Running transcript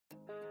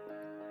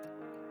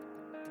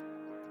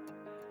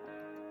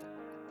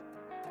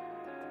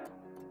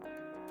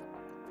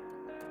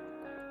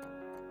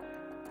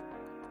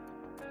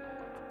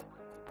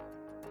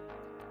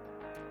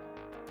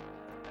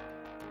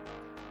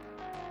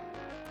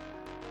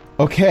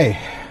Okay,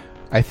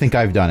 I think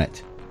I've done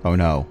it. Oh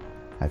no,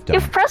 I've done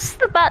You've it. pressed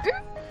the button?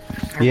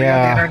 Are we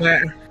on the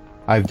internet?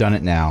 I've done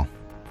it now.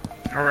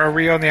 Are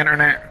we on the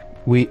internet?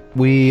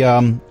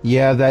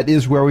 Yeah, that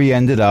is where we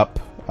ended up.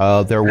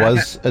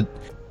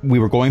 We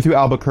were going through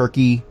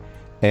Albuquerque,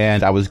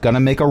 and I was gonna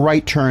make a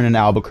right turn in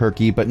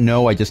Albuquerque, but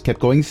no, I just kept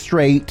going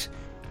straight.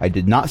 I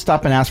did not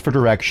stop and ask for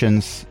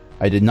directions.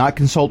 I did not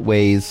consult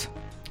Waze.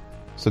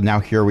 So now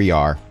here we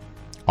are,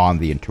 on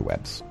the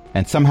interwebs.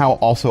 And somehow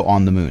also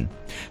on the moon.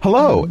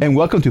 Hello, and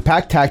welcome to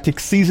Pack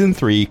Tactics Season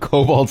 3,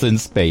 Kobolds in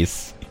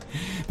Space.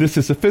 This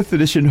is a 5th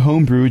edition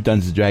homebrew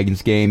Dungeons &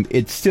 Dragons game.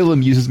 It still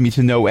amuses me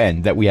to no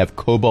end that we have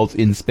Kobolds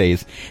in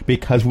Space,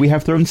 because we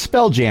have thrown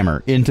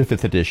Spelljammer into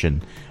 5th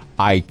edition.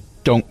 I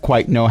don't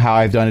quite know how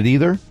I've done it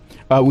either.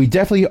 We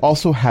definitely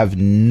also have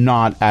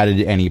not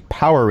added any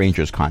Power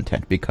Rangers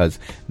content, because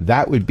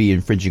that would be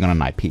infringing on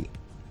an IP.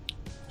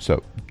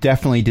 So,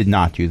 definitely did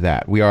not do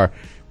that. We are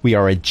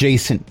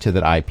adjacent to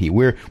that IP.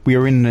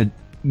 We're in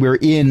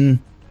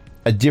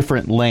a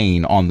different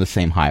lane on the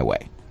same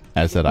highway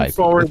as that IP. Look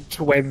forward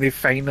to when they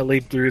finally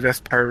do this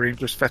Power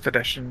Rangers 5th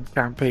edition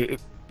campaign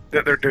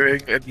that they're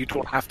doing, and you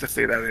don't have to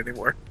say that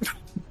anymore.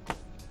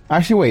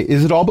 Actually, wait,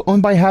 is it all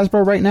owned by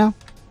Hasbro right now?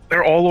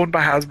 They're all owned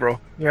by Hasbro,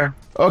 yeah.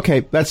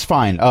 Okay, that's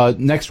fine.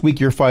 Next week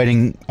you're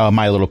fighting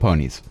My Little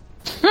Ponies.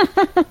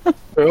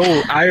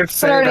 Oh, I have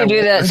said I already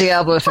do that in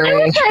Diablo 3.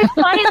 Why would I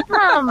fight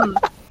them?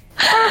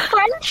 They're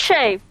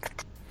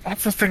friend-shaped.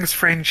 Lots of things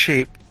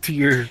friend-shaped to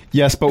you.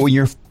 Yes, but when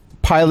you're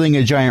piloting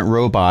a giant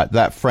robot,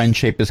 that friend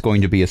shape is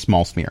going to be a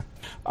small smear.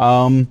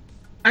 I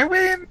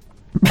win!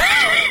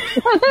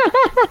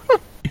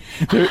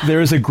 There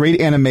is a great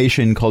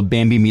animation called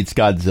Bambi Meets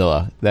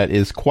Godzilla that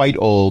is quite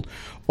old.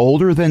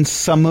 Older than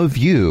some of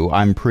you,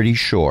 I'm pretty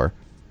sure.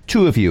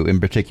 2 of you in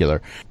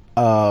particular.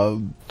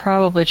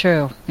 Probably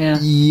true, yeah.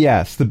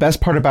 Yes, the best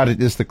part about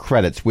it is the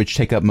credits, which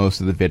take up most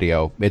of the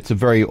video. It's a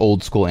very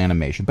old school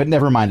animation, but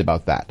never mind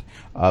about that.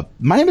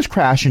 My name is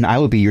Crash, and I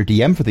will be your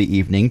DM for the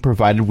evening,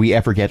 provided we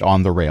ever get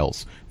on the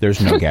rails.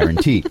 There's no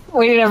guarantee.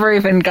 We never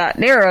even got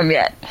near him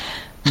yet.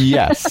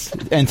 Yes,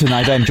 and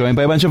tonight I'm joined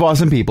by a bunch of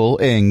awesome people,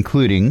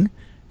 including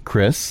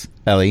Chris,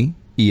 Ellie,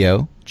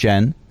 Io,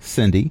 Jen,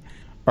 Cindy.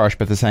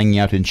 Arshbeth is hanging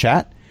out in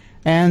chat.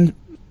 And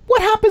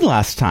what happened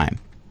last time?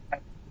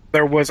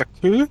 There was a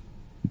coup,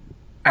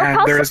 and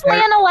Or there's possibly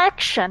an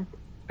election.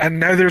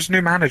 and now there's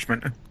new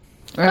management.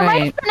 There might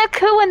Right. have been a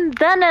coup and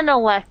then an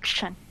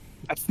election.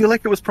 I feel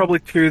like it was probably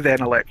coup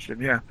then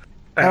election, yeah.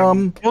 Well,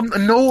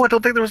 no, I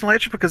don't think there was an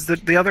election because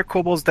the other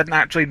kobolds didn't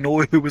actually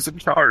know who was in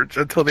charge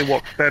until they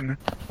walked in.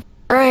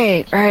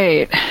 Right.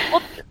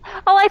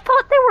 Oh, I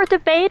thought they were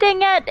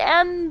debating it,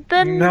 and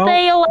then No.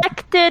 they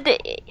elected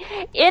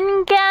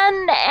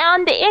Ingen,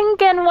 and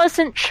Ingen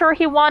wasn't sure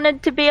he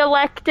wanted to be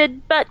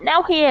elected, but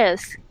now he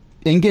is.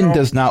 Ingen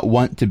does not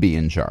want to be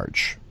in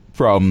charge,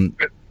 from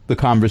the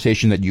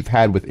conversation that you've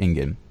had with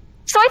Ingen.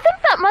 So I think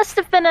that must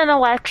have been an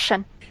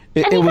election.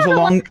 And It he was got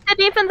along. elected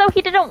even though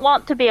he didn't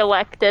want to be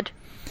elected.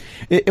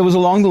 It was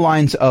along the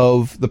lines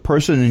of the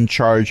person in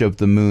charge of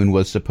the moon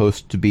was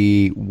supposed to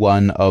be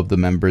one of the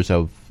members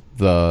of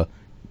the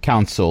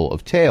Council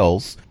of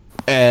Tales,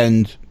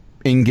 and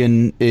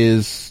Ingen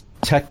is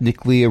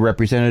technically a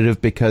representative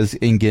because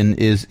Ingen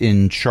is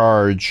in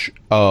charge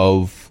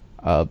of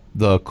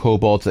the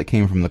kobolds that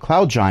came from the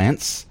Cloud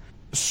Giants.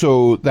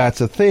 So that's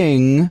a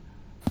thing.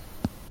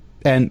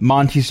 And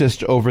Monty's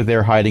just over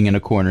there hiding in a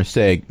corner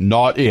saying,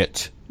 "Not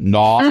it.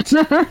 Not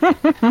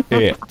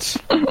it."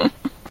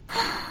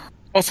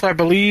 Also, I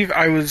believe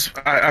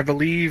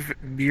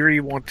Miri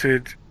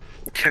wanted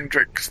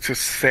Kendricks to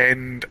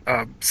send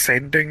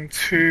sending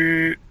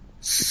to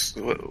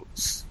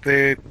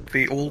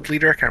the old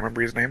leader. I can't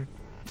remember his name.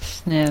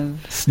 Sniv.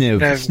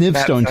 Sniv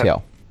that-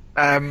 Stonetail.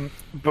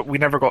 But we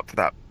never got to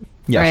that.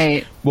 Yes.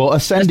 Right. Well,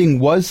 Ascending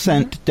was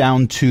sent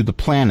down to the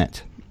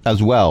planet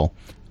as well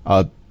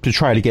to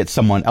try to get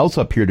someone else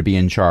up here to be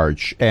in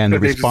charge, and the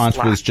But they just response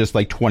was laughed. just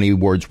like 20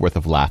 words worth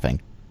of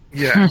laughing.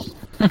 Yeah,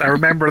 I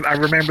remember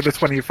the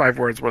 25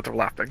 words worth of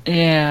laughing.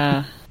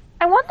 Yeah.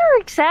 I wonder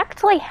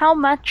exactly how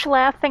much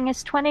laughing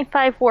is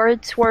 25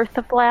 words worth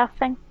of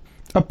laughing.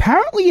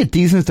 Apparently a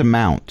decent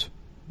amount.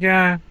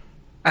 Yeah,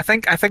 I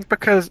think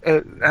because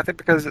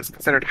it's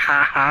considered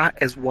ha ha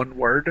as one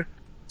word,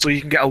 so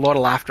you can get a lot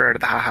of laughter out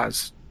of the ha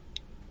has.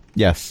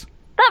 Yes.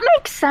 That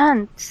makes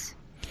sense.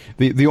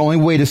 The only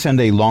way to send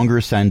a longer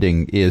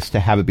sending is to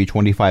have it be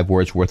 25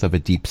 words worth of a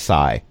deep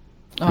sigh,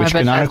 Oh, which I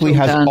bet canonically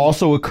that's has done.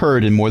 also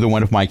occurred in more than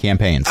one of my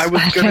campaigns. I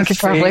was I gonna think it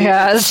say, probably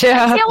has, I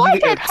yeah. feel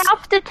like I'd It's-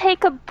 have to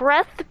take a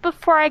breath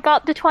before I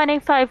got the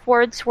 25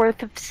 words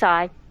worth of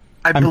sigh.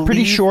 I'm pretty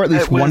believe sure at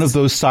least it one was-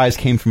 of those sighs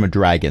came from a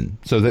dragon,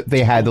 so that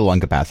they had the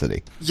lung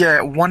capacity.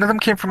 Yeah, one of them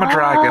came from a Oh.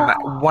 dragon.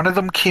 One of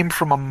them came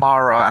from a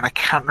Mara, and I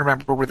can't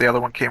remember where the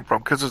other one came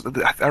from because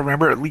I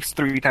remember at least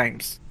 3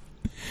 times.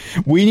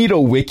 We need a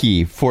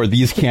wiki for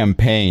these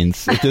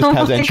campaigns. It just Oh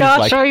has my entries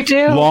gosh, I like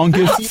do.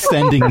 longest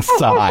sending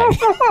sigh.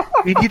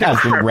 We need a As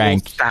in crit roll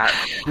ranked. stat.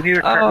 We need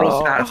a crit roll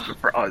Oh. stats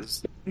for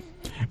us.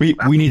 We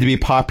need to be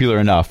popular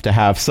enough to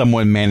have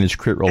someone manage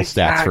crit roll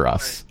stats for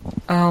us.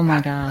 Oh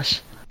my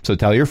gosh. So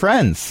tell your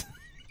friends.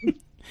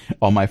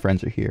 All my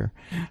friends are here.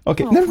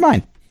 Okay, never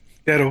mind.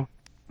 Ghetto.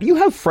 You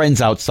have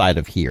friends outside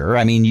of here.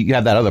 I mean, you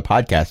have that other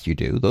podcast you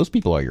do. Those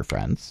people are your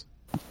friends.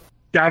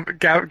 Gav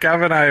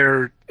and I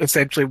are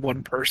essentially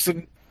one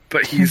person,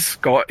 but he's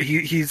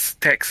he's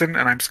Texan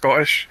and I'm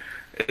Scottish.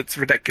 It's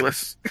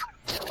ridiculous.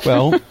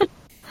 Well,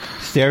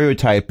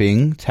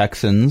 stereotyping,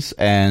 Texans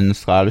and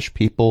Scottish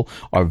people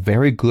are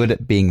very good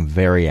at being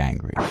very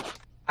angry.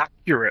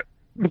 Accurate.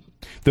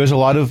 There's a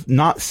lot of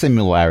not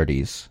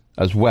similarities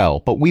as well,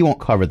 but we won't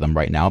cover them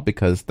right now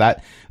because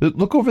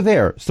look over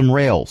there, some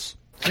rails.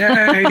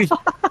 Yay!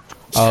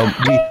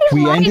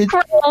 We ended.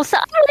 Rails.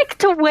 I like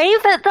to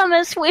wave at them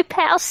as we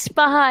pass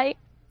by.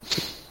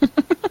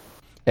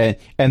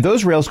 And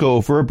those rails go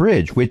over a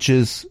bridge,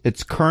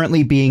 it's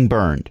currently being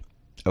burned.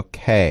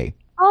 Okay.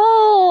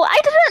 Oh,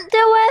 I didn't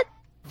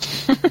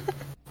do it.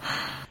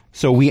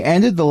 So we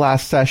ended the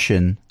last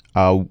session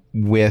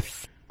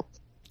with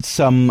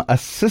some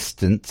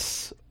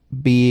assistants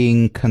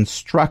being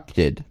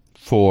constructed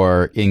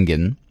for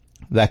Ingen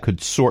that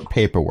could sort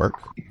paperwork.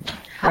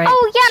 Right.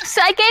 Oh, yes,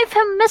 I gave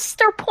him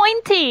Mr.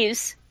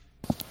 Pointies.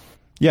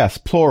 Yes,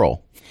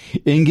 plural.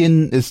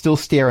 Ingen is still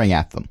staring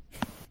at them.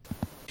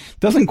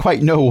 Doesn't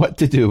quite know what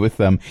to do with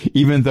them,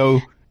 even though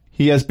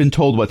he has been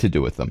told what to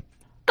do with them.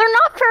 They're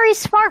not very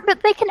smart,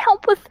 but they can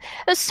help with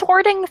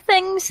sorting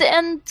things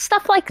and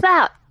stuff like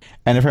that.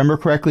 And if I remember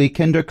correctly,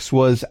 Kendricks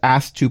was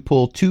asked to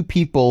pull 2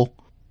 people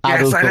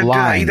out of I the didn't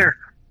line. do that either.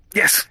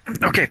 Yes.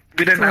 Okay.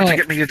 We didn't have to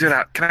get me to do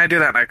that. Can I do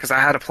that now? Because I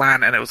had a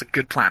plan and it was a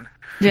good plan.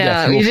 Yeah,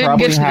 Yes, we we'll didn't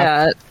probably get to have-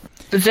 that.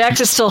 But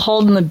Zax is still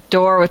holding the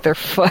door with their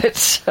foot,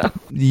 so...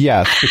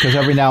 Yes, because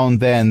every now and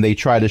then they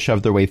try to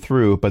shove their way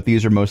through, but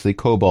these are mostly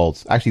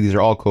kobolds. Actually, these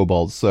are all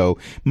kobolds, so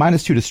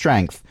 -2 to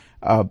strength.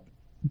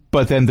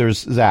 But then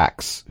there's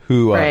Zax,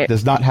 who Right.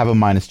 does not have a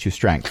 -2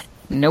 strength,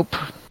 Nope.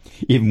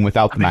 even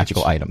without the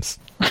magical items.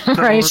 So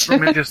Right.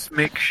 let me just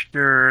make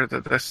sure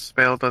that this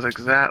spell does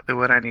exactly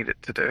what I need it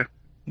to do.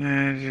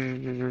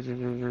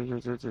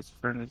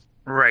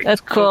 Right.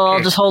 That's cool. Okay.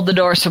 I'll just hold the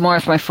door some more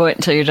with my foot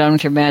until you're done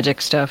with your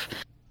magic stuff.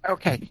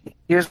 Okay,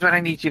 here's what I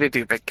need you to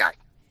do, big guy.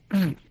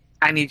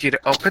 I need you to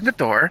open the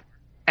door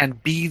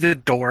and be the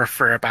door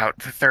for about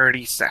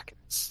 30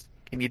 seconds.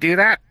 Can you do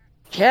that?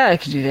 Yeah, I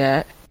can do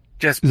that.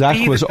 Just Zack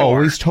be was the door.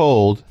 always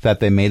told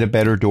that they made a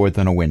better door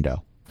than a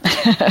window. Be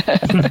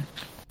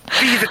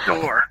the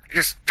door.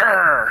 Just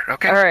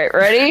okay? All right,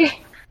 ready?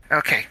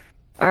 Okay.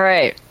 All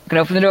right, I'm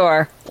gonna open the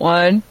door.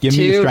 1, Give 2...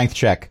 me a strength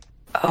check.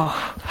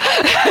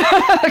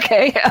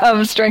 Okay,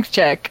 strength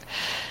check.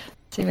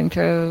 Saving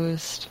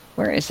throws.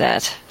 Where is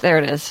that? There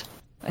it is.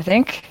 I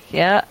think.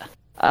 Yeah.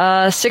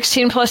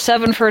 16 plus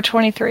 7 for a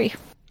 23.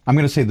 I'm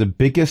going to say the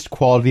biggest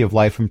quality of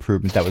life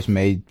improvement that was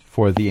made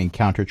for the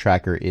encounter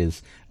tracker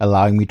is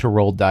allowing me to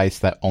roll dice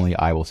that only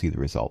I will see the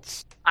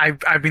results.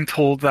 I've been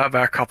told that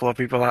by a couple of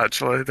people,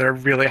 actually. They're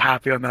really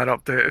happy on that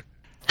update.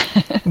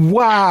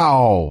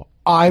 Wow!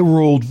 I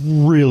rolled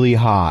really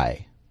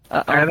high.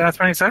 Higher than a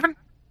 27?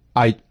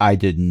 I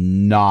did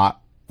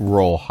not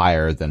roll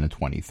higher than a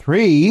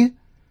 23.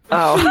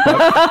 Oh.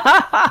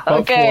 But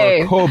Okay.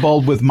 for a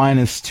kobold with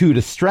 -2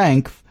 to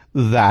strength,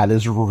 that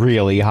is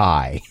really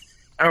high.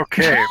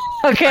 Okay.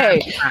 Okay.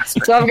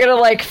 Fantastic. So I'm gonna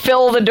like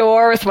fill the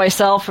door with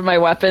myself and my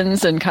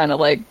weapons and kind of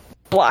like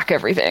block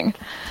everything.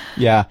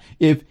 Yeah,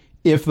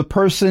 if the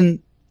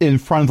person in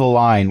front of the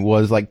line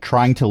was like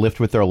trying to lift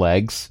with their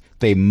legs,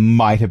 they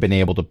might have been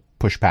able to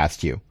push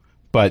past you.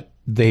 But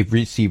they've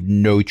received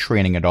no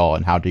training at all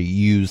in how to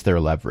use their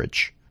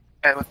leverage.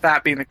 And with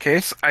that being the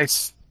case, I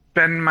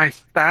spin my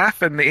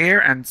staff in the air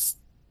and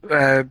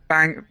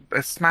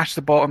smash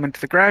the bottom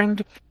into the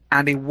ground,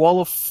 and a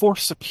wall of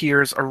force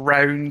appears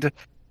around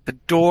the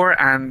door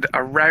and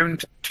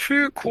around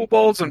 2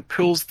 kobolds and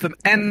pulls them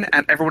in,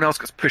 and everyone else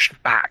gets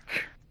pushed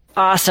back.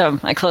 Awesome.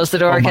 I close the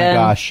door Oh again.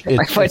 my gosh, Get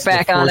my foot it's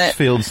back the on force it.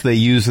 fields they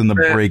use in the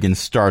brig in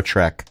Star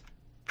Trek.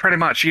 Pretty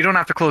much. You don't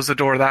have to close the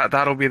door.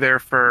 That'll be there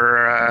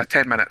for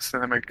 10 minutes.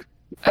 And then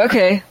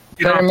Okay.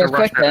 You don't Better have to move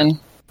rush quick it. then.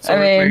 So I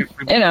mean,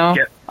 we you know,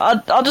 get-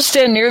 I'll just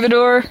stand near the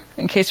door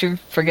in case we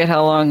forget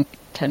how long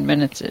 10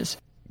 minutes is.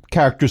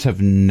 Characters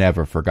have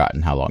never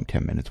forgotten how long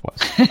 10 minutes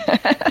was.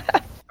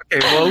 Okay,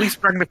 well, at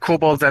least bring the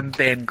kobolds and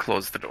then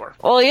close the door.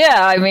 Well,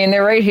 yeah, I mean,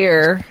 they're right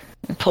here.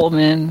 Pull them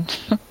in.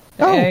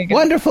 Oh, There you go.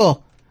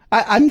 wonderful!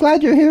 I'm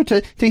glad you're here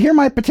to hear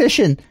my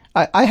petition.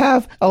 I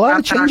have a lot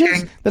of Stop changes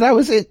talking. that I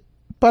was in,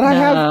 but I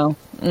have,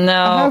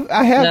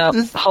 I have no.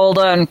 this- Hold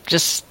on.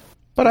 Just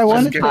but I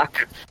wanted Just to,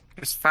 give it-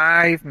 Just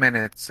 5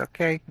 minutes,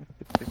 okay?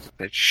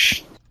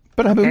 Shh.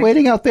 but I've been Okay.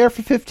 waiting out there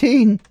for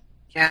 15.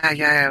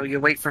 Yeah, you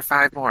wait for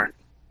 5 more.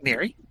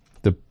 Neri?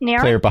 The Neri?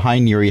 player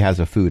behind Neri has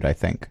a food, I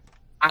think.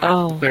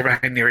 Oh. Player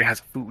behind Neri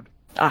has food.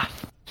 ah.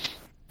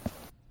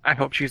 I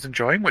hope she's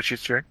enjoying what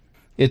she's doing.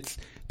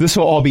 This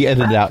will all be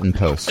edited out in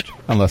post,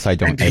 unless I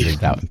don't edit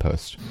it out in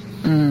post.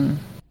 And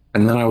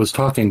then I was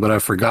talking, but I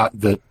forgot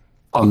that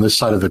on this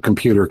side of the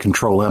computer,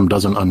 Control M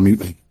doesn't unmute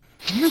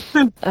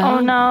me. Oh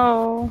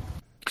no.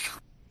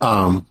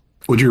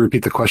 Would you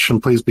repeat the question,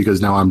 please?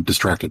 Because now I'm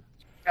distracted.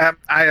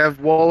 I have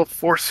Wall of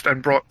Force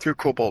and brought 2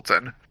 kobolds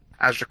in,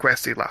 as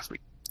requested last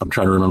week. I'm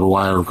trying to remember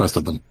why I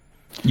requested them.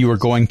 You were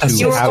going to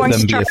You were have going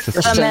them to be draft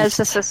assistants. them as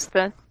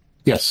assistant.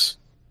 Yes.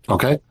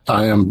 Okay.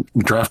 I am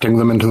drafting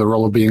them into the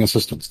role of being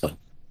assistants then.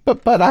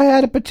 But I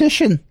had a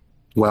petition.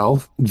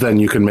 Well, then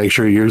you can make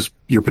sure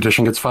your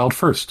petition gets filed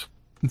first.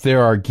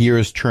 There are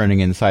gears turning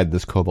inside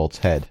this kobold's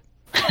head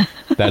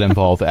that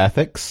involve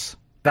ethics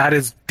That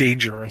is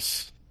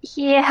dangerous.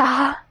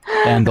 Yeah.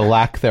 and the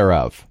lack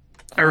thereof.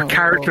 Our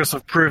characters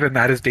have proven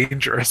that is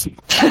dangerous.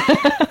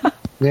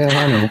 Yeah,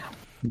 I know.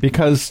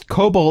 Because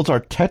kobolds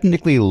are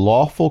technically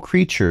lawful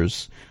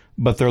creatures,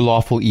 but they're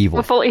lawful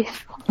evil. Fully.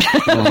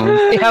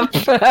 Yep.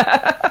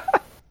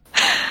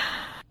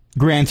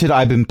 Granted,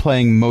 I've been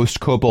playing most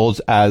kobolds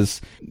as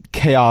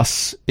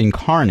chaos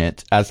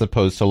incarnate as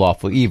opposed to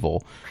lawful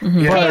evil.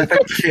 Yeah, I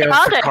think Chaos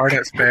Chaotic.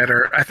 Incarnate's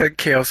better. I think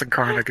Chaos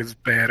Incarnate is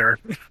better.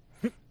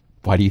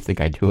 Why do you think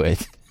I do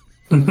it?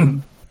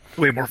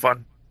 Way more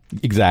fun.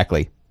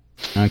 Exactly.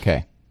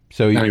 Okay.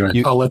 So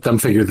Anyway, I'll let them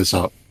figure this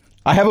out.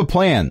 I have a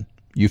plan.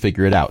 You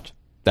figure it out.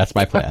 That's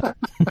my plan.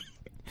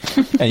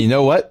 And you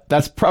know what?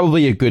 That's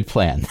probably a good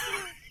plan.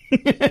 Oh,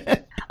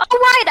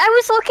 right.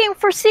 I was looking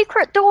for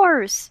secret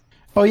doors.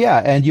 Oh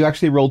yeah, and you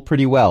actually rolled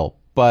pretty well.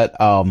 But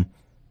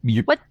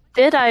What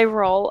did I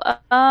roll?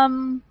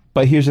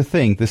 but here's the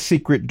thing: the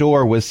secret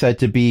door was said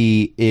to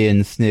be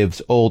in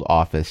Sniv's old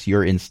office.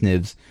 You're in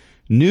Sniv's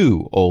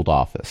new old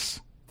office.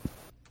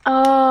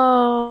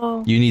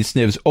 Oh. You need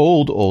Sniv's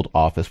old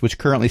office, which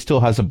currently still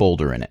has a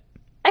boulder in it,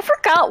 I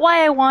forgot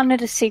why I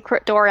wanted a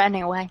secret door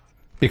anyway.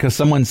 because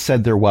someone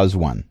said there was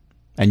one,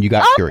 and you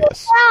got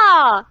curious.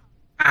 Yeah.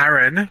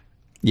 Aaron,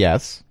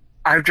 Yes.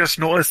 I've just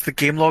noticed the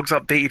game log's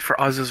updated for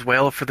us as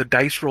well. For the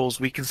dice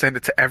rolls, we can send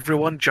it to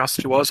everyone, just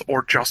to us,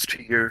 or just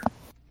to you.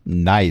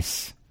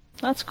 Nice.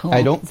 That's cool.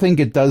 I don't think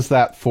it does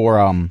that for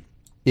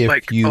if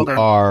Like, you hold on.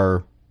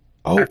 are.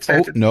 Oh,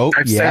 no,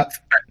 yeah.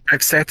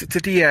 I've set it to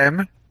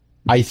DM.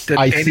 I Did see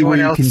anyone where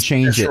you else can see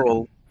change this it.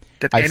 roll?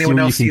 Did I see anyone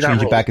where you else see can that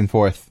change it roll? back and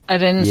forth. I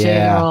didn't see it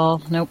Yeah. at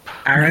all. Nope.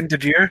 Aaron,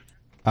 did you?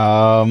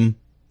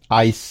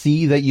 I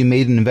see that you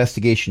made an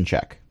investigation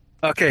check.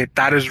 Okay,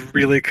 that is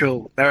really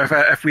cool. Now,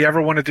 if we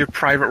ever want to do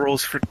private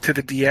rolls to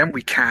the DM,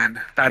 we can.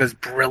 That is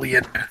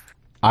brilliant.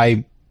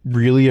 I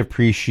really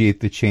appreciate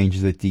the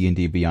changes that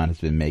D&D Beyond has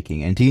been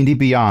making. And D&D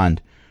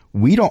Beyond,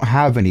 we don't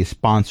have any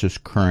sponsors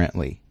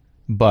currently.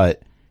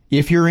 But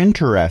if you're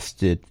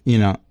interested,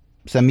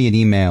 send me an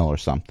email or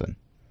something.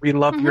 We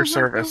love your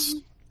service.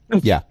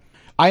 Yeah.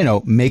 I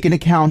know. Make an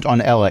account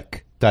on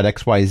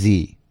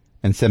elec.xyz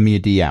and send me a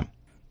DM.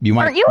 You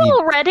might Aren't you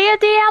already a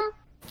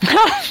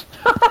DM?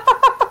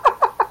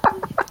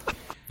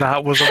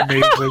 That was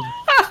amazing.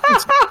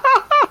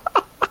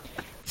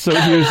 So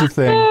here's the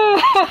thing.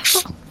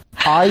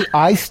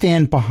 I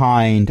stand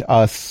behind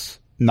us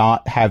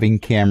not having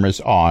cameras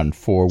on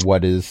for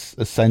what is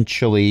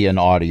essentially an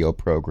audio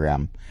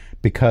program,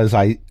 because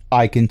I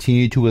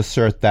continue to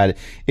assert that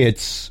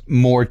it's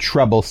more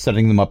trouble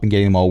setting them up and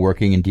getting them all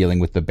working and dealing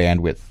with the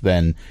bandwidth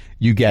than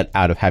you get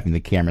out of having the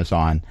cameras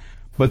on.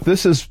 But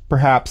this is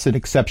perhaps an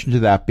exception to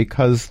that,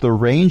 because the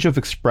range of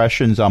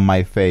expressions on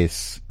my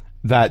face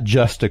that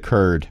just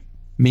occurred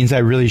means I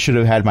really should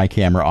have had my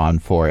camera on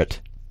for it.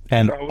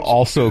 And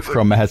also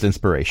Chroma has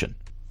inspiration.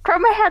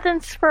 Chroma had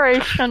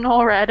inspiration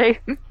already.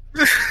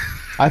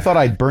 I thought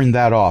I'd burned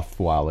that off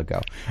a while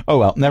ago. Oh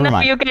well, never No,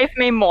 mind. you gave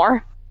me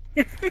more.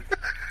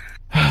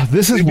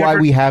 This is why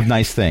we have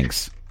nice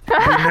things. We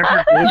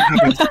never did have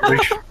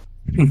inspiration.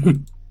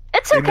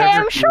 It's They okay,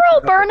 never I'm sure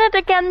I'll burn it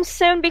again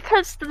soon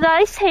because the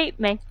dice hate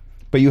me.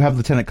 But you have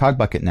Lieutenant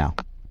Cogbucket now.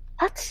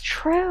 That's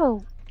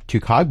true. To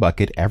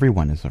Cogbucket,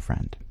 everyone is a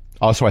friend.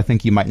 Also, I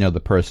think you might know the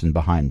person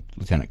behind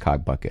Lieutenant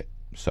Cogbucket.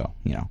 So,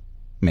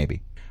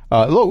 maybe.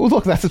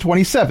 Look, that's a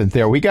 27.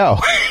 There we go.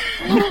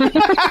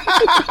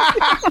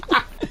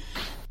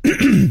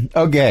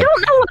 Okay. I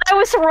don't know what I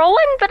was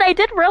rolling, but I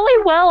did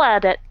really well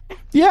at it.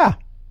 Yeah.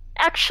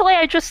 Actually,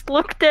 I just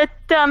looked at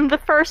the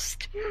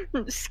first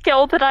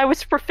skill that I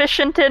was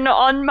proficient in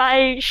on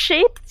my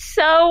sheet,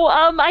 so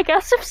I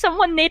guess if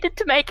someone needed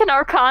to make an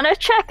Arcana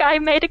check, I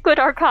made a good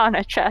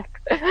Arcana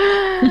check.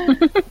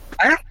 I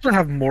actually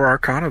have more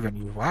Arcana than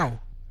you. Wow.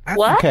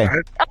 What? Okay.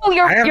 Oh,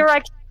 I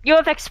have- you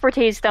have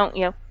expertise, don't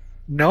you?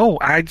 No,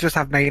 I just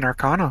have 9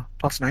 Arcana.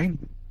 Plus 9.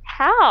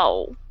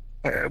 How?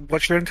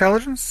 What's your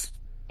intelligence?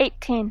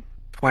 18.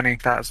 20.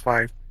 That is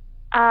 5.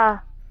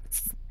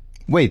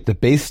 Wait, the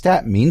base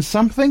stat means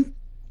something?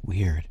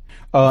 Weird.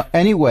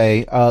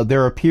 Anyway,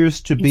 there appears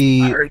to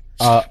be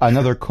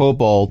another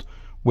kobold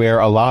where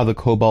a lot of the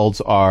kobolds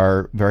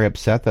are very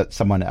upset that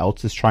someone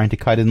else is trying to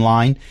cut in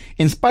line,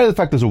 in spite of the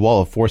fact there's a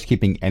wall of force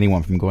keeping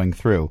anyone from going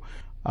through.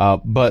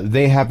 But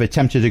they have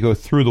attempted to go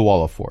through the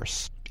wall of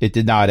force. It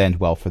did not end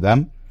well for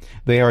them.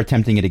 They are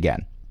attempting it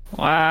again.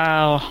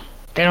 Wow.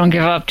 They don't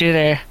give up, do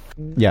they?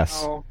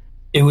 Yes. Oh.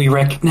 Do we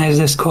recognize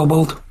this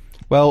kobold?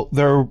 Well,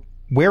 they're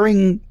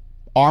wearing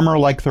armor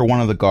like they're one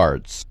of the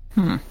guards.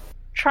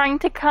 trying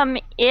to come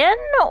in,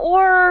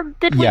 or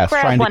did we Yes,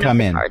 grab trying to one come of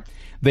the in. guards?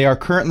 They are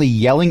currently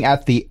yelling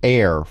at the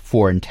air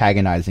for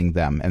antagonizing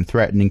them and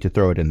threatening to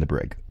throw it in the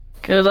brig.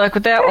 Good luck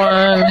with that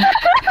one.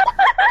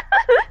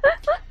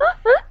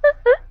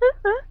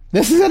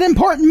 This is an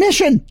important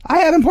mission. I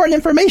have important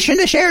information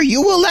to share.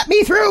 You will let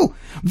me through.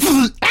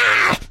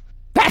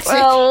 That's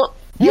Well,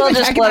 You we'll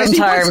just let him antagonized me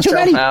tire once too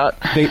himself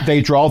many. out.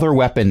 They draw their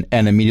weapon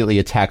and immediately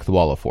attack the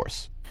wall of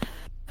force.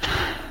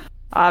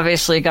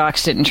 Obviously,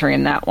 Gox didn't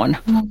train that one.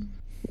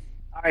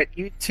 All right,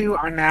 you two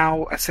are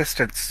now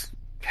assistants.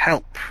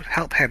 Help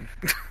him.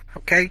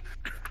 Okay.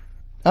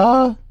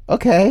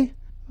 Okay.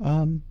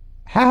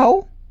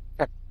 How?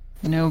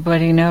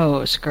 Nobody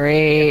knows.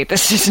 Great.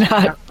 This is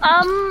not...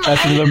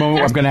 That's another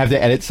moment I'm going to have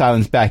to edit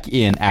silence back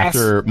in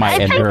after my I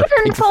think editor it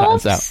takes the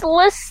silence involves out.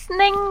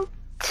 listening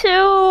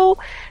to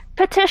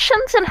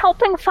petitions and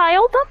helping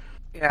file them.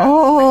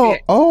 Yeah.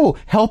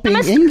 Helping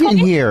Miss Ingen Cody?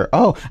 here.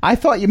 Oh, I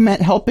thought you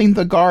meant helping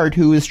the guard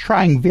who is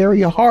trying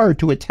very hard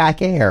to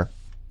attack air.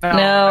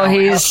 No,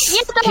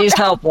 he's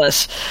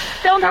helpless.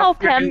 Don't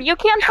help your him. new- You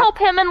can't help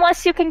him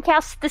unless you can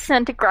cast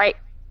Disintegrate.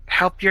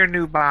 Help your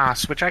new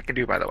boss, which I can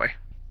do, by the way.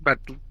 But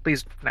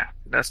please,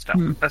 that's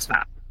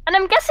not. And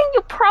I'm guessing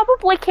you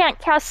probably can't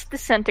cast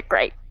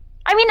Disintegrate.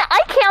 I mean,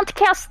 I can't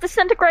cast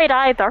Disintegrate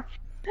either.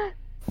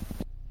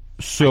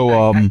 So,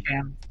 I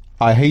can.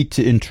 I hate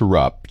to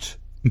interrupt,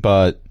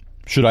 but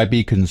should I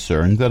be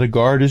concerned that a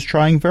guard is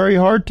trying very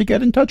hard to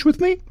get in touch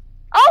with me?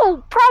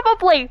 Oh,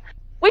 probably.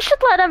 We should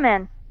let him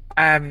in.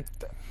 I mean,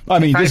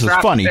 If I this is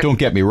drop funny, it- don't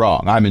get me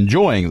wrong. I'm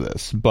enjoying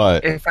this,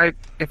 but If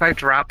I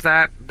drop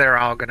that, they're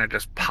all gonna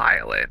just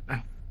pile in.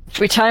 If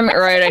we time it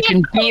right, I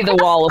can be the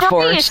wall of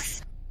force.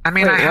 Grease. I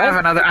mean, Wait, I have what?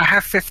 another. I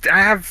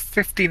have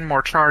 15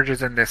 more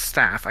charges in this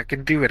staff. I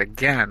can do it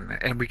again,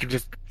 and we can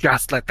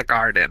just let the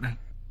guard in.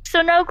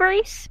 So no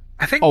grease?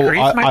 I think. oh,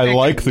 Grease might I make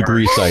like it the worse.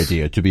 grease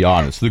idea, to be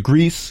honest. The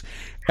grease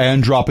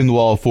and dropping the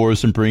wall of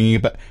force and bringing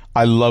it back.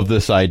 I love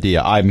this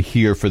idea. I'm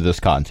here for this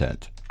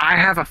content. I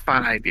have a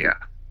fun idea.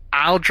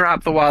 I'll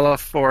drop the wall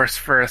of force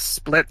for a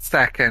split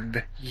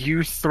second.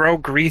 You throw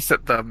grease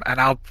at them, and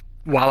I'll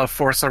wall of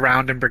force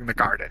around and bring the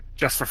guard in,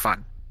 just for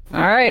fun. All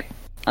right.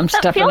 I'm That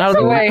stepping feels out of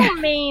the a way. little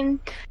mean.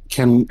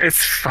 Can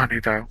It's funny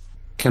though.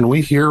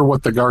 we hear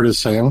what the guard is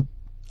saying?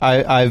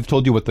 I've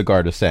told you what the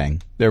guard is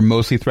saying. They're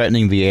mostly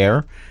threatening the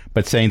air,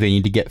 but saying they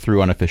need to get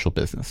through on official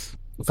business.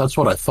 That's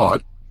what I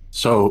thought.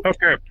 So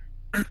Okay,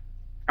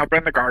 I'll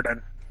bring the guard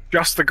in.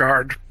 Just the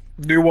guard.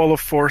 New wall of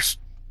force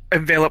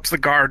envelops the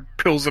guard,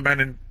 pulls them in,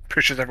 and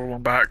pushes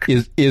everyone back.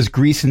 Is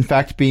grease in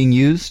fact being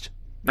used?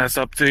 That's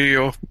up to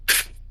you.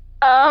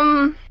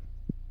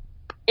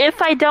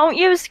 If I don't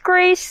use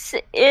grease,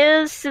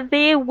 is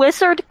the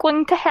wizard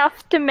going to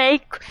have to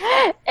make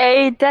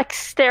a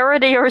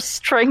dexterity or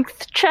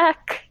strength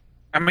check?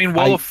 I mean,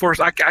 wall of force.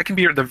 I can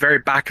be at the very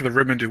back of the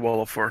room and do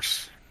wall of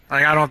force.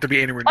 Like, I don't have to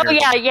be anywhere near. Oh,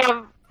 yeah, them.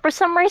 yeah. For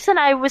some reason,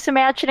 I was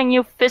imagining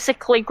you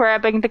physically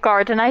grabbing the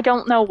guard, and I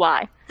don't know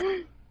why.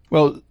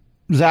 Well,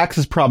 Zax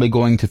is probably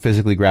going to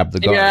physically grab the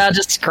guard. Yeah,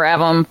 just grab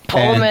him, pull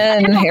him I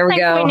in. don't Here we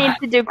think go. we need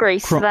to do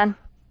grease, then.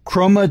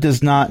 Chroma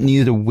does not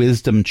need a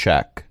wisdom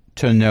check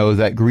to know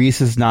that grease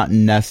is not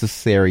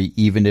necessary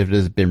even if it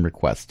has been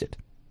requested.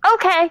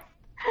 Okay.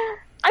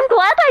 I'm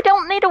glad I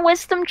don't need a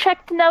wisdom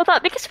check to know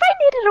that, because if I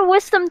needed a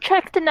wisdom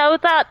check to know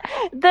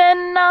that,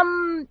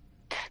 then,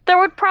 there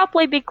would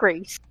probably be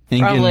grease.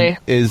 Ingen Probably.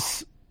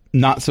 is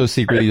not so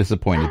secretly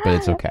disappointed, but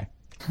it's okay.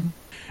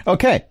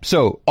 Okay,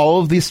 so all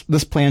of this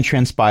plan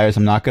transpires.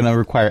 I'm not going to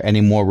require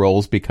any more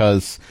rolls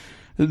because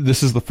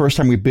this is the first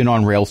time we've been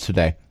on rails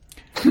today.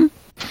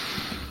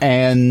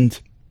 And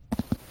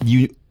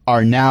you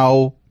are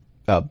now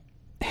a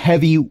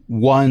heavy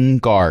one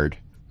guard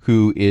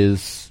who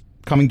is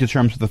coming to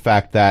terms with the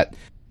fact that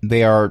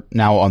they are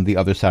now on the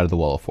other side of the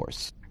wall of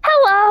force.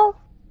 Hello.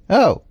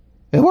 Oh,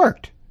 it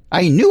worked.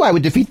 I knew I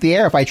would defeat the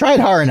air if I tried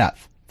hard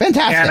enough.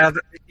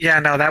 Fantastic.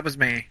 No, that was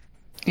me.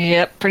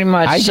 Yep, pretty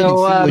much. I didn't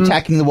so, see you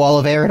attacking the wall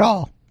of air at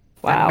all.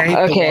 wow. I made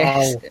the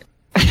Okay.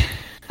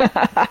 wall.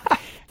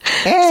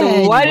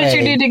 So why did you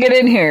Anyway, need to get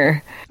in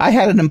here? I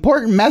had an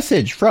important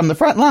message from the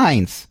front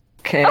lines.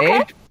 Okay.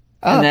 Okay.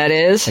 And that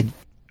is?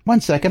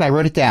 1 second, I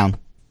wrote it down.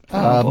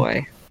 Oh,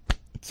 boy.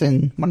 It's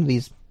in one of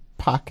these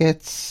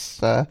pockets.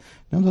 No,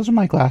 those are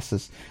my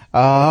glasses.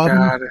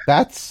 God.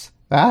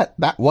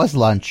 That was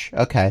lunch.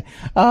 Okay.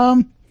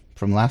 From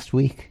last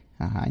week.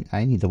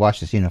 I need to wash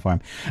this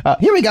uniform.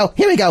 Here we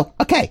go.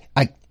 Okay.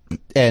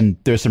 And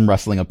there's some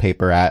rustling of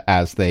paper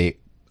as they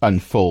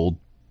unfold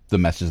the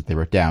message that they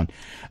wrote down.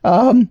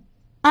 Oh,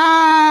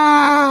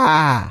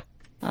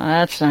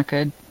 that's not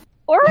good.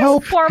 Or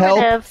Help,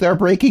 informative. they're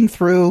breaking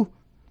through.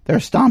 They're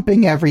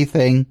stomping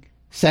everything.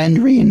 Send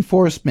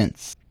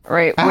reinforcements.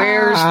 Right,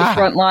 where's Ah. the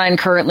front line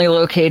currently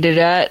located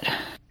at?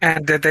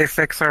 And did they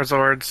fix our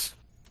Zords?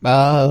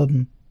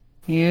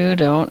 You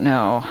don't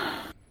know.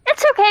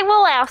 It's okay,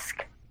 we'll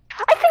ask.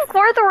 I think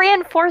we're the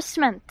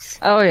reinforcements.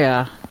 Oh,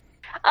 yeah.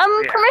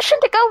 Permission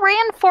to go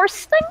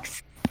reinforce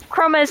things?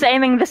 Chroma is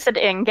aiming this at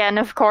Ingen,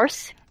 of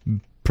course.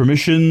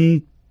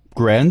 Permission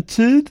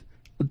granted?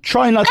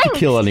 Try not to Thanks.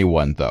 kill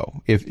anyone,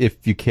 though,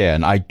 if you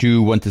can. I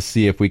do want to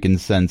see if we can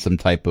send some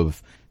type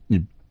of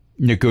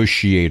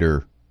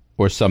negotiator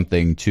or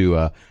something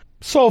to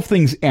solve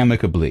things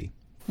amicably.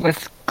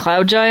 With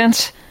cloud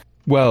giants?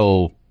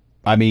 Well,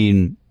 I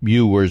mean,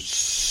 you were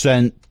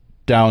sent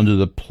down to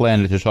the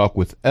planet to talk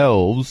with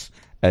elves,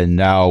 and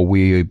now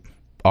we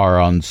are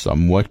on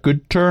somewhat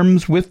good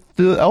terms with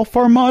the elf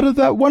armada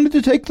that wanted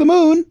to take the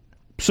moon.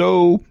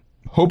 So,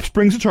 hope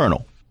springs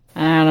eternal.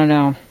 I don't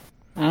know.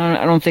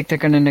 I don't think they're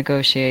going to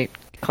negotiate.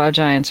 Cloud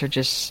giants are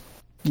just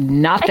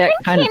not that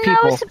kind of he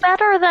people. knows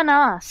better than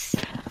us.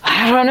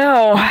 I don't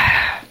know.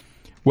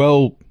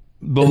 Well,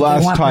 the They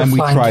last want time their we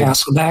flying tried...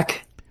 castle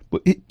back.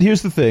 But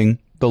here's the thing.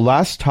 The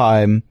last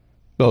time...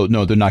 Oh,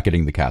 no, they're not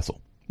getting the castle.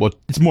 Well,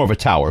 it's more of a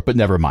tower, but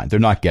never mind. They're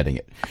not getting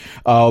it.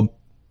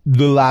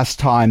 The last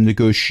time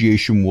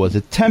negotiation was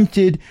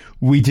attempted,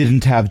 we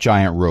didn't have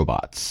giant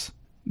robots.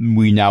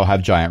 We now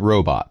have giant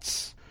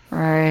robots.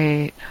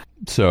 Right.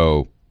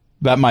 So,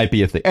 that might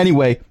be a thing.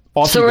 Anyway,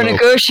 off So you we're go.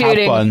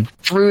 negotiating Have fun.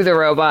 through the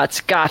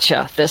robots.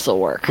 Gotcha. This'll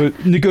work.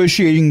 But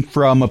negotiating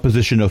from a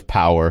position of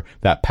power,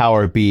 that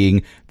power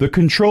being the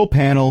control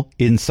panel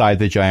inside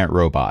the giant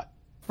robot.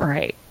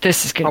 Right.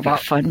 This is going to be a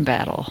fun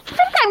battle. I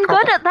think I'm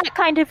good at that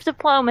kind of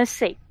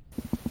diplomacy.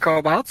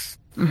 Cobots,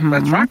 Mm-hmm.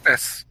 let's rock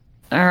this.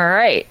 All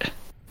right.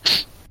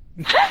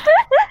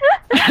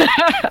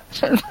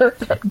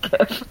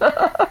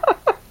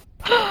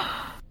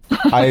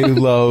 I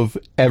love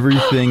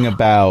everything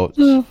about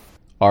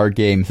our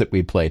games that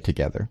we play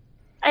together.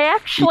 I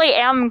actually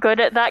am good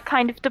at that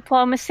kind of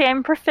diplomacy.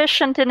 I'm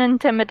proficient in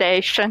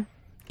intimidation.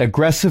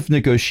 Aggressive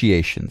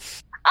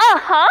negotiations.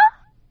 Uh-huh.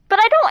 But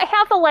I don't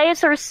have a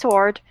laser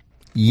sword.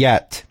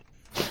 Yet.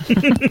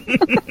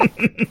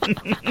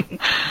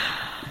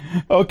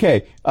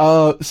 Okay,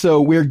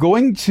 so we're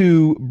going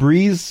to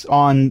breeze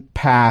on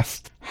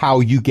past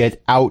how you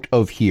get out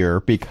of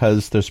here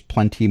because there's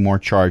plenty more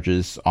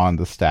charges on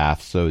the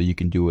staff, so you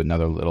can do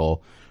another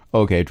little,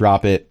 okay,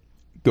 drop it,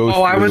 go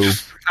through.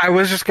 I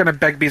was just gonna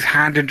Begbie's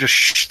hand and just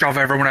shove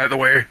everyone out of the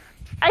way.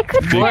 I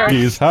could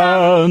Biggie's cast,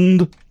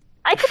 hand.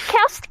 I could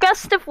cast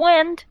Gust of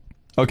Wind.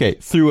 Okay,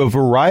 through a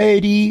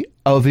variety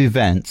of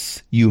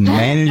events, you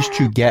managed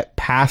to get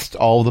past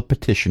all the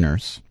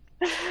petitioners.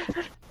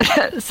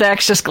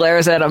 Zax just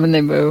glares at them and they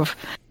move.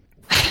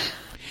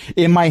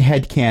 In my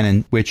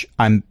headcanon, which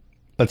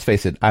let's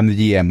face it, I'm the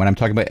DM. When I'm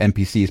talking about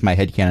NPCs, my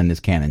headcanon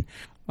is canon.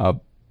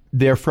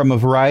 They're from a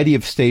variety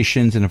of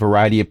stations and a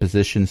variety of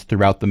positions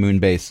throughout the moon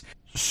base.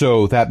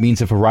 So that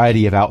means a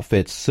variety of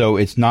outfits. So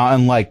it's not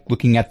unlike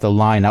looking at the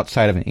line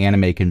outside of an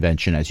anime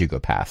convention as you go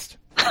past.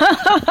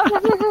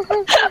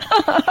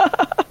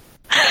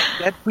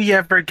 Did we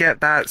ever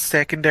get that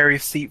secondary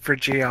seat for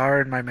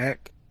JR in my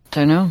mech?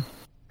 Don't know.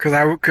 Because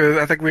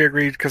I think we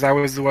agreed because I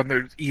was the one that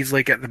would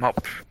easily get them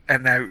up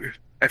and out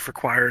if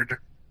required.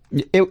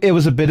 It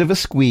was a bit of a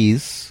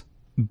squeeze,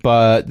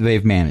 but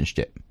they've managed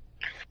it.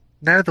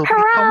 Now they'll be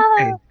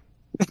Hurrah!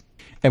 comfy.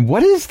 And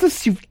what is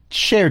this you've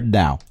shared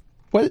now?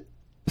 What?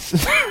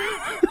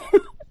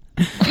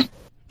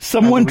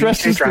 Someone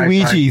dressed as drive-by.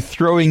 Luigi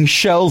throwing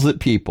shells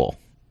at people.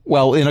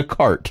 Well, in a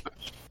cart.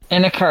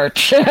 In a cart.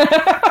 Like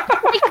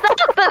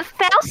that, but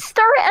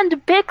faster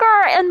and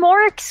bigger and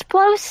more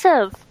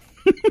explosive.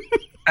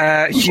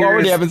 You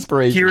already have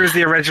inspiration. Here is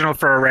the original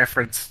for a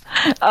reference.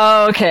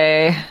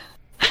 Okay.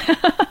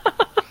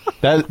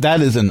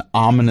 That is an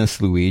ominous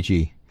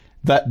Luigi.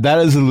 That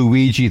is a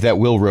Luigi that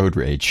will road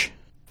rage.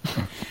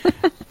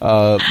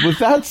 With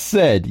that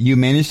said, you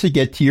manage to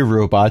get to your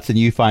robots and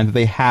you find that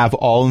they have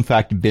all in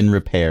fact been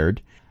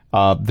repaired.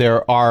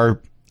 There are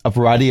a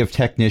variety of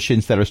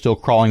technicians that are still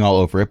crawling all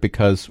over it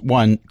because,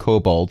 one,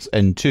 kobolds,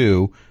 and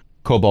two,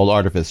 kobold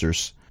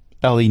artificers.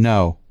 Ellie,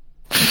 no.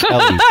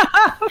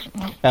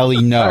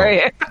 Ellie, no.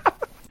 Sorry.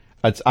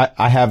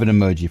 I have an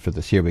emoji for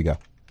this. Here we go.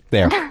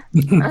 There.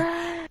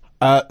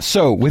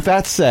 So, with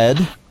that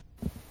said,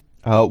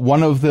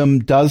 one of them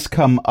does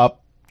come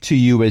up to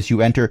you as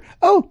you enter.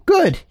 Oh,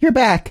 good. You're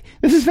back.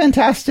 This is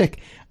fantastic.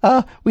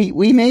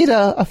 We made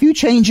a few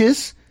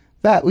changes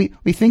that we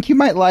think you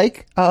might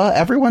like.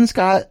 Everyone's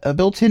got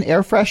built-in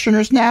air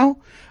fresheners now.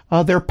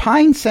 They're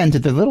pine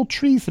scented. They're little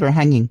trees that are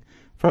hanging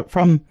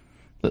from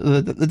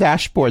the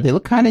dashboard. They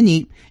look kind of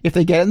neat. If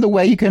they get in the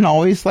way, you can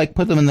always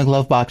put them in the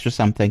glove box or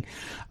something.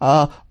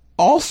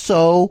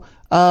 Also,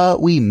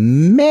 we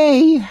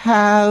may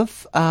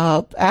have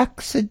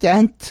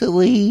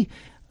accidentally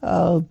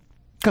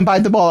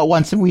combined them all at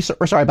once, and we're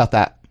sorry about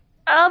that.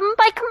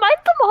 By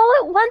combine them all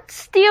at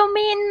once, do you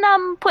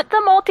mean, put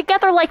them all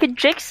together like a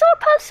jigsaw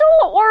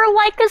puzzle, or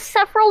like a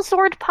several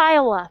Zord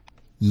pileup?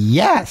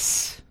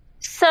 Yes.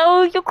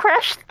 So you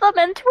crashed them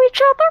into each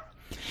other?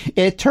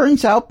 It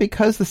turns out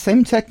because the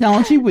same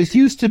technology was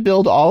used to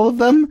build all of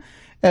them,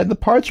 the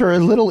parts are a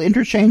little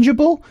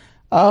interchangeable.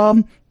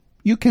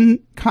 You can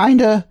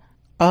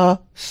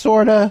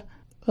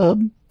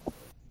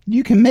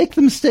you can make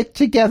them stick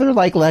together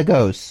like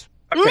Legos.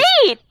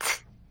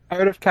 Neat!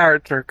 Out of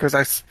character, because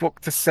I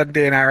spoke to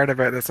Cindy and Aaron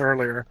about this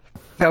earlier.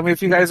 Tell me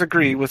if you guys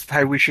agree with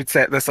how we should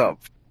set this up.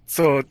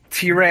 So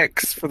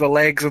T-Rex for the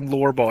legs and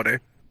lower body,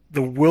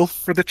 the wolf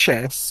for the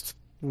chest,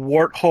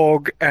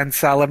 warthog and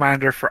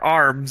salamander for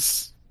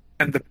arms,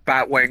 and the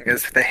batwing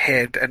is the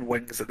head and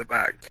wings at the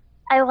back.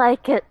 I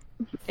like it.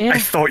 Yeah. I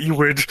thought you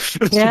would.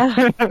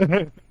 Yeah.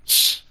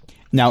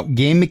 Now,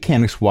 game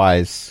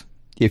mechanics-wise,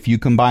 if you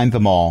combine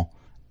them all,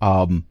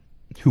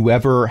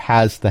 whoever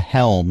has the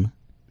helm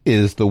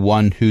is the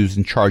one who's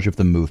in charge of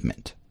the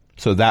movement.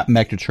 So that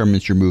mech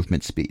determines your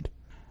movement speed.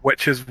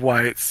 Which is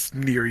why it's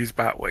Neri's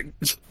batwing.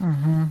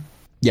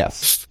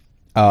 Yes.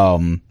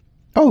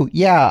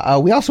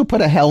 We also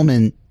put a helm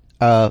in.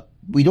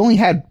 We only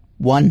had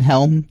one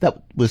helm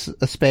that was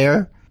a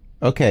spare.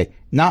 Okay,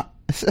 not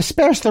a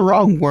spare's the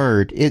wrong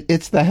word.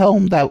 It's the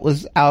helm that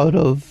was out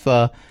of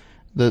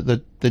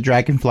the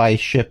Dragonfly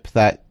ship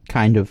that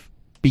kind of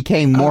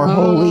became more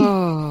holy.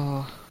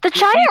 The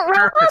giant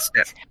robots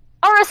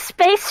are a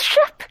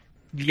spaceship?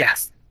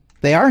 Yes.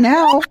 They are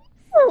now.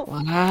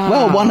 Wow.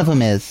 Well, one of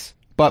them is,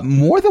 but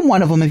more than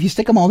one of them if you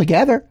stick them all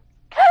together.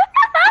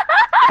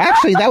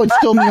 Actually, that would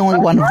still mean only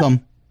one of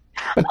them.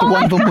 But the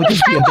one of them would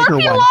just be a bigger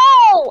one.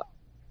 All!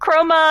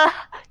 Chroma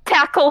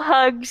tackle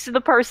hugs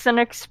the person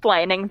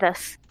explaining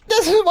this.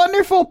 This is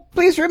wonderful.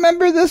 Please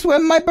remember this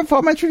when my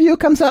performance review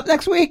comes up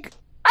next week.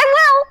 I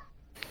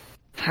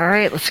will! All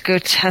right, let's go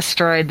test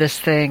ride this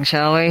thing,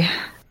 shall we?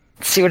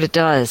 Let's see what it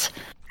does.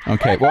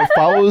 Okay, what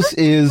follows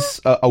is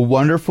a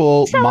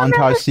wonderful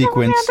montage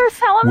sequence.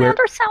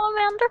 Salamander.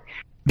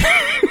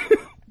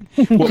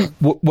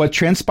 What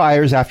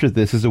transpires after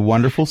this is a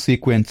wonderful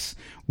sequence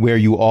where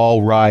you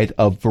all ride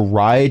a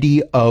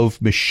variety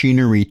of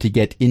machinery to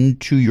get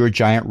into your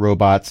giant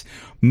robots,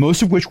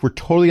 most of which were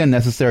totally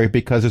unnecessary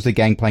because there's a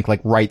gangplank like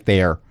right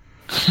there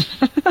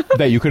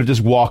that you could have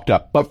just walked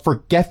up. But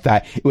forget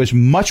that. It was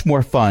much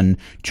more fun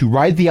to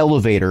ride the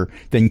elevator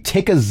than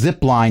take a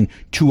zip line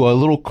to a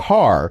little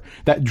car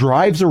that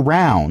drives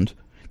around,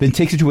 then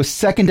takes you to a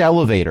second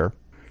elevator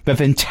that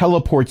then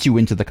teleports you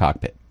into the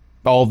cockpit.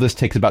 All this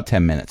takes about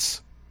 10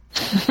 minutes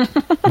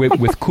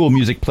with cool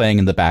music playing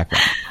in the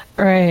background.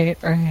 Right.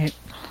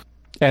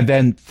 And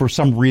then for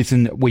some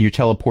reason, when you're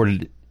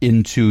teleported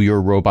into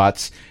your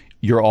robots,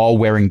 you're all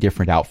wearing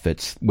different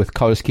outfits with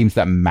color schemes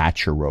that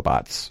match your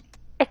robots.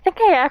 I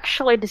think I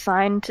actually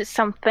designed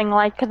something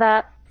like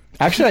that.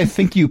 Actually, I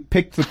think you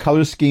picked the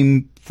color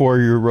scheme for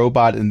your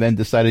robot and then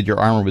decided your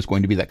armor was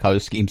going to be that color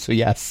scheme. So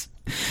yes.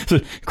 So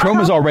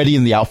Chroma's already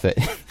in the outfit.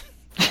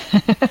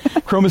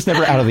 Chroma's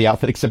never out of the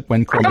outfit except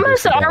when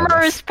Chroma's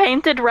armor is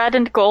painted red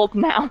and gold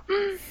now.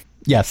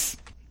 Yes.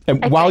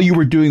 And while you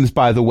were doing this,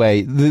 by the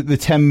way, the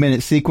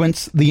 10-minute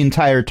sequence, the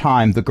entire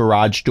time, the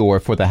garage door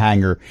for the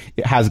hangar,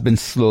 it has been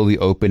slowly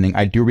opening.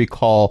 I do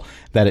recall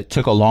that it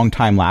took a long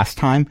time last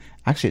time.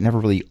 Actually, it never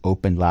really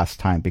opened last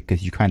time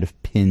because you kind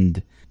of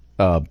pinned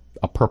a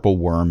purple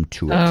worm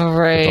to it. Oh,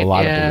 right, with a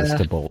lot of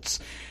ballista bolts.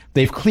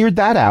 They've cleared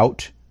that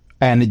out,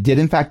 and it did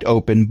in fact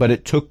open, but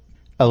it took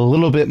a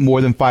little bit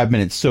more than 5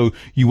 minutes. So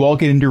you all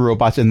get into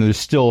robots, and there's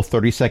still a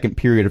 30-second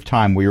period of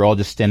time where you're all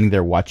just standing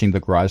there watching the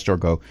garage door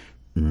go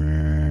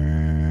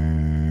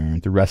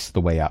the rest of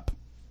the way up.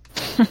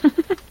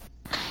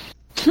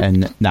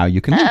 And now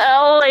you can leave.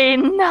 Ellie,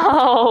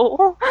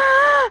 no.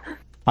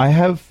 I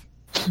have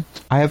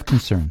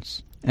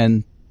concerns.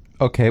 And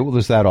okay, well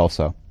there's that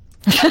also.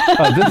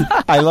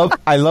 I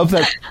love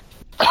that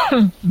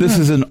this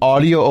is an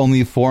audio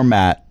only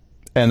format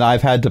and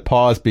I've had to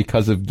pause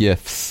because of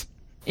GIFs.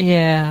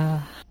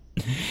 Yeah.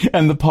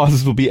 And the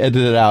pauses will be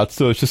edited out,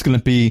 so it's just going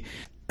to be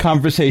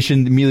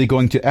conversation immediately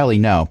going to Ellie,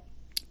 no.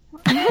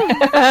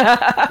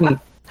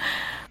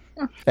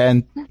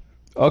 And,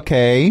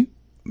 okay,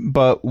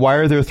 but why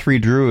are there 3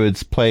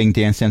 druids playing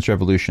Dance Dance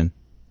Revolution?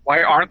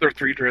 Why aren't there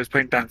 3 druids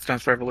playing Dance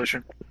Dance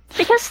Revolution?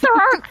 Because there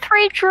aren't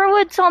 3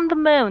 druids on the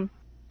moon.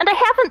 And I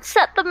haven't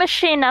set the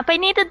machine up. I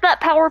needed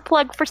that power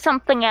plug for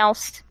something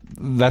else.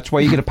 That's why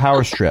you get a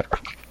power strip.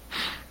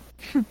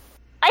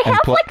 I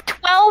have like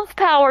 12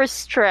 power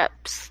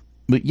strips.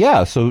 But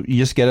yeah, so you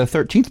just get a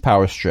 13th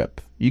power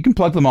strip. You can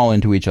plug them all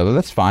into each other.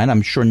 That's fine.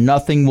 I'm sure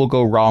nothing will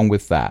go wrong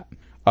with that.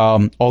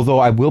 Although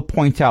I will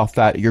point out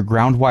that your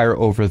ground wire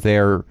over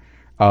there,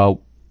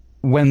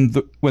 when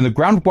the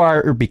ground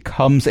wire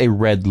becomes a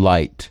red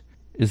light,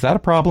 is that a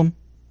problem?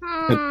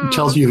 It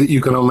tells you that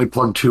you can only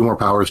plug 2 more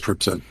power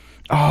strips in.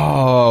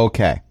 Oh,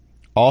 okay.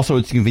 Also,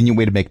 it's a convenient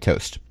way to make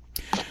toast.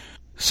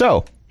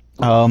 So,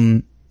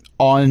 on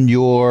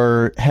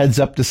your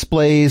heads-up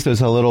displays,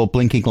 there's a little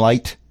blinking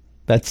light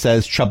that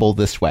says trouble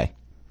this way.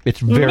 It's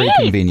very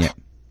convenient.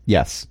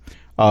 Yes.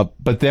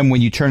 But then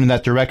when you turn in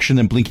that direction,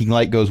 the blinking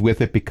light goes with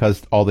it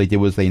because all they did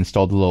was they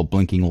installed a little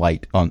blinking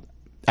light on,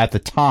 at the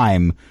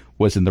time,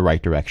 was in the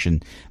right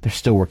direction. They're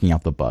still working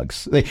out the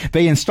bugs.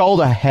 They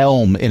installed a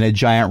helm in a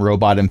giant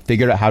robot and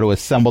figured out how to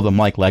assemble them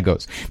like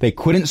Legos. They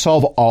couldn't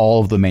solve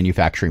all of the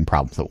manufacturing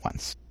problems at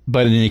once.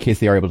 But in any case,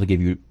 they are able to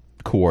give you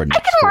coordinates.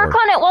 I can work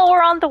on it while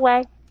we're on the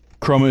way.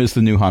 Chroma is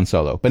the new Han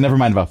Solo, but never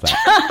mind about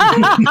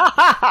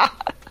that.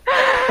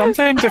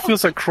 Sometimes it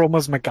feels like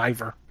Chroma's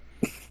MacGyver.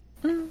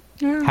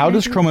 How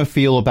does Chroma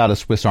feel about a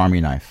Swiss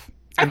Army knife?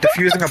 And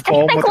defusing a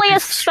bomb with a Technically a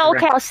piece of string.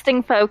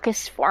 spellcasting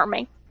focus for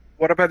me.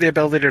 What about the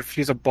ability to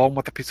defuse a bomb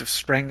with a piece of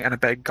string and a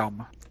bit of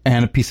gum?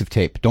 And a piece of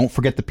tape. Don't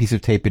forget the piece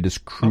of tape. It is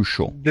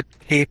crucial. The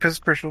tape is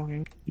crucial.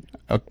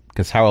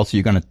 Because how else are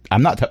you going to...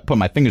 I'm not putting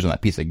my fingers on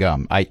that piece of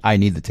gum. I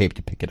need the tape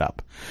to pick it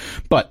up.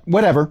 But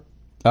whatever.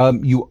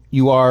 You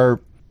have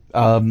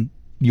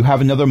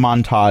another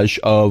montage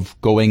of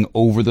going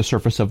over the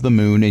surface of the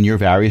moon in your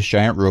various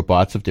giant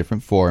robots of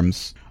different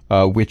forms,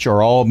 which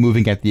are all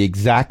moving at the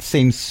exact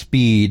same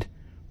speed,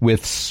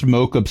 with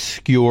smoke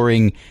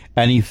obscuring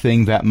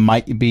anything that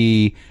might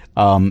be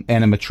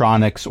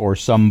animatronics or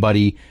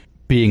somebody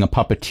being a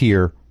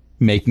puppeteer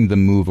making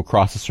them move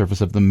across the surface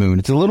of the moon.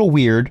 It's a little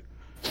weird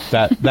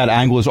that that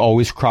angle is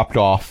always cropped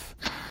off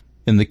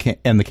in the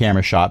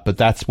camera shot, but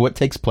that's what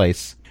takes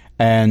place.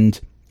 And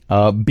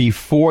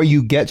before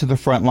you get to the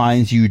front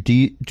lines, you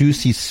do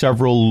see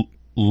several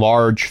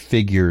large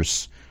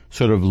figures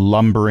sort of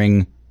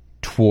lumbering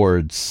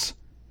towards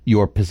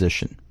your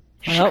position.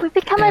 Should we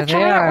become a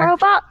giant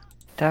robot?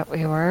 That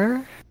we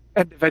were?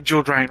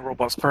 Individual giant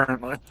robots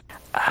currently.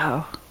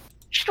 Oh.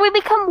 Should we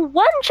become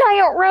one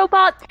giant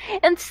robot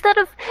instead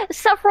of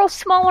several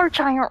smaller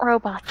giant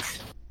robots?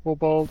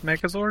 Kobold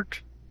Megazord?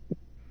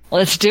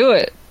 Let's do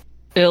it.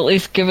 It'll at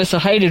least give us a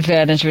height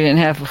advantage we didn't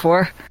have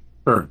before.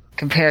 Sure.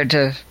 Compared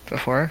to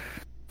before.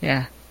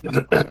 Yeah.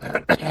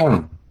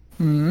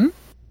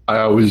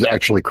 I was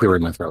actually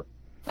clearing my throat.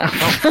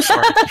 Oh,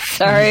 sorry.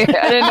 Sorry,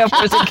 I didn't know if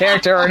it was a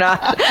character or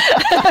not.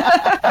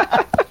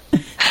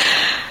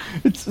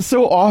 It's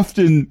so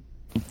often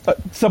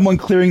someone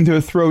clearing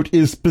their throat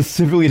is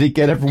specifically to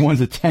get everyone's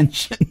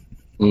attention.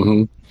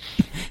 Mm-hmm.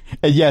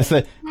 And yes,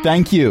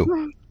 thank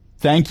you.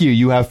 Thank you.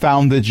 You have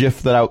found the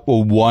GIF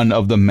one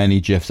of the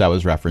many GIFs I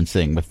was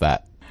referencing with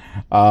that.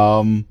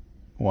 1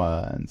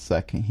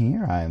 second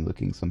here. I'm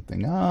looking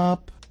something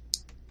up.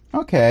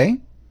 Okay.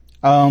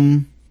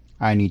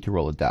 I need to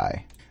roll a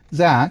die.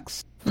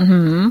 Zax.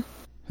 Mm-hmm.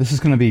 This is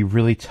going to be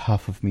really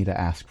tough of me to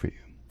ask for you.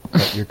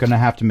 But you're going to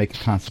have to make a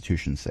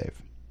Constitution save.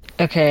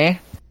 Okay.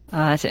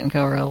 That didn't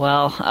go real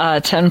well.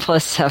 10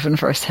 plus 7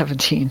 for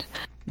 17.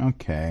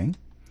 Okay.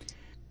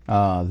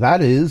 That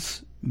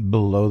is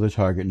below the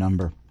target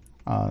number.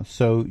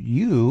 So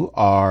you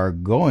are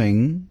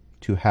going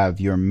to have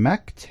your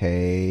mech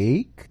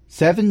take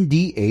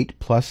 7d8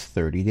 plus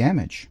 30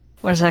 damage.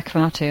 What does that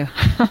come out to? Do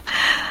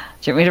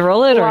you want me to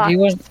roll it, or do you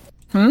want...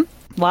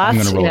 Lots?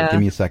 I'm going to roll it. Give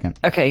me a second.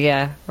 Okay,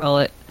 yeah. Roll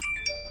it.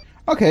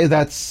 Okay,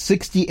 that's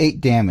 68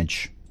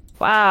 damage.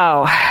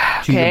 Wow.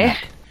 To your Okay.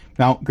 mech.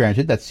 Now,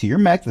 granted, that's to your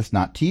mech. That's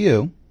not to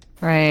you.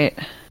 Right.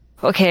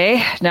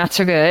 Okay, not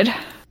so good.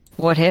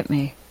 What hit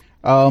me?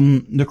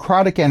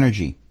 Necrotic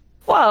energy.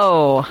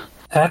 Whoa.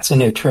 That's a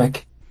new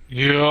trick.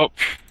 Yup.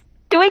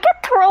 Do we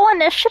get to roll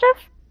initiative?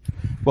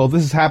 Well,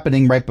 this is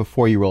happening right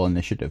before you roll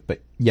initiative,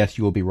 but yes,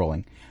 you will be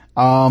rolling.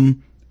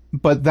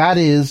 But that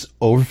is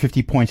over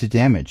 50 points of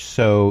damage.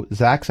 So,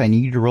 Zax, I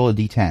need you to roll a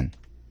d10.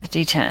 A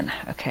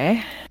D10.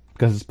 Okay.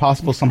 Because it's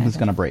possible something's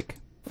going to break.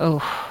 Oh.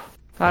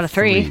 Got a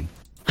 3.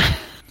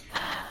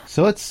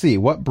 So let's see.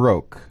 What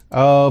broke?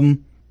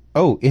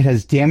 It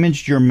has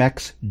damaged your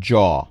mech's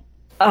jaw.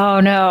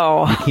 Oh,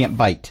 no. You can't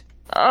bite.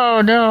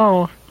 Oh,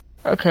 no.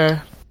 Okay.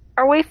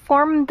 Are we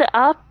formed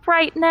up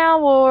right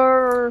now,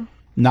 or...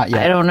 Not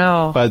yet. I don't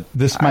know. But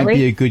this might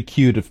be a good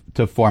cue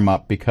to form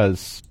up,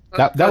 because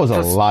that was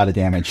a lot of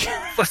damage.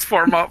 Let's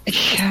form up.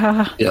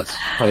 Yeah. Yes,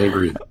 I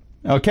agree.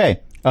 Okay.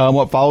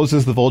 What follows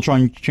is the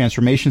Voltron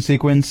transformation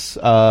sequence.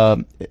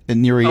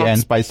 Neri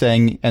ends by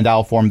saying, "And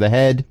I'll form the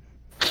head."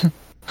 And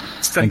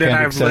then Kendrick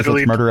I've says,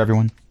 literally "Let's murder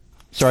everyone."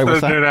 Sorry,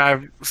 what's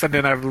that?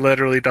 Then I've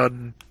literally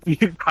done the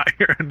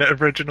entire and the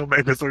original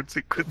Megazord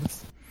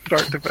sequence,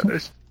 start to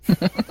finish.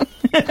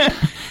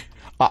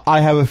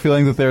 I have a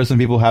feeling that there are some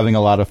people having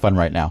a lot of fun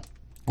right now,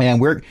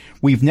 and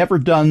we've never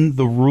done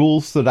the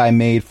rules that I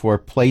made for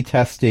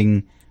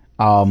playtesting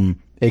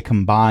a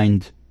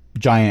combined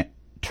giant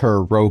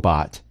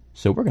robot.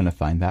 So we're going to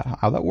find out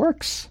how that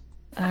works.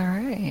 All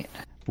right.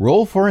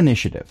 Roll for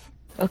initiative.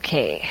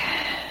 Okay.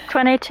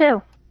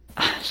 22.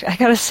 I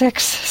got a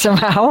 6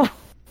 somehow.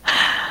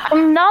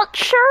 I'm not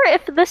sure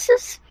if this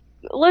is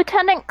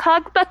Lieutenant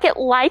Cogbucket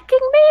liking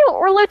me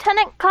or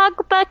Lieutenant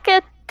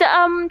Cogbucket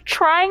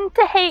trying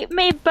to hate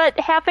me, but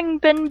having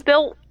been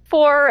built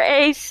for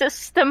a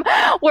system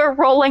where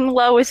rolling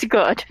low is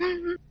good.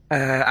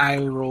 I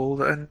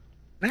rolled a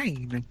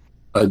 9.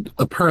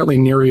 Apparently,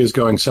 Neri is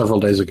going several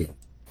days ago.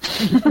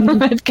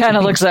 It kind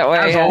of looks that way.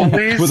 As Yeah.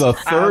 always, With a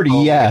 30,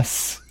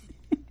 yes.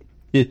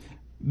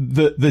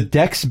 The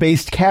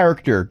dex-based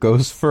character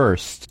goes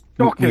first.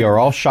 Okay. We are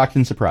all shocked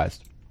and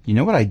surprised. You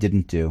know what I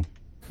didn't do?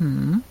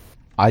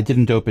 I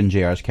didn't open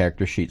JR's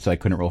character sheet, so I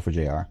couldn't roll for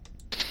JR.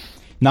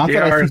 Not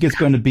that I think it's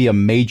going to be a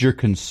major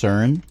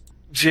concern.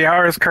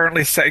 JR is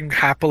currently sitting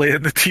happily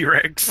in the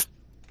T-Rex.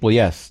 Well,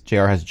 yes,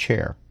 JR has a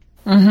chair.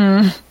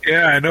 Mm-hmm.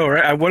 Yeah, I know,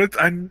 right? I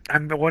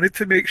wanted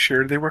to make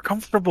sure they were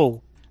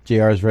comfortable.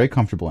 JR is very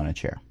comfortable in a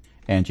chair.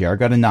 And JR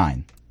got a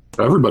 9.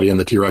 Everybody in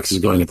the T-Rex is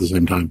going at the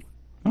same time.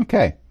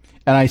 Okay.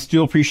 And I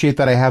still appreciate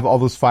that I have all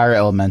those fire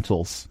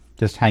elementals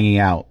just hanging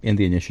out in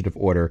the initiative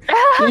order.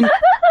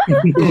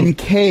 In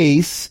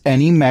case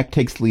any mech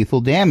takes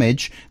lethal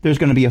damage, there's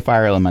going to be a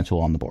fire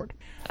elemental on the board.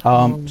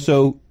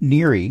 So,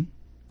 Neri,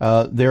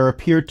 there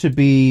appear to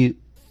be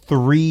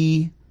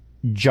 3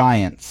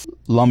 giants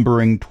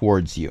lumbering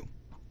towards you.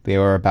 They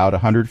are about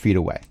 100 feet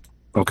away.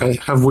 Okay.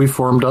 Have we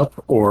formed up,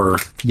 or?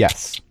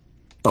 Yes.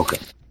 Okay.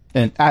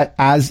 And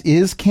as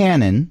is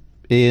canon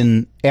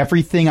in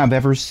everything I've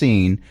ever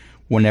seen,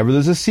 whenever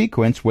there's a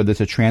sequence, whether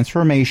it's a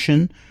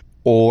transformation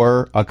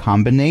or a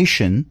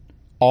combination,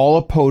 all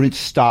opponents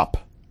stop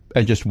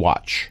and just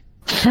watch.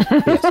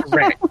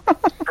 Correct.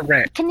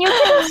 Correct. Can you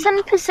get us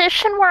in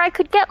position where I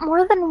could get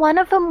more than one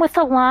of them with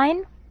a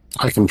line?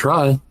 I can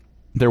try.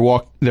 They're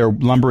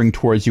lumbering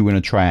towards you in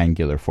a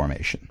triangular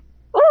formation.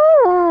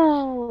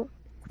 Ooh.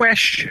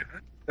 Question.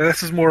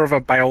 This is more of a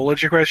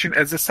biology question.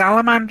 Is the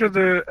salamander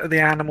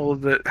the animal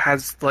that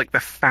has like the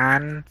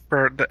fan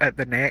at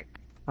the neck?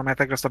 Or am I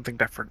thinking of something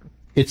different?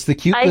 It's the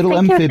cute I little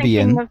think you're thinking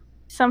amphibian, of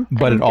something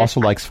but it also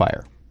different. likes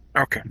fire.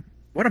 Okay.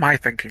 What am I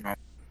thinking of?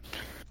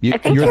 I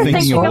think you're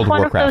thinking of of World one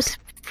of Warcraft. of those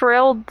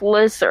frilled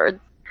lizards.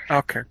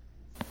 Okay.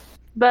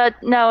 But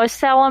no, a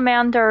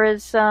salamander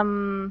is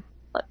come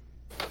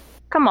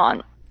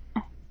on.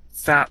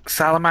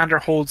 Salamander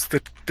holds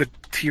the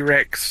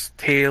T-Rex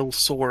tail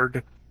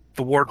sword.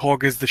 The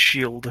warthog is the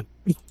shield.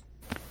 Oh,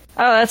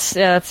 that's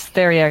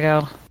there you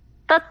go.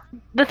 The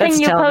That's thing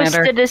you salamander.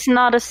 posted is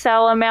not a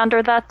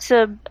salamander. That's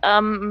a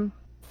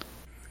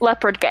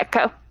leopard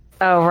gecko.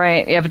 Oh,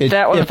 right. Yeah, but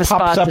that one It with the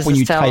pops spots up is when a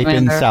you type in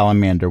salamander.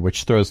 salamander,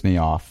 which throws me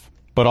off.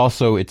 But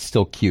also, it's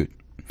still cute.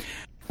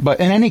 But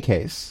in any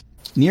case,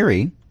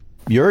 Neri,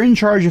 you're in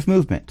charge of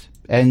movement,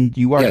 and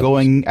you are Yes.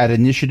 going at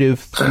initiative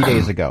 3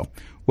 days ago.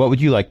 What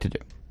would you like to do?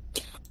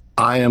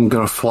 I am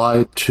going to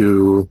fly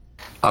to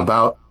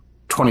about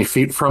 20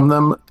 feet from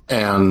them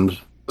and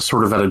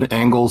sort of at an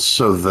angle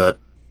so that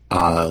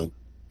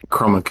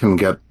Chroma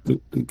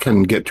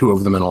can get 2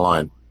 of them in a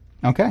line.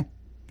 Okay.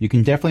 You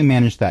can definitely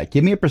manage that.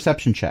 Give me a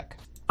perception check.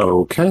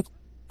 Okay.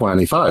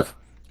 25.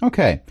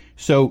 Okay.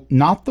 So,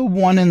 not the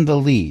one in the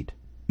lead,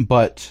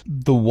 but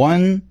the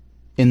one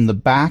in the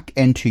back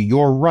and to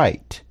your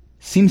right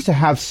seems to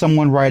have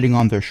someone riding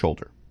on their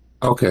shoulder.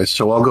 Okay,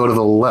 so I'll go to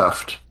the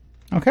left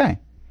Okay.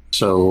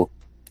 so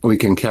we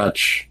can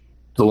catch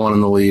the one in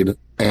the lead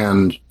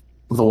and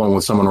the one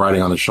with someone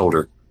riding on the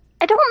shoulder.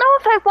 I don't know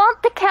if I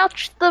want to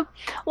catch the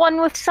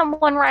one with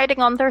someone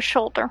riding on their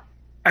shoulder.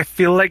 I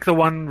feel like the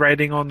one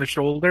riding on the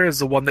shoulder is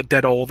the one that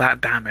did all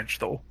that damage,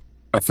 though.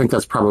 I think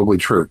that's probably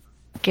true.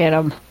 Get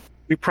him.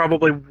 We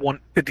probably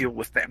want to deal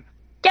with them.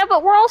 Yeah,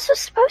 but we're also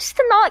supposed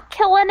to not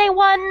kill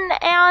anyone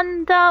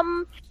and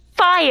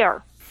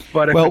fire.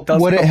 But if Well, it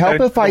does would it come help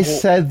down if to I the whole-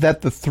 said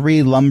that the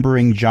 3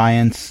 lumbering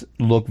giants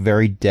look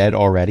very dead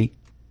already?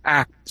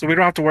 so we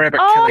don't have to worry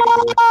about killing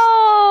them.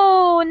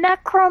 Oh,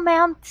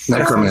 necromancer.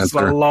 Necromancer.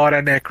 There's a lot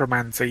of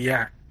necromancy,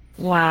 yeah.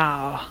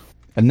 Wow.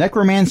 A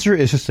necromancer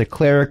is just a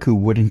cleric who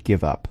wouldn't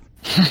give up.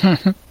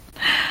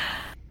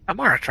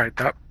 Amara tried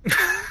that.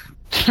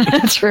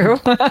 True.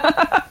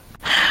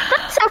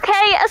 That's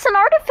okay. As an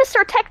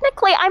artificer,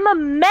 technically, I'm a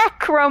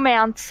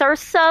mechromancer,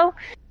 so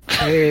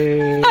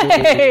Hey.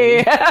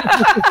 Hey!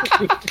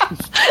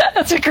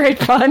 That's a great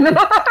pun.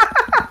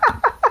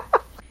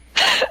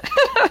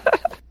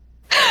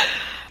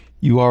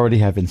 You already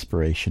have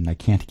inspiration. I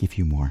can't give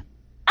you more.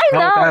 I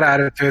Not that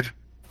know. attitude.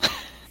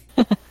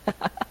 Can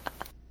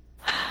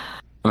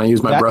I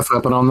use my That- breath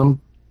weapon on them?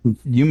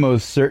 You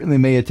most certainly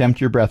may attempt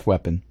your breath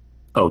weapon.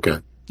 Okay.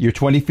 You're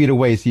 20 feet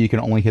away, so you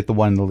can only hit the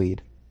one in the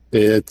lead.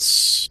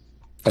 It's,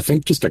 I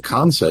think, just a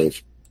con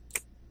save.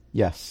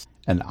 Yes.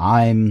 And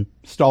I'm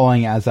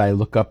stalling as I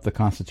look up the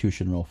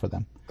constitution roll for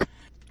them.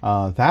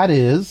 That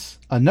is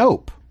a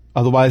nope,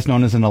 otherwise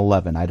known as an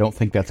 11. I don't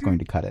think that's going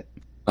to cut it.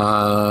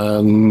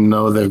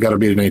 No, they've got to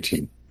beat an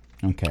 18.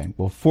 Okay.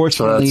 Well,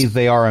 fortunately, that's-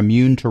 they are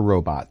immune to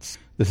robots.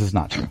 This is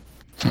not true.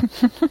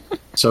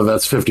 So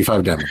that's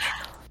 55 damage.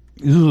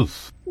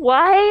 Oof.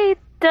 Why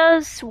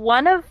does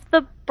one of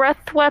the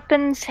breath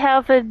weapons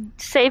have a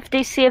save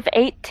DC of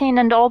 18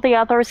 and all the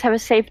others have a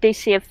save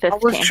DC of I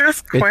was 15?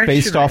 just It's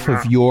based off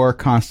questioning of your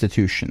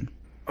constitution.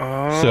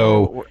 that.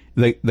 So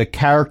the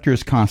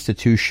character's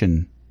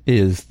constitution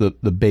is the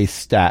base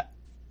stat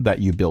that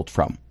you built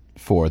from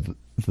for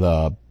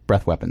the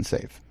breath weapon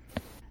save.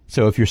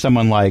 So if you're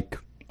someone like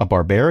a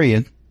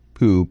barbarian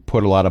who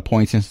put a lot of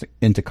points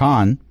into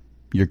con,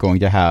 you're going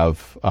to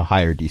have a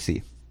higher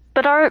DC.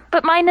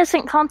 But mine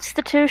isn't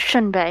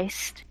constitution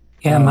based.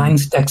 Yeah,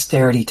 mine's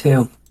dexterity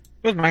too.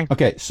 It was mine.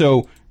 Okay,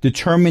 so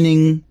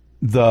determining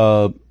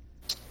the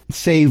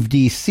save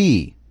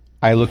DC,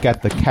 I look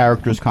at the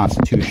character's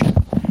constitution.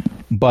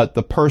 But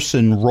the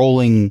person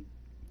rolling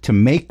to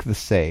make the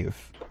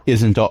save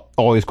isn't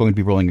always going to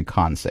be rolling a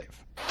con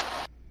save.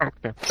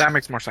 Okay, that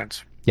makes more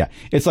sense. Yeah,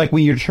 it's like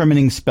when you're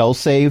determining spell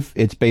save,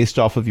 it's based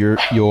off of your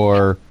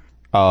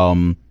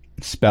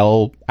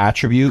spell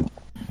attribute,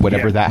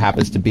 whatever Yeah. that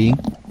happens to be.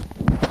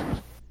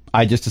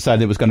 I just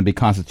decided it was going to be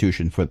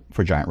Constitution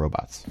for giant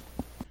robots.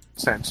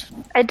 sense.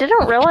 I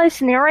didn't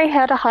realize Neri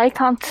had a high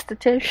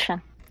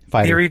constitution.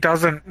 Fighter. Neri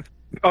doesn't.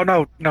 Oh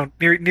no,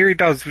 Neri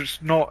does.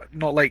 It's not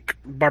like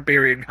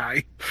barbarian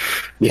high.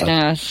 Yeah.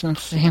 Yeah, it's not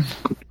the same.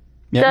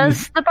 Yeah,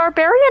 Does the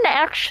barbarian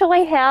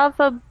actually have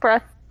a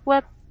breath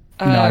weapon?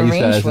 No, I used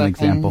that ranged as an weapon.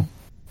 example.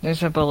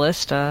 There's a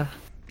ballista.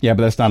 Yeah,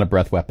 but that's not a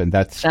breath weapon.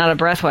 That's It's not a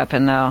breath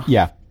weapon, though.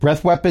 yeah,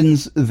 breath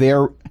weapons.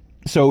 They're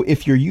so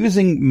if you're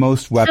using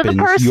most So weapons,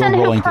 the person you're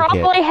who rolling to hit.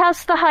 probably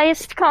has the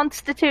highest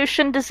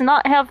constitution does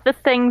not have the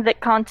thing that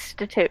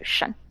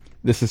constitution.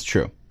 This is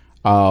true.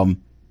 But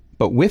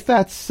with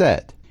that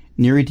said,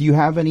 Neri, do you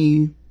have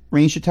any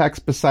ranged attacks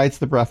besides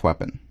the breath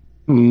weapon?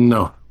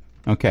 No.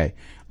 Okay,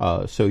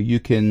 so you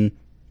can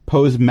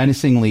pose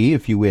menacingly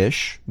if you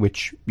wish,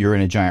 which you're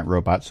in a giant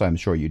robot, so I'm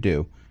sure you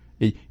do.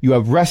 You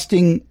have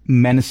resting,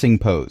 menacing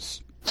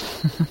pose.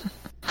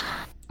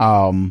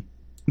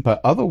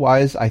 But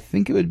otherwise, I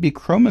think it would be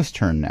Chroma's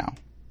turn now.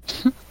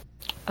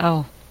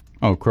 Oh.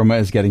 Oh, Chroma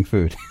is getting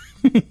food.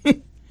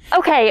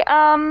 Okay,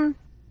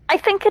 I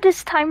think it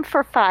is time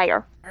for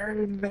fire.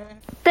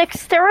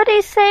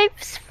 Dexterity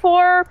saves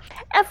for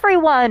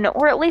everyone,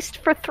 or at least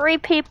for 3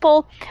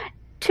 people,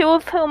 2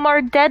 of whom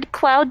are dead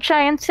cloud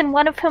giants, and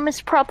 1 of whom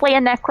is probably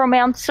a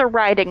necromancer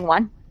riding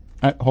one.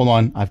 Hold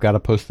on, I've got to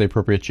post the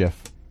appropriate GIF.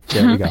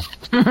 There we go.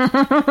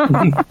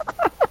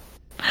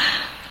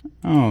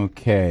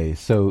 Okay,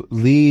 so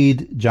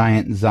lead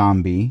giant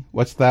zombie.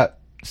 What's that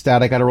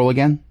stat I got to roll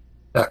again?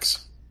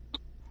 X.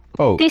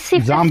 Oh,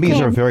 DC zombies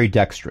 15. are very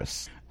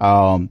dexterous.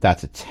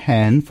 That's a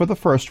 10 for the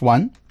first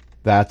one.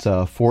 That's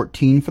a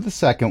 14 for the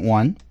second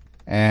one.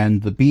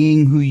 And the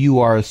being who you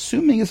are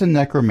assuming is a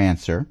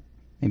necromancer,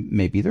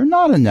 maybe they're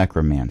not a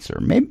necromancer.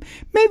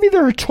 Maybe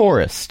they're a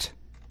tourist.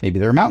 Maybe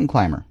they're a mountain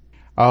climber.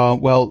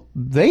 Well,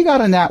 they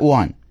got a nat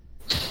 1.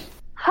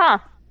 Huh.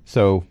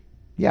 So,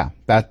 yeah,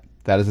 that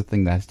is a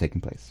thing that has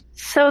taken place.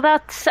 So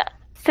that's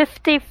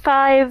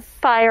 55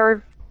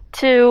 fire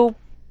to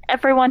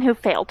everyone who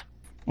failed.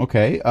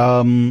 Okay,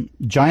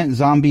 giant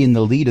zombie in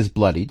the lead is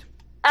bloodied.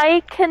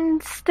 I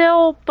can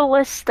still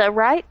ballista,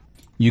 right?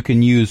 You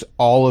can use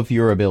all of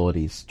your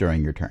abilities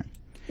during your turn.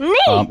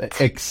 Neat!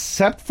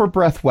 Except for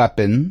breath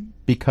weapon,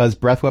 because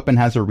breath weapon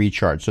has a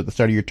recharge. So at the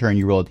start of your turn,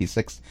 you roll a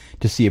d6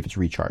 to see if it's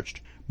recharged.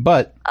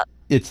 But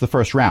it's the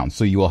first round,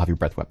 so you will have your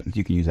breath weapons.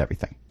 You can use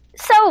everything.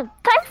 So,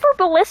 time for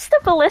ballista.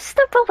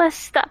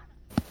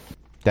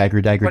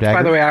 Dagger, dagger, Which, dagger.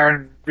 by the way,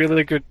 Aaron,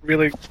 really good.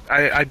 Really,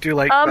 I do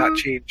like that Um,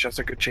 change. That's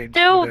a good change.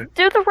 Do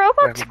the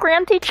robots weapon.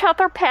 grant each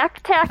other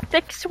pack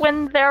tactics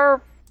when they're...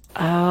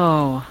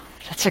 Oh,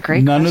 that's a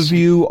great None question. of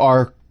you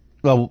are...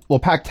 Well,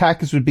 pack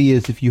tactics would be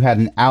as if you had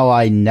an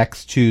ally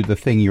next to the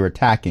thing you're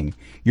attacking.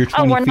 You're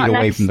 20 we're feet not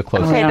away next. from the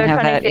closest. We Okay, don't they're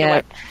have 20 that feet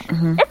yet.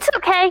 away. It's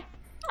okay.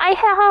 I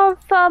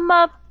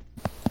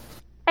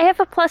have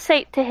a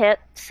 +8 to hit,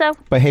 so...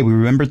 But hey, we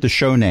remembered the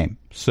show name,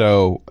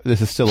 so this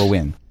is still a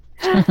win.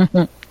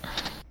 I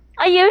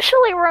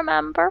usually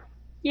remember.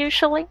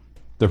 Usually.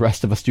 The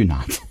rest of us do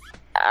not.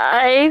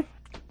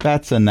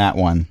 That's a nat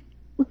 1.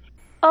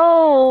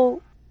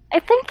 Oh, I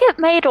think it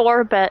made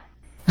orbit.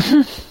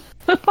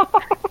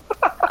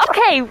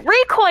 Okay,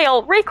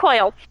 recoil.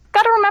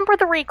 Gotta remember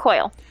the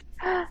recoil.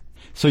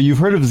 So you've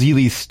heard of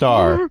Zeely's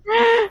star.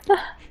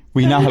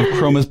 We now have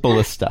Chroma's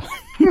ballista.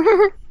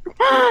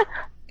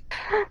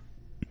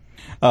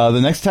 The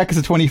next attack is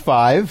a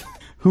 25.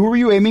 Who were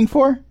you aiming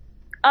for?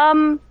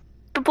 The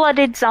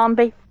blooded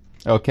zombie.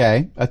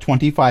 Okay, a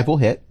 25 will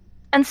hit.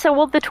 And so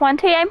will the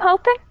 20, I'm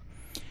hoping?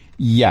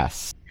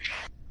 Yes.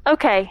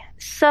 Okay,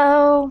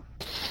 so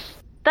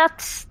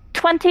that's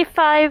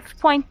 25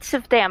 points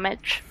of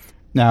damage.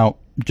 Now,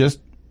 just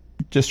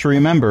to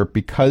remember,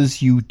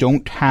 because you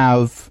don't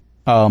have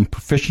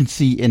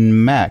proficiency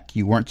in mech,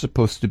 you weren't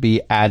supposed to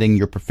be adding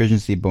your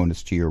proficiency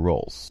bonus to your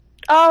rolls.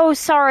 Oh,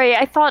 sorry,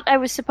 I thought I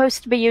was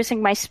supposed to be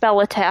using my spell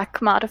attack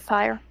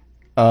modifier.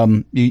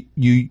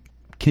 You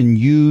can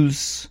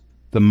use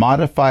the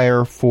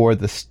modifier for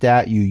the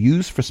stat you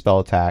use for spell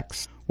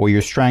attacks, or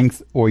your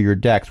strength, or your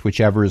dex,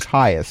 whichever is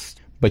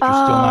highest, but you're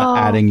still not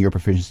adding your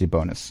proficiency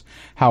bonus.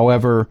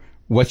 However,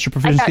 what's your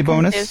proficiency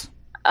bonus?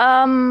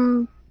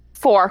 confused.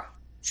 4.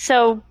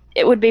 So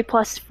it would be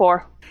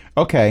 +4.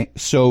 Okay,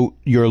 so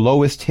your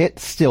lowest hit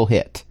still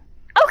hit.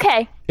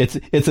 Okay,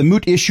 It's a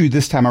moot issue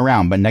this time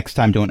around, but next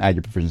time don't add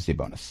your proficiency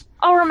bonus.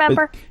 I'll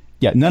remember.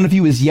 Yeah, none of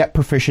you is yet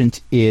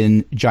proficient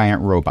in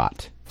giant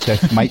robot.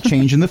 That might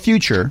change in the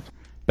future,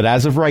 but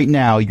as of right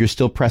now, you're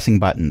still pressing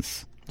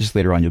buttons. Just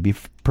later on, you'll be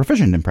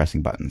proficient in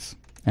pressing buttons.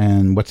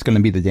 And what's going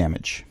to be the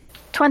damage?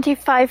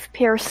 25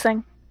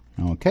 piercing.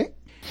 Okay.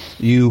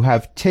 You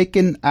have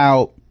taken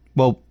out,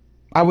 well,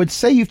 I would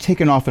say you've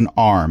taken off an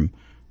arm,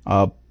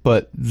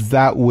 but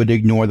that would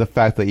ignore the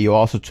fact that you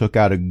also took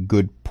out a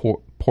good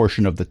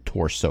portion of the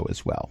torso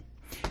as well.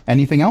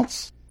 Anything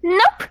else?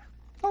 Nope.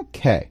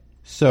 Okay.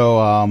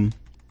 So,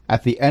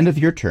 at the end of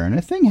your turn,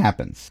 a thing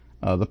happens.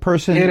 The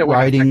person I hate it when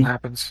riding... anything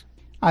happens.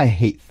 I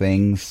hate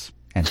things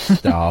and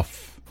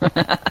stuff.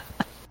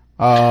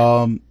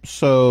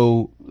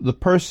 So the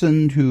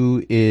person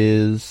who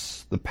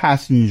is the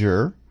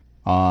passenger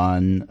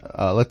on,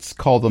 let's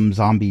call them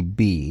Zombie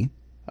B,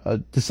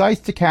 decides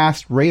to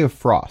cast Ray of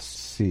Frost.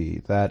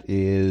 See, that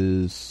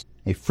is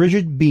a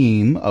frigid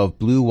beam of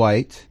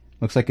blue-white.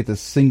 Looks like it's a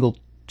single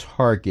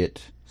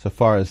target so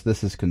far as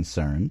this is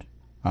concerned.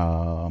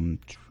 Am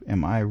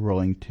I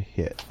rolling to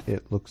hit?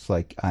 It looks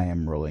like I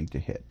am rolling to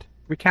hit.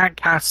 We can't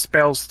cast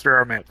spells through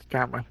our mech,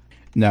 can we?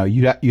 No,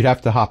 you'd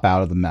have to hop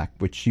out of the mech,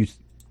 which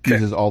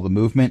uses all the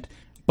movement,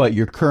 but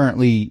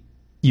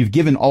you've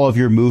given all of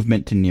your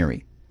movement to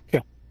Neri.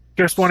 Okay.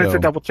 Just wanted So- to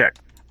double check.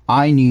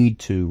 I need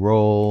to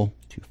roll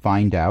to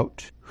find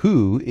out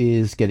who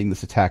is getting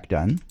this attack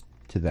done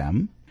to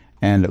them.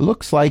 And it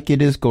looks like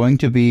it is going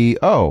to be,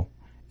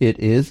 it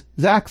is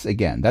Zax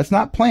again. That's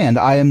not planned.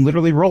 I am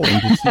literally rolling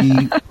to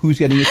see who's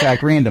getting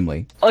attacked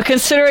randomly. Well,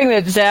 considering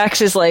that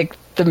Zax is like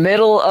the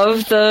middle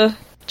of the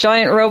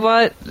giant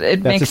robot, it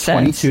That's makes a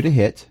sense. 22 to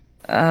hit.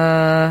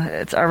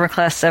 It's armor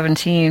class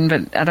 17,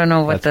 but I don't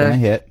know what That's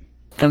going to hit.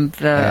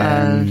 the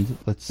And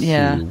let's see,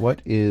 yeah.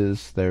 what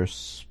is their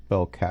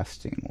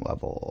spellcasting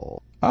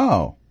level?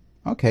 Oh,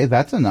 okay,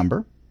 that's a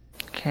number.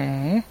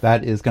 okay.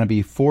 That is going to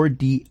be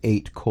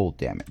 4d8 cold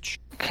damage.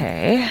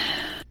 Okay.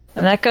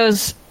 And that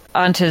goes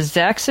onto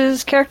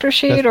Zax's character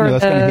sheet, That's, or no,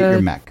 that's going to hit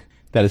your mech.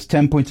 That is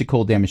 10 points of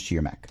cold damage to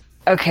your mech.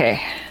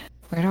 Okay.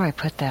 Where do I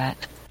put that?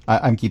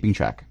 I'm keeping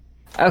track.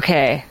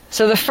 Okay.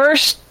 So the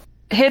first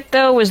hit,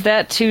 though, was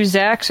that to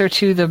Zax or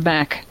to the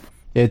mech?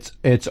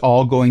 It's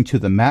all going to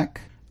the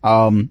mech.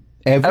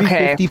 Every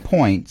Okay. 50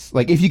 points,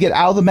 like if you get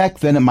out of the mech,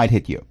 then it might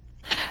hit you.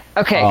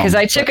 Okay, because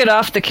I took it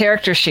off the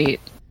character sheet.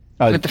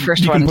 With the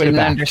first you one, can put it didn't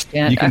back.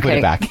 understand. You can put Okay.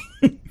 it back.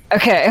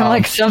 Okay, I'm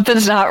like,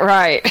 something's not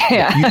right.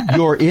 Yeah.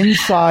 You're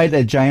inside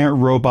a giant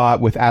robot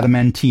with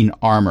adamantine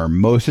armor.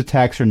 Most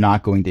attacks are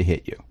not going to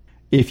hit you.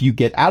 If you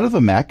get out of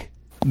the mech,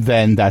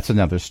 then that's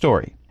another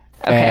story.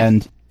 Okay.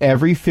 And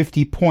every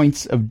 50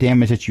 points of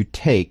damage that you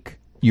take,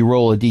 you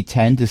roll a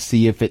d10 to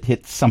see if it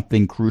hits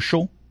something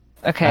crucial.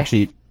 Okay.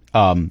 Actually,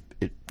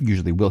 it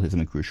usually will hit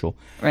something crucial.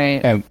 Right.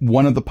 And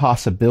one of the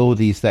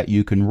possibilities that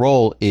you can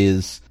roll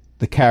is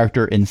the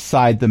character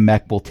inside the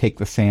mech will take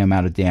the same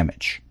amount of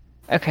damage.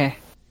 Okay.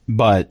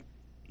 But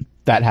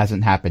that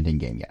hasn't happened in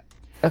game yet.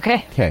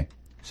 Okay. Okay,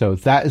 so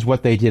that is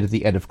what they did at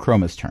the end of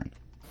Chroma's turn.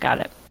 Got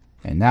it.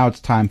 And now it's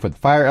time for the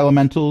fire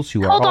elementals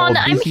who Hold are all on,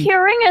 I'm busy.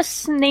 hearing a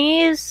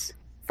sneeze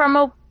from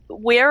a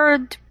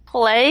weird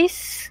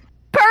place.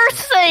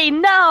 Percy,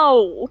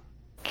 no!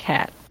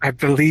 Cat. I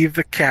believe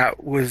the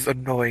cat was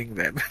annoying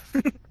them.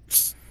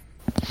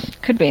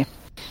 Could be.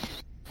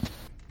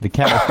 The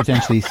cat was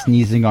potentially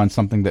sneezing on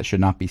something that should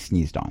not be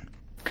sneezed on.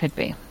 Could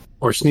be.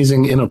 Or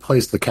sneezing in a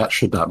place the cat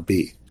should not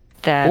be.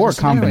 That Or a is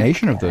another way to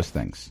combination look of at those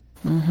things.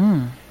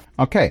 Mm-hmm.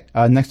 Okay,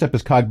 next up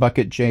is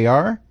Cogbucket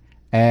JR,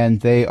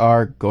 and they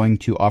are going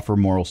to offer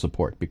moral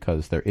support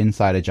because they're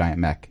inside a giant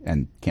mech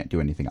and can't do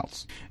anything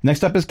else.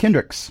 Next up is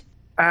Kendricks.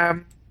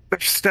 They're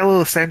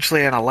still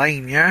essentially in a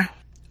line, yeah?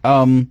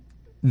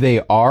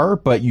 They are,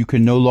 but you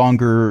can no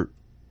longer...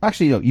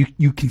 Actually, no,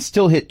 you can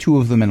still hit two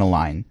of them in a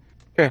line.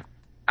 Okay.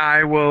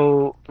 I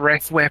will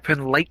breath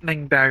weapon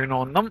lightning down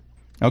on them.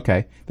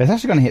 Okay, that's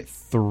actually going to hit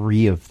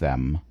three of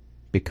them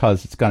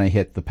because it's going to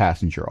hit the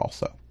passenger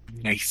also.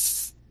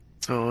 Nice.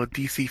 So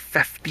DC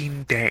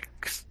 15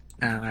 dex.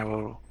 And I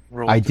will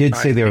roll. I the did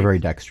say they were 5d10. very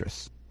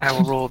dexterous. I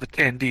will roll the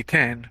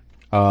 10d10.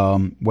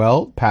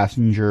 Well,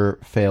 passenger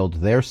failed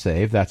their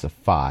save. That's a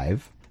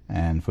 5.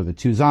 And for the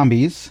two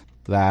zombies,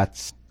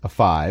 that's a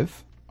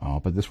 5. Oh,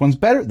 but this one's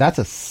better. That's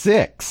a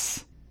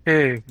 6.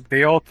 Hey,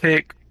 they all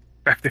take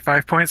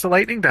 55 points of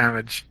lightning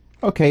damage.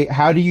 Okay,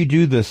 how do you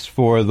do this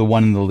for the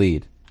one in the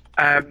lead?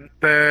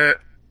 The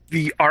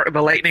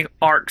lightning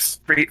arcs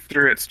straight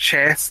through its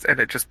chest and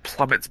it just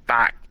plummets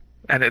back.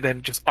 And it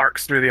then just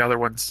arcs through the other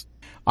ones.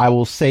 I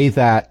will say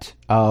that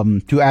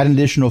to add an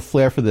additional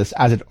flair for this,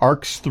 as it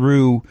arcs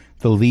through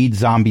the lead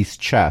zombie's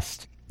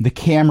chest, the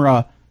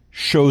camera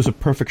shows a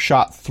perfect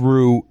shot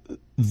through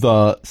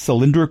the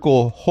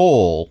cylindrical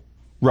hole,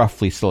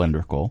 roughly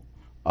cylindrical,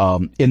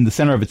 in the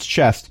center of its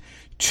chest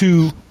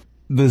to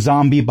the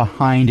zombie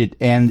behind it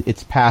and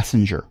its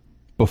passenger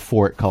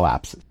before it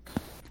collapses.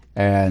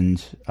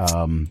 And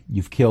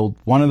you've killed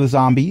one of the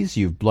zombies,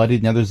 you've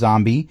bloodied another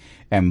zombie,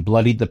 and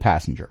bloodied the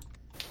passenger.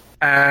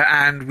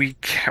 And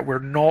we're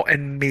not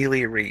in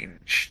melee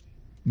range.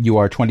 You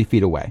are 20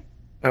 feet away,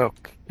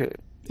 Okay.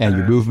 and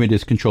your movement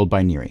is controlled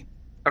by Neri.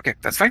 Okay,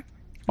 that's fine.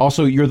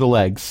 Also, you're the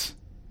legs,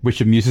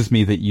 which amuses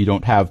me that you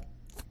don't have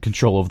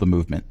control of the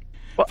movement.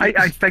 Well,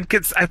 I think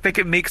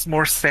it makes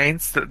more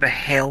sense that the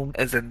helm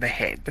is in the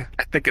head.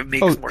 I think it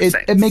makes more sense.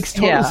 It makes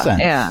total sense.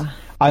 Yeah.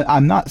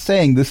 I'm not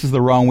saying this is the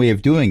wrong way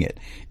of doing it.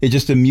 It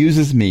just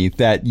amuses me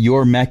that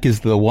your mech is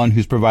the one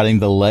who's providing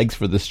the legs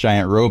for this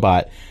giant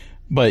robot,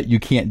 but you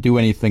can't do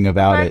anything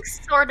about it. Legs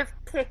sort of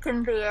kick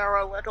in the air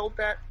a little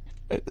bit.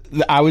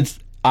 I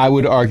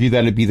would argue that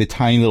it'd be the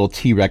tiny little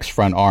T-Rex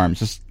front arms,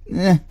 just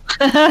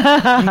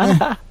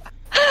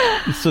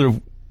sort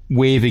of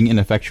waving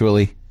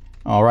ineffectually.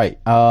 All right.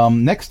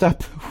 Next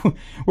up,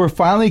 we're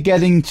finally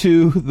getting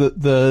to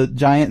the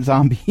giant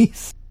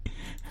zombies.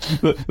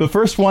 The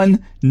first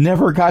one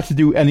never got to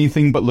do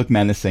anything but look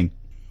menacing,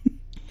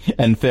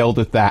 and failed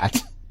at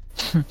that.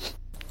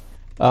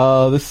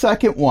 The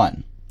second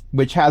one,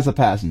 which has a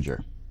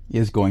passenger,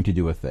 is going to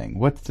do a thing.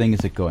 What thing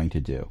is it going to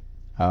do?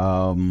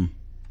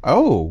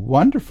 Oh,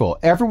 wonderful.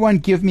 Everyone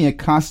give me a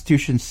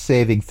Constitution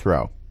saving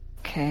throw.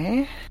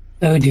 Okay.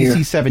 Oh dear.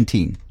 DC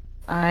 17.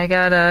 I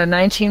got a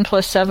 19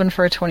 plus 7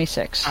 for a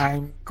 26.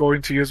 I'm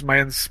going to use my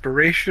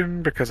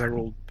inspiration because I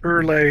rolled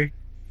poorly.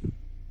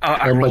 I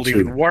How rolled much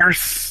even you-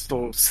 worse,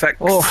 so 6.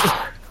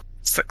 Oh.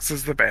 6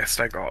 is the best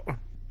I got.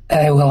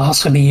 I will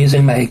also be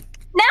using my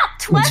Now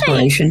 20!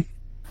 inspiration.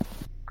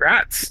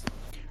 Grats.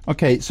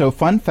 Okay, so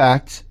fun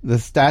fact, the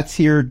stats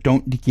here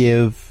don't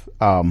give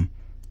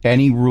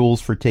any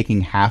rules for taking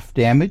half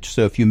damage,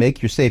 so if you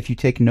make your save, you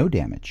take no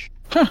damage.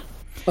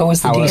 What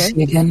was the However-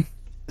 DC again?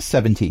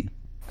 17.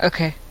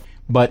 Okay.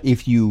 But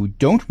if you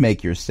don't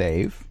make your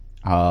save,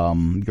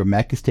 your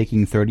mech is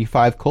taking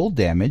 35 cold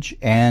damage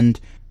and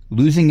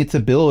losing its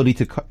ability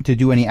to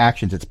do any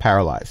actions. It's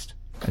paralyzed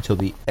until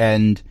the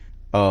end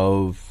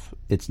of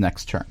its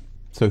next turn.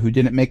 So who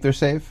didn't make their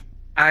save?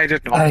 I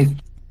did not.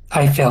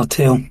 I failed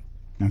too.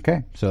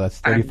 Okay, so that's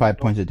 35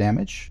 points of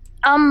damage.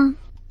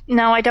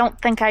 No, I don't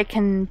think I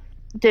can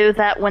do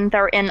that when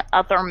they're in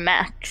other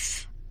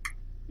mechs.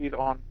 Read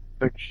on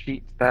the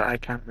sheet that I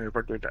can't move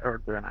or do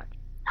an action.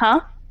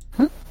 Huh?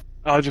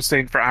 I was just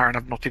saying for Aaron,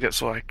 I've noted it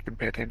so I can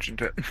pay attention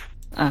to it.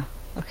 Ah,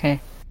 okay.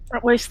 Or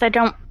at least I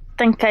don't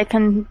think I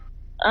can.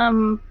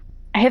 I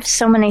have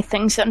so many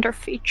things under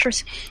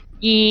features.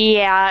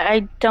 Yeah,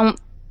 I don't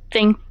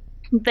think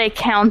they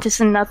count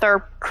as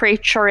another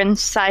creature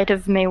inside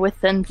of me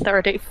within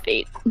 30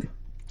 feet.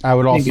 I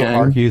would also Again.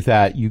 argue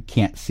that you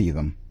can't see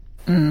them.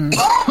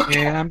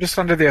 Yeah, I'm just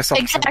under the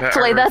assumption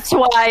Exactly, that that's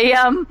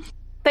why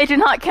they do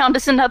not count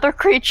as another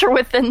creature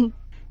within.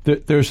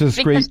 There's this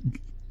great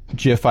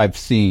GIF I've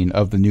seen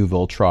of the new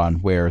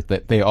Voltron where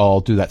they all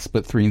do that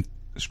split screen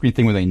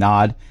thing where they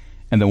nod,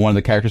 and then one of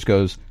the characters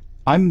goes,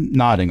 "I'm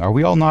nodding. Are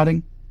we all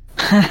nodding?"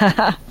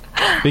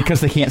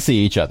 Because they can't see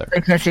each other.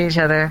 They can see each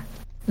other.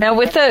 Now,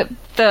 with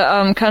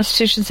the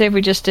Constitution save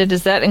we just did,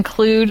 does that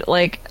include,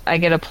 like, I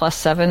get a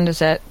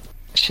 +7?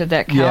 Should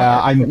that count?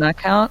 Yeah, or should it not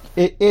count?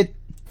 It.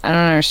 I don't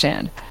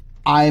understand.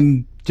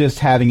 I'm just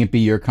having it be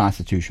your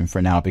Constitution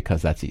for now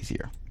because that's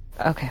easier.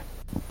 Okay.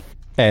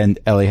 And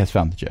Ellie has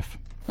found the GIF.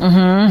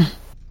 Mm-hmm.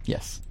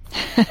 Yes.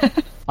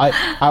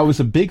 I was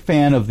a big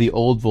fan of the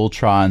old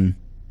Voltron,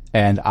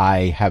 and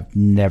I have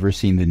never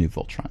seen the new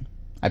Voltron.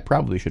 I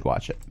probably should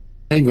watch it.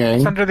 Hey,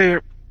 gang.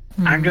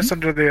 I'm just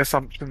under the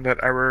assumption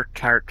that our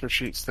character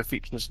sheets, the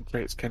features and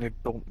traits, kind of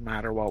don't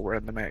matter while we're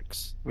in the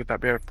mix. Would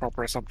that be a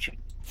proper assumption?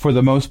 For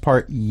the most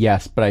part,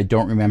 yes, but I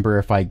don't remember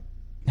if I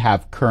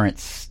have current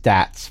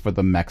stats for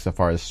the mech so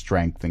far as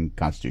strength and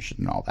constitution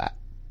and all that.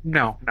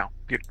 No,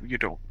 you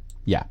don't.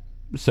 Yeah.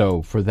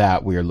 So for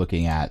that, we are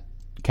looking at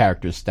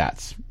character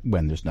stats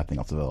when there's nothing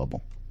else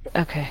available.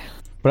 Okay.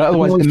 But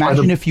otherwise, always imagine,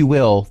 try to- if you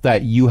will,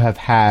 that you have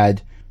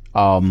had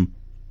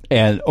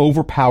an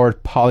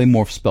overpowered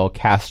polymorph spell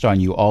cast on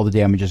you. All the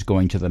damage is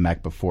going to the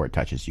mech before it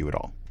touches you at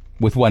all,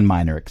 with one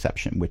minor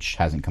exception, which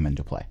hasn't come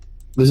into play.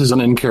 This is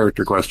an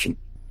in-character question.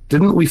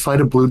 Didn't we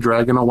fight a blue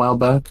dragon a while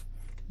back?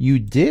 You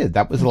did.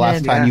 That was the We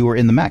last did, time yeah. you were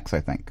in the mechs, I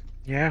think.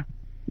 Yeah.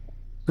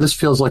 This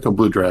feels like a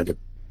blue dragon.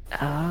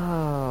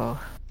 Oh.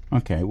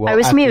 Okay, well... I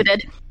was after-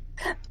 muted.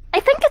 I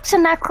think it's a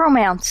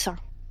necromancer.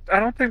 I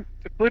don't think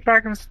the blue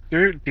dragons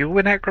deal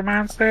with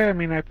necromancy. I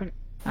mean, I think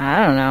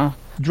I don't know.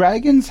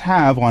 Dragons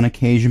have, on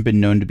occasion, been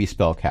known to be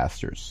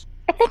spellcasters.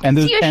 I think And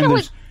it's there's, and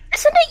usually. there's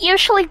Isn't it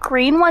usually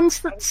green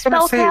ones that I was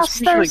gonna say it's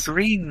usually spellcasters?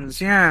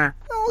 greens. Yeah.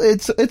 well,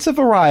 it's a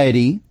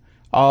variety.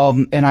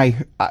 And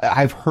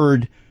I've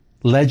heard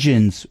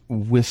legends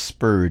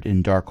whispered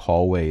in dark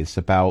hallways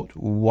about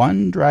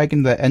one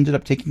dragon that ended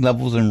up taking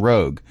levels in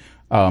Rogue.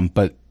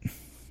 But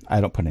I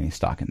don't put any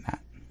stock in that.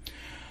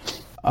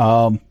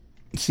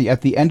 See,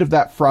 at the end of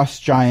that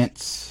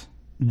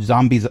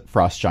zombie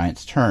frost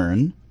giant's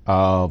turn,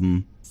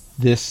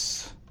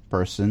 this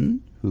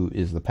person, who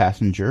is the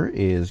passenger,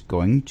 is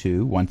going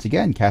to once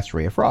again cast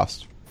Ray of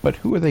Frost. But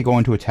who are they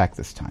going to attack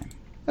this time?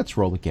 Let's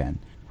roll again.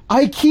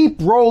 I keep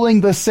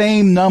rolling the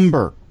same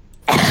number.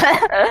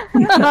 I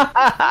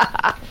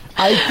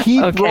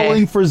keep Okay.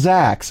 rolling for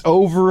Zax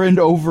over and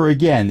over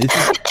again. It's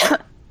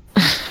just,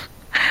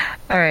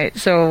 All right.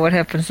 So what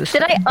happens this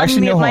Did I time?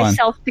 Actually, no, unmute hold on.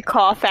 myself to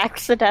cough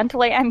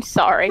accidentally? I'm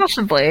sorry.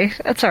 Possibly.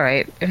 That's all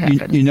right. It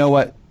happens. you know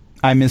what?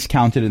 I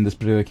miscounted in this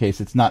particular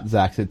case. It's not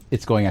Zax.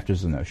 It's going after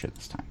Zenosha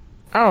this time.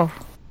 Oh.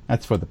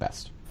 That's for the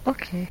best.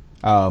 Okay.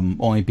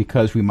 Only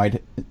because we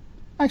might...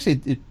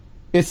 Actually,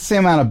 it's the same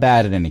amount of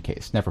bad in any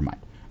case. Never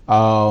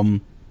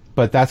mind.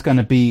 But that's going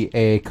to be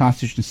a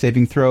Constitution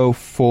saving throw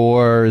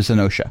for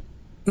Zenosha.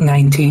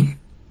 19.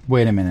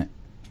 Wait a minute.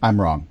 I'm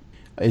wrong.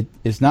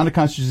 It's not a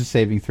Constitution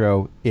saving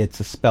throw. It's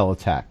a spell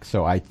attack.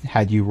 So I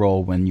had you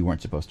roll when you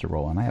weren't supposed to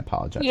roll, and I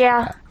apologize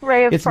Yeah, for that.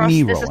 Ray of It's Frost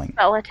me is rolling. a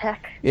spell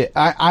attack.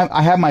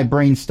 I have my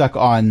brain stuck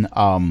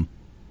on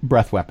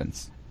breath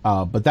weapons.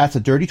 But that's a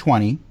dirty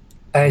 20.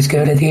 Guys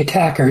go to the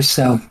attackers,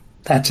 so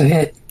That's a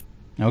hit.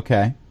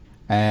 Okay.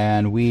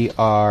 And we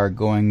are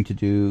going to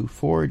do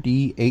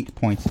 4d8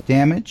 points of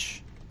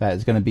damage. That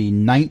is going to be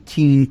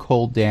 19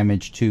 cold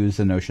damage to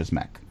Zenosha's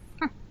mech.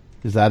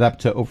 Is that up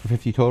to over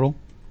 50 total?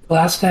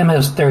 Last time it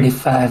was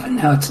 35, and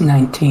now it's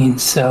 19,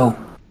 so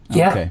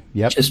yeah. Okay.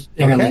 Yep. Just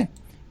barely. Okay.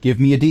 Give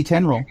me a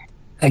d10 roll.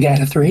 I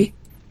got a 3.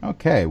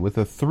 Okay. With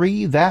a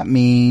 3, that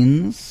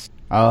means...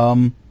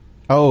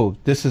 Oh,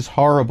 this is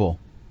horrible.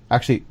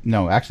 Actually,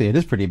 it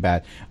is pretty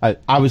bad.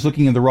 I was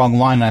looking in the wrong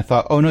line, and I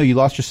thought, oh no, you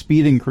lost your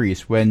speed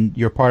increase when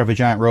you're part of a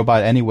giant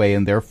robot anyway,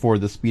 and therefore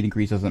the speed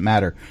increase doesn't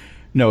matter.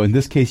 No, in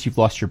this case, you've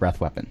lost your breath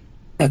weapon.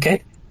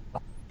 Okay.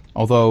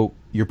 Although,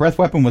 your breath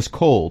weapon was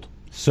cold,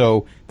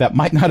 so that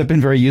might not have been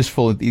very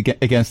useful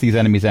against these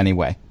enemies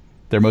anyway.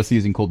 They're mostly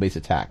using cold-based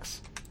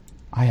attacks.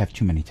 I have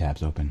too many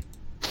tabs open.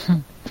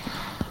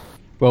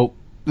 Well,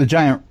 the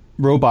giant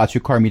robots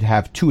require me to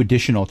have 2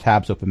 additional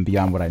tabs open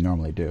beyond what I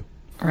normally do.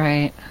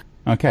 Right.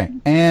 Okay,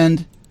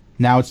 and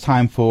now it's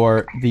time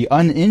for the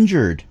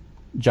uninjured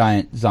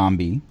giant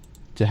zombie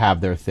to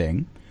have their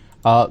thing.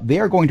 They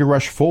are going to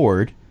rush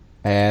forward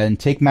and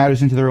take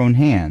matters into their own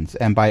hands.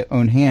 And by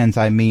own hands,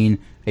 I mean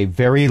a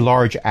very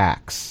large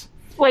axe.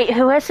 Wait,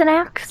 who has an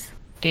axe?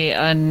 The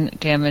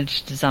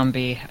undamaged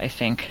zombie, I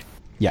think.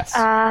 Yes.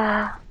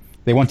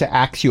 They want to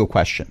ask you a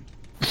question.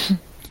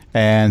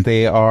 And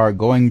they are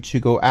going to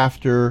go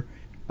after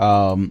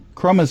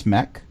Chroma's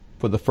mech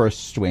for the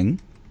first swing.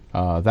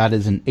 That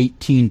is an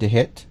 18 to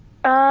hit.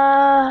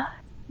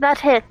 That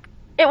hit.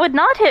 It would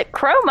not hit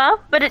Chroma,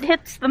 but it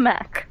hits the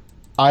mech.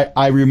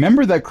 I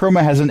remember that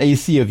Chroma has an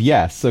AC of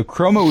yes, so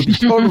Chroma would be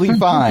totally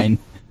fine.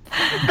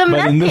 The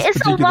in mech this is a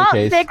particular lot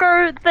case-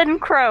 bigger than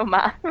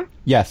Chroma.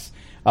 Yes.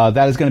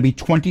 That is going to be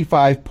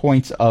 25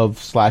 points of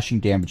slashing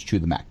damage to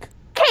the mech.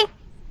 Okay,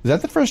 Is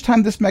that the first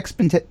time this mech's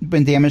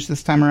been damaged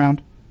this time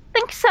around?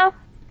 think so.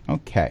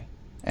 Okay.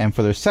 And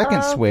for their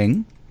second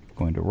swing,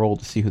 going to roll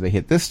to see who they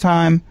hit this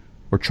time,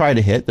 or try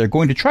to hit. They're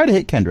going to try to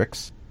hit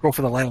Kendricks. Go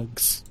for the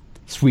legs.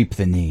 Sweep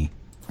the knee.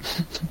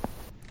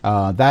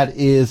 That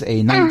is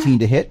a 19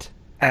 to hit.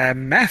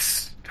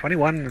 Mess.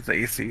 21 is the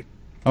AC.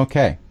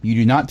 Okay. You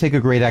do not take a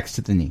great axe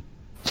to the knee.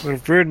 Would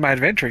have ruined my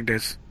adventuring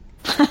days.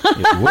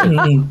 It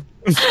would.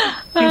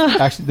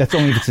 Actually, that's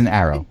only if it's an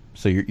arrow,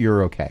 so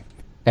you're okay.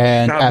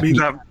 And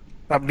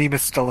That meme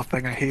is still a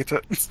thing. I hate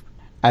it.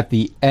 at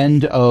the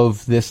end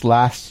of this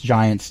last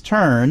giant's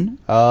turn,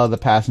 the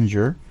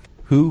passenger,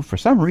 who for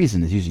some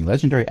reason is using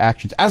legendary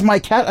actions, as my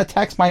cat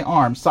attacks my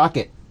arm, sock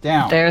it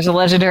down. There's a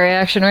legendary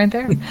action right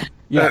there.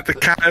 Yeah, The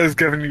cat is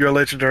giving you a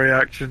legendary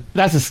action.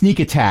 that's a sneak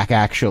attack,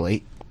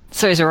 actually.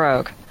 So he's a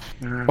rogue,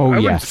 Oh, I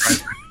wouldn't yes.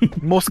 surprise me.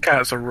 Most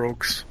cats are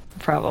rogues.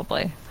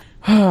 probably.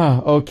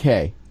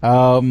 Okay.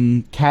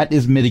 Cat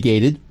is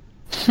mitigated.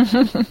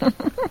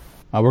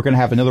 We're going to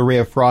have another Ray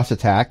of Frost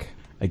attack.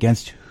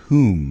 Against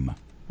whom?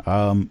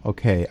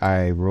 Okay,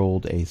 I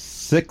rolled a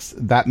 6.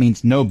 That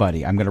means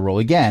nobody. I'm going to roll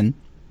again.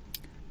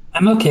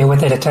 I'm okay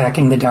with it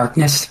attacking the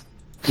darkness.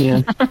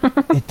 Yeah.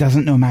 It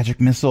doesn't know magic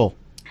missile.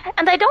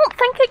 And I don't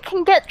think it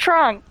can get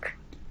drunk.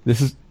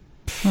 This is...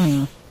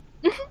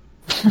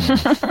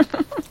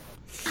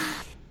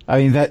 I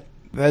mean, that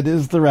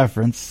is the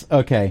reference.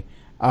 Okay.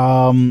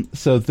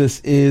 So this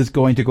is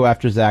going to go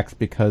after Zax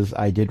because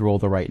I did roll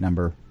the right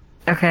number.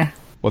 Okay.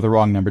 Or the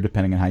wrong number,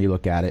 depending on how you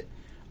look at it.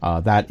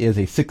 That is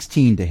a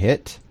 16 to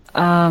hit,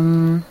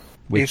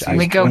 which I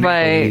we go don't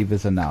by believe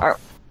is enough.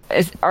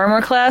 Is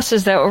armor class?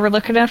 Is that what we're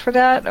looking at for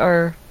that,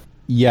 or?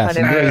 Yes,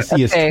 and your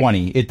AC is okay.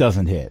 20. It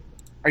doesn't hit.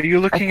 Are you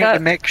looking I at thought-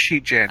 the mech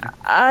sheet, Jen?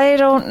 I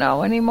don't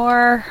know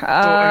anymore.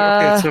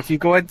 Okay, so if you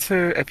go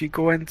into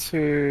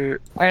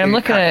Alright, I'm the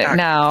looking at it Pad Tax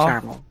now.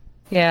 channel,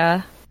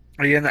 Yeah.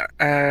 are you in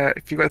the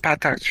if you go to the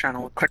Pad Tax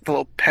channel, click the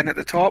little pen at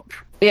the top.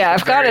 Yeah,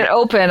 I've got it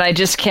open. I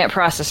just can't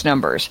process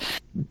numbers.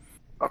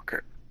 Okay,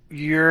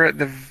 you're at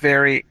the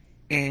very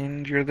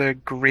end. You're the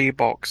grey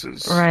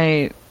boxes.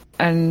 Right.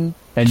 And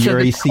And so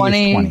your the AC is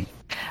 20.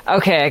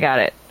 Okay, I got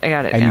it.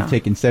 And now. you've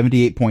taken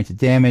 78 points of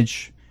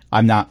damage.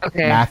 I'm not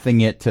Okay.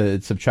 mathing it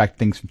to subtract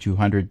things from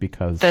 200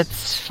 because...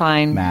 That's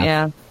fine. Math.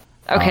 Yeah.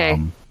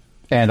 Okay.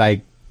 And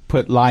I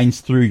put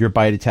lines through your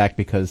bite attack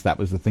because that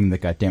was the thing that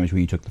got damaged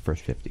when you took the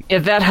first 50. Yeah,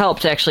 that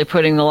helped actually,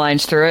 putting the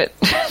lines through it.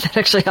 That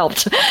actually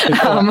helped.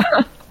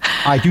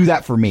 I do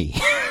that for me.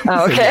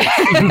 Oh, okay.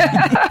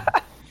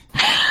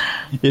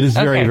 It is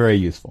very, Okay. very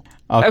useful.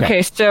 Okay.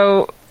 Okay,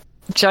 so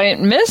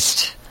giant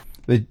mist?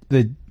 The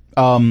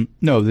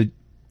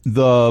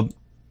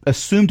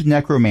assumed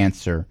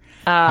necromancer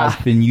has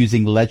been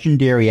using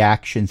legendary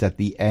actions at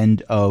the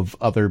end of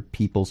other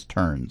people's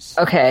turns.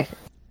 Okay.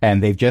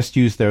 And they've just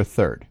used their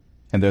third.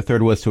 And their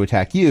third was to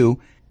attack you,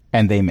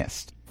 and they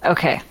missed.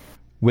 Okay.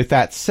 With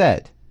that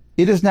said,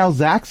 it is now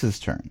Zax's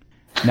turn.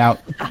 Now,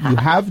 you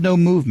have no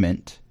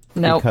movement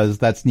Nope. because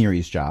that's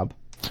Neri's job.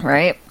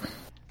 Right.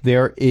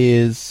 There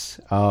is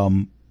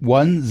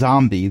one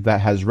zombie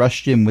that has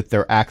rushed in with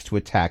their axe to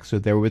attack, so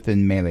they're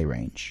within melee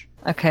range.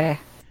 Okay.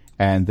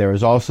 And there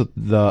is also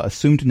the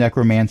assumed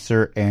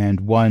necromancer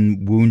and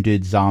one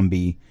wounded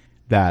zombie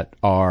that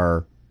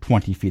are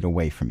 20 feet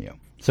away from you.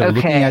 So Okay.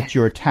 looking at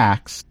your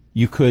attacks,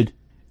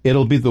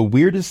 it'll be the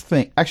weirdest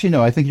thing. Actually,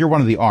 no, I think you're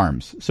one of the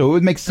arms. So it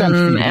would make sense for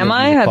you to be Am able to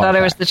I? do a I claw thought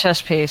I was attack. the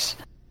chest piece.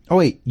 Oh,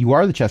 wait, you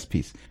are the chest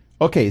piece.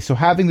 Okay, so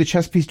having the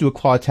chest piece do a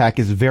claw attack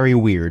is very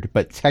weird,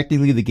 but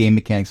technically the game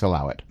mechanics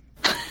allow it.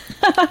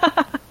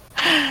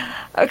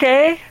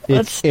 Okay,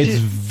 It's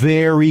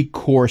very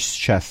coarse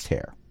chest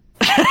hair.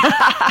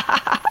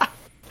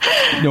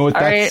 You know what?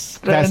 All That's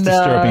right, then,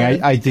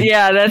 disturbing. I did.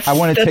 yeah, that's- I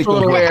want to that's take a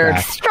little those words weird.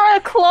 back. Extra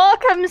claw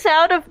comes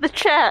out of the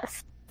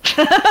chest.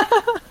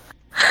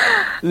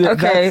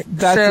 Okay,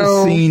 that's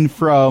so- a scene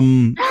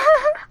from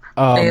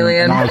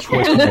Alien. an Arnold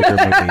Schwarzenegger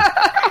movie.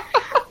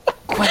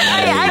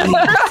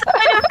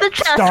 Side of the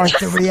chest. Start the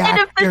Side of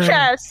reactor. the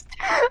chest.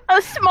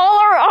 A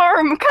smaller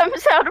arm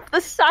comes out of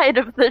the side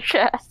of the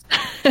chest.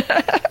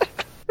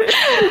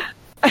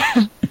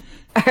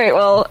 All right,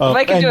 well, if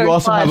I can and do you a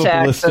also claw have a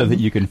attack, ballista then- that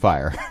you can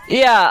fire,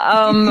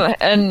 Yeah,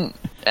 and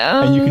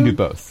and you can do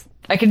both.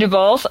 I can do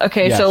both.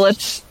 Okay, Yes. so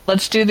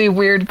let's do the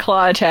weird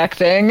claw attack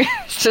thing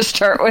to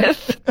start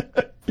with.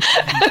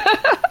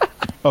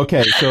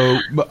 Okay, so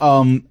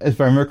if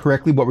I remember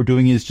correctly, what we're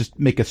doing is just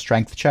make a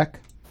strength check.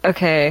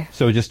 Okay,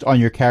 So just on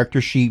your character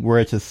sheet where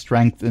it's a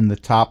strength in the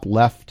top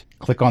left,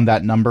 click on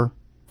that number.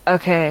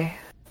 okay.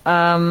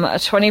 A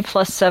 20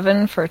 plus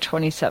 7 for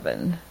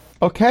 27.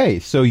 Okay,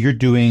 so you're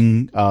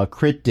doing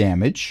crit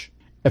damage.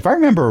 If I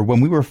remember,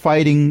 when we were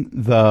fighting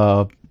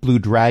the blue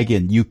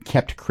dragon, you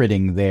kept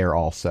critting there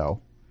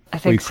also. I Or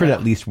you think crit so.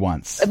 at least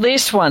once. At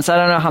least once. I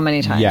don't know how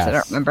many times. Yes. I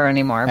don't remember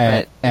anymore, And, but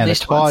at and the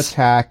least claw once.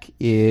 attack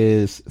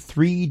is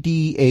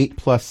 3d8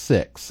 plus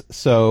 6.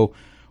 So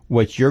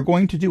what you're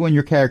going to do on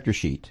your character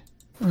sheet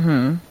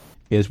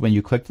is when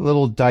you click the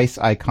little dice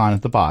icon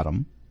at the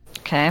bottom,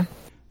 Okay.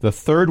 the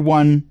third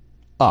one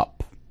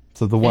up,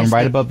 so the one Is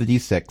right the- above the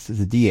d6 is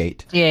a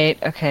d8.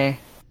 D8. Okay.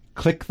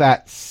 Click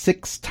that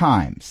 6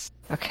 times,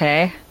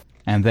 Okay.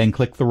 and then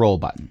click the roll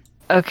button.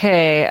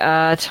 Okay.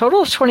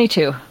 Total of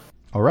 22.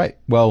 All right.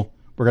 Well,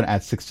 we're going to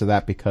add 6 to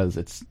that because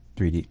it's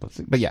 3d plus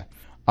 6. But yeah.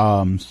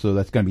 So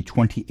that's going to be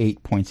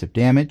 28 points of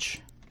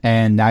damage.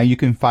 And now you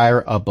can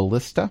fire a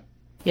ballista.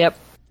 Yep.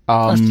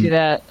 Let's do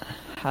that.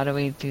 How do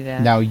we do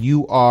that? Now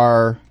you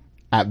are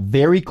at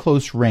very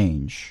close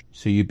range,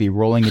 so you'd be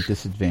rolling at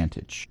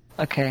disadvantage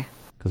Okay.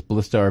 because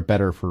ballista are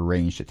better for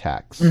ranged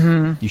attacks.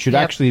 You should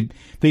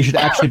they should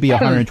actually be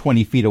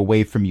 120 feet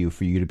away from you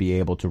for you to be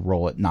able to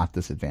roll at not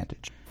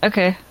disadvantage.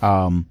 Okay.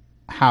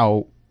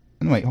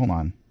 Wait, hold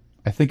on.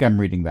 I think I'm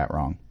reading that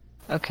wrong.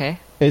 Okay.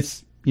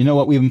 It's, you know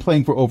what, we've been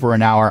playing for over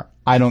an hour.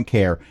 I don't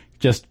care.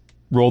 Just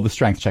roll the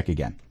strength check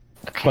again.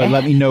 Okay. But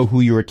let me know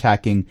who you're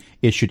attacking.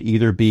 It should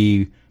either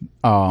be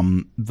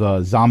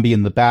the zombie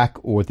in the back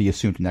or the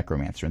assumed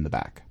necromancer in the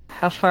back.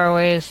 How far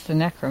away is the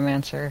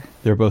necromancer?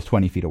 They're both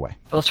 20 feet away.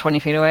 Both 20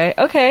 feet away.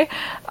 Okay.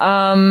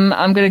 I'm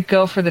going to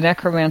go for the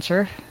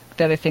necromancer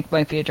that I think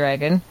might be a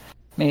dragon.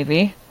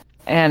 Maybe.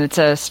 And it's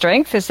a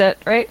strength, is that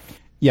right?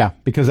 Yeah,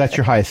 because that's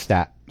your highest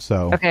stat.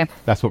 So Okay.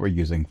 that's what we're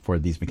using for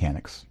these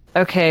mechanics.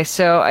 Okay,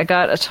 so I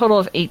got a total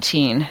of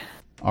 18.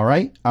 All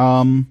right.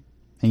 And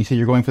you said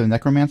you're going for the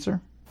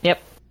necromancer?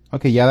 Yep.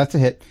 Okay, yeah, that's a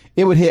hit.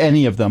 It would hit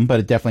any of them, but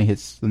it definitely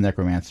hits the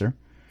necromancer.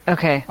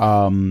 Okay.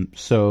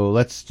 So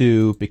let's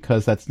do,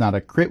 because that's not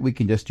a crit, we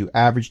can just do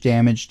average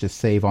damage to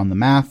save on the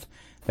math.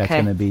 That's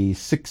Okay. going to be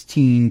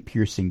 16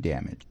 piercing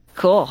damage.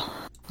 Cool.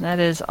 That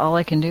is all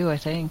I can do, I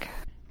think.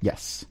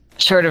 Yes.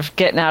 Short of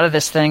getting out of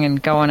this thing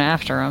and going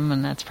after him,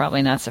 and that's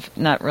probably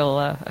not real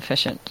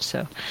efficient.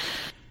 So,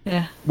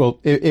 yeah. Well,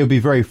 it would be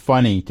very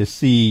funny to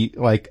see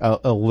like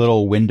a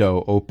little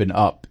window open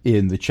up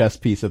in the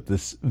chest piece of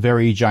this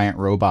very giant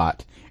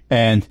robot,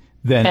 and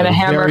then And a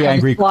hammer very comes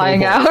angry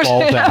flying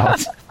kobold out.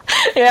 falls out.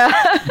 Yeah.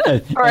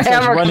 and Or a starts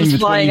hammer running comes the 20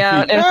 flying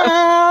out. feet.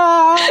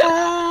 Ah!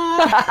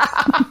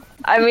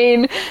 I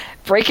mean,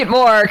 break it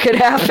more could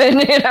happen,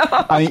 you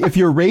know? I mean, if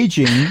you're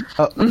raging,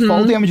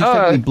 fall damage is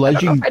technically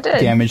bludgeoning I did.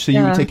 damage, so you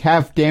Yeah. would take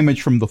half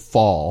damage from the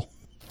fall.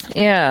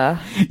 Yeah.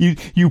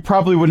 You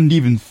probably wouldn't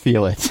even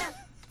feel it.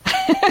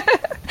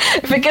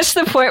 If it gets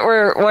to the point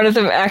where one of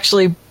them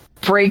actually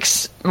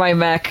breaks my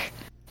mech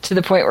to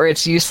the point where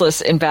it's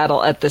useless in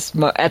battle at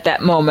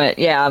that moment,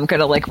 yeah, I'm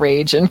gonna like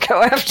rage and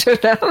go after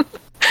them.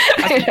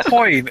 At the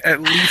point,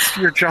 at least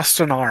you're just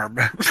an arm.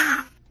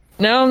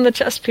 No, I'm the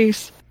chest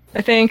piece,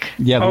 I think.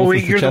 Yeah, the Oh, wolf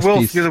wait, is you're the chest wolf.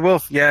 piece. You're the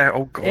wolf. Yeah.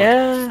 Oh god.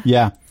 Yeah.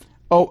 Yeah.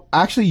 Oh,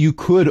 actually, you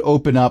could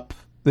open up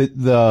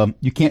the.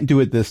 You can't do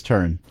it this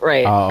turn.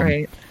 Right.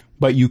 Right.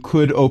 But you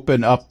could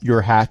open up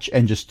your hatch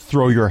and just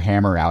throw your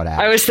hammer out at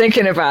I it. was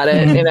thinking about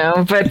it, you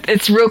know, but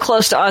it's real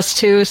close to us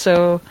too,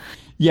 so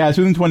Yeah, it's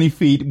within 20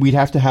 feet. We'd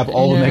have to have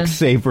all the mechs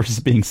save versus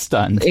being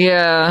stunned.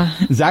 yeah.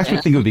 Zach's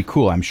would think it would be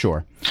cool, I'm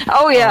sure.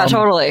 Oh yeah,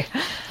 totally.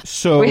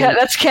 So,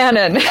 That's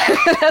canon.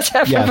 That's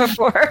happened Yes.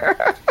 before.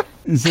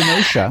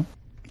 Zenosha,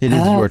 it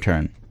is your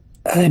turn.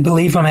 I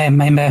believe my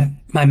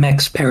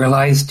mech's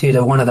paralyzed due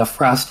to one of the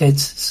frost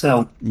hits,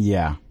 so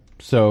Yeah.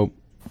 So,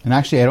 and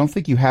actually, I don't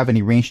think you have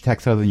any ranged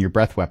attacks other than your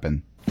breath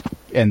weapon,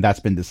 and that's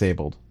been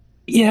disabled.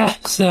 yeah,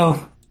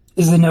 so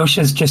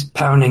Zenosha's just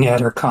pounding at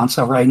her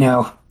console right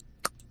now.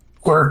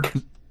 Work.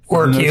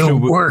 Work, Zenosha you.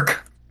 would-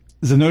 Work.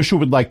 Zenosha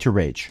would like to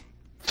rage.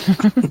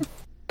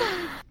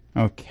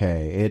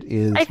 Okay, it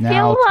is I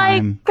now feel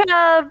time.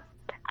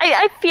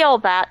 I feel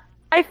that.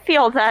 I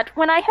feel that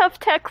when I have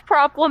tech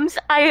problems,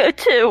 I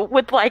too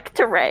would like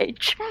to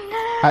rage.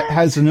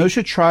 Has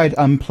Zenosha tried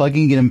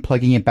unplugging it and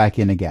plugging it back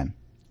in again?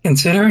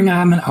 Considering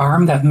I'm an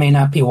arm, that may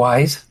not be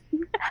wise.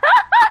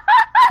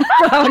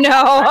 Oh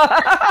no!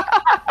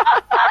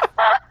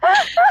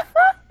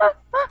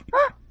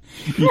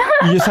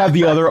 You just have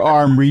the other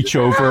arm reach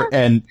over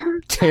and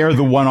tear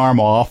the one arm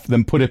off,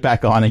 then put it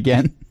back on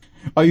again.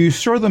 Are you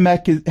sure the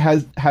mech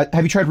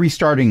have you tried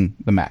restarting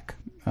the mech?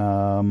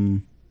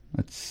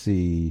 Let's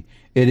see.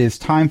 It is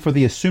time for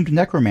the assumed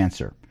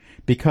necromancer,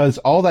 because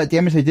all that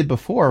damage they did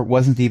before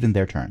wasn't even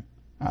their turn.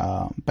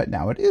 But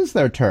now it is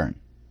their turn,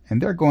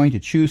 and they're going to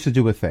choose to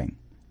do a thing.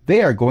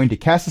 They are going to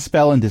cast a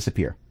spell and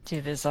disappear.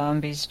 Do the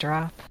zombies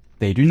drop?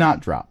 They do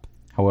not drop.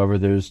 However,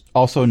 there's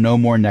also no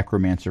more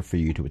necromancer for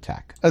you to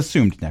attack.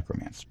 Assumed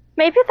necromancer.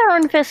 Maybe they're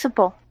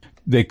invisible.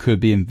 They could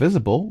be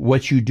invisible.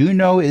 What you do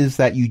know is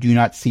that you do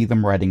not see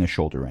them riding a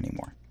shoulder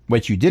anymore.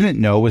 What you didn't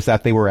know was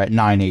that they were at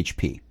 9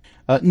 HP.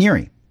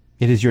 Neri,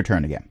 it is your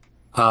turn again.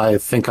 I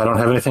think I don't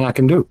have anything I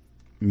can do.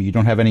 You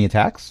don't have any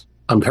attacks?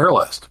 I'm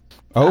paralyzed.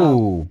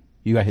 Oh,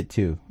 you got hit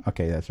too.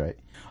 Okay, that's right.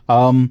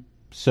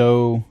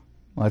 So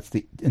that's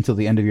until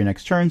the end of your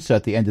next turn. So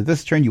at the end of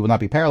this turn, you will not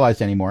be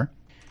paralyzed anymore.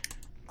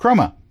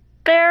 Chroma.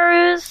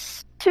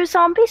 There's 2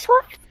 zombies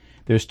left?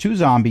 There's 2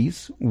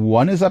 zombies.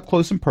 One is up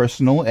close and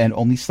personal and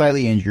only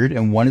slightly injured,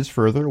 and one is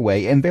further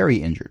away and very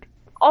injured.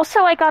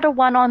 Also, I got a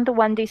 1 on the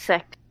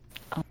 1d6.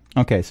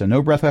 Okay, so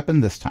no breath weapon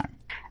this time.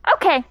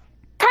 Okay,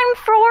 time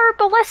for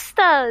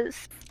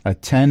ballistas. A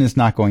 10 is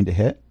not going to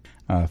hit.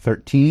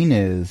 13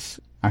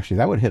 is... Actually,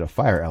 that would hit a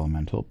fire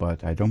elemental,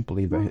 but I don't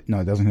believe that... No,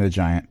 it doesn't hit a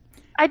giant.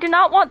 I do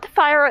not want to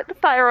fire at the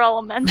fire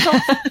elemental.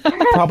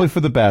 Probably for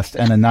the best,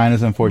 and a 9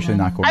 is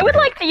unfortunately not going to I would hit.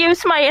 like to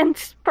use my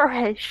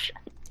inspiration.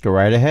 Go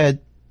right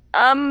ahead.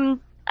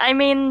 I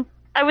mean,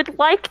 I would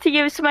like to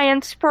use my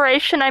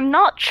inspiration. I'm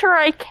not sure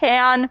I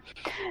can.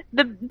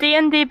 The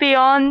D&D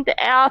Beyond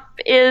app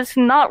is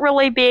not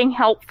really being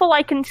helpful.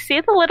 I can see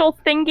the little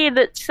thingy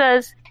that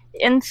says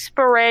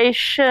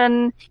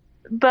inspiration,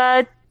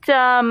 but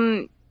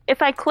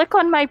if I click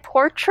on my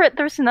portrait,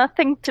 there's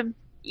nothing to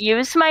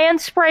use my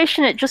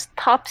inspiration. It just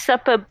pops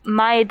up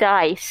my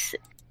dice.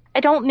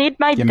 I don't need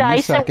my Give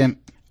dice. me a second.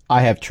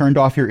 I have turned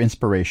off your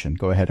inspiration.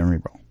 Go ahead and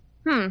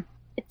reroll.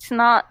 It's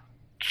not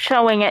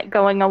showing it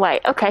going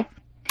away. Okay.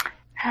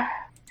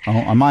 Oh,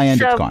 on my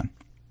end, it's So- gone.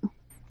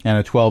 And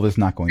a 12 is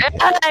not going to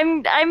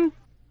hit.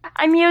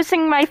 I'm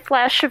using my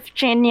Flash of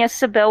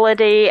Genius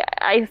ability.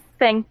 I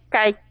think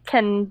I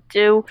can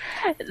do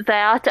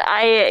that.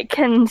 I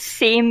can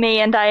see me,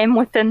 and I am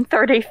within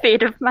 30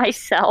 feet of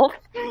myself.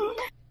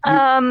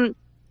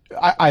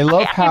 I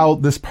love how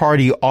this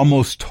party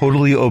almost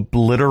totally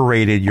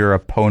obliterated your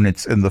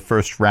opponents in the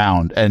first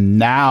round, and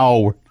now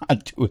we're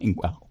not doing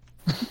well.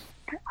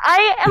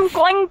 I am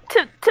going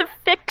to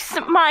fix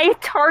my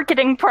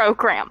targeting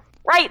program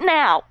right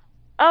now.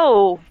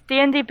 Oh,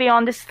 D&D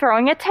Beyond is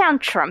throwing a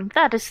tantrum.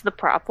 That is the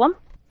problem.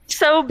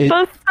 So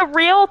both the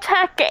real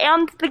tech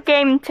and the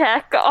game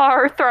tech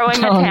are throwing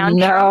a tantrum.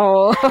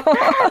 No.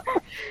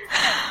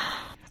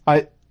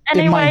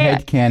 In my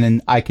head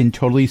canon, I can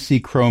totally see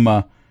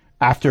Chroma,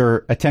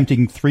 after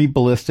attempting 3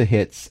 ballista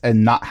hits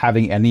and not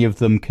having any of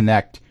them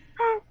connect,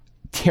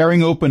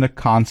 tearing open a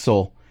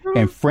console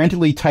and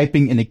frantically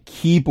typing in a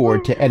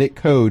keyboard to edit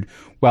code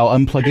while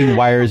unplugging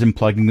wires and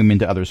plugging them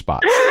into other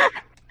spots.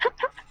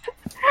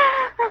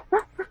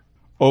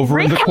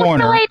 Over in the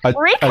corner, a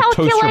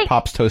toaster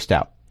pops toast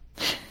out.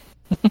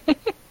 Not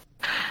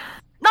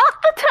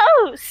the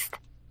toast!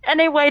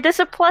 Anyway, does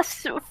a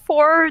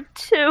 +4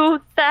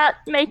 to that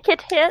make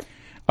it hit?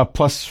 A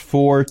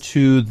 +4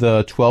 to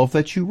the 12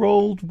 that you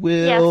rolled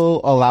will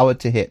allow it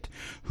to hit.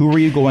 Who were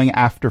you going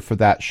after for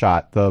that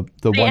shot? The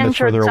one that's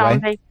further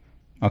zombie. away?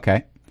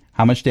 Okay.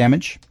 How much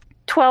damage?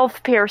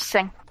 12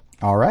 piercing.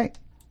 All right.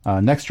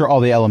 Next are all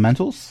the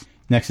elementals.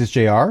 Next is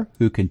JR,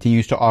 who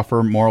continues to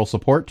offer moral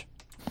support.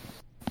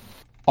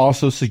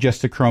 Also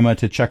suggested Chroma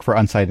to check for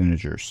unsight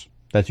integers.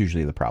 That's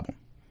usually the problem.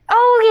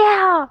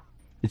 Oh,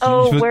 yeah!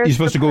 You're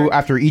supposed to go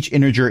after each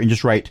integer and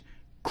just write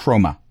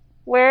Chroma.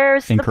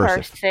 Where's in the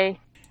cursive. Percy?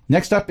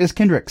 Next up is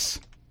Kendrix.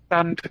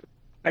 And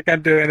I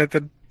can't do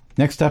anything.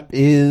 Next up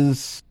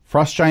is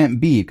Frost Giant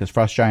B, because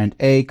Frost Giant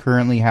A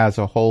currently has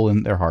a hole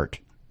in their heart.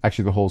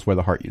 Actually, the hole is where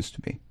the heart used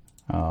to be.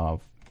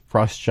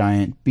 Frost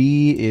Giant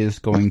B is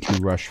going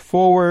to rush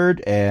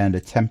forward and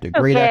attempt a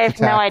great I axe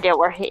have no attack. idea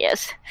where he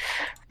is.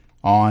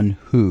 On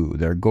who?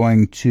 They're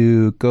going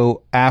to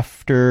go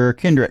after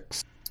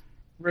Kendrix.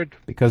 Rude.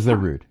 Because they're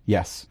rude.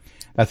 Yes.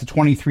 That's a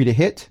 23 to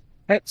hit.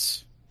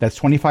 Hits. That's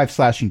 25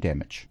 slashing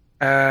damage.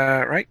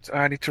 Right.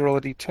 I need to roll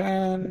a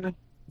d10.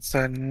 It's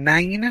a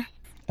 9.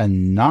 A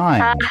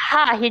 9.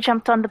 Aha, he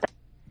jumped on the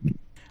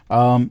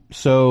bed.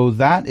 So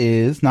that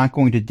is not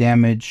going to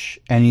damage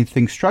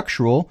anything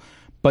structural,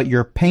 but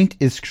your paint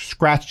is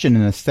scratched in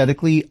an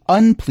aesthetically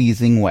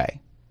unpleasing way.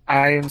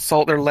 I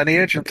insult their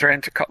lineage and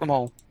threaten to cut them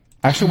all.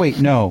 Actually, wait,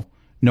 no,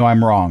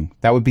 I'm wrong.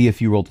 That would be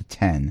if you rolled a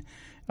 10.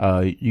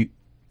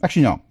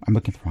 Actually, no, I'm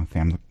looking at the wrong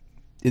thing.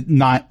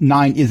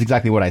 9 is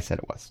exactly what I said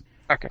it was.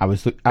 Okay. I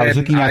was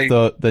looking at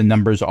the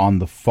numbers on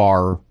the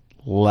far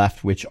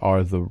left, which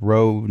are the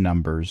row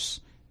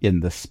numbers in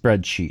the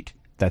spreadsheet.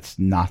 That's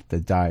not the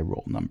die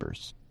roll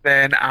numbers.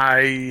 Then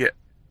I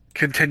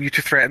continue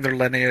to threaten their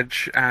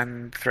lineage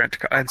and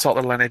insult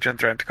their lineage and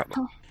threaten to cut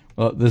them.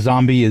 Well, the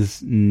zombie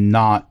is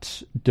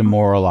not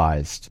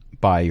demoralized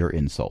by your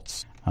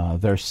insults.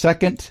 Their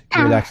second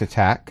great axe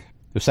attack,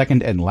 their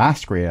second and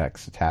last great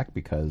axe attack,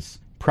 because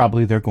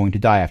probably they're going to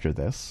die after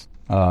this,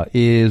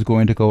 is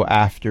going to go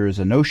after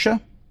Zenosha.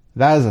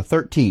 That is a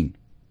 13.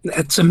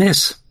 That's a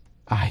miss.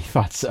 I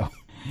thought so.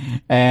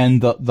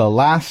 And the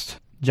last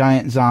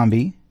giant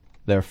zombie,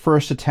 their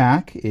first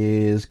attack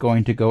is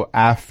going to go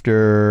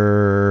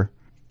after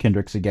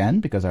Kendricks again,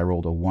 because I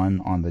rolled a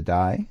 1 on the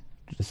die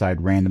to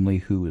decide randomly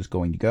who is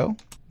going to go.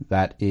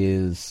 That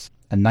is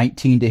a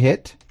 19 to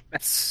hit.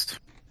 Miss.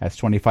 That's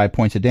 25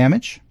 points of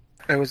damage.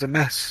 It was a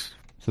miss.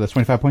 So that's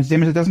 25 points of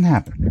damage that doesn't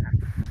happen.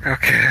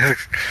 Okay.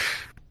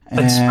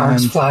 But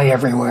sparks And fly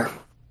everywhere.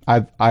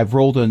 I've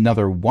rolled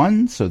another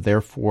 1, so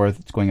therefore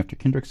it's going after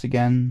Kendricks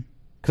again.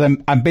 Because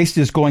I'm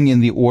basically just going in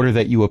the order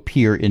that you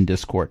appear in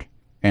Discord.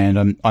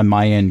 And on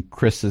my end,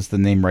 Chris is the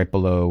name right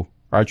below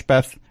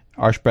Archbeth.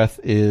 Archbeth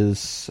is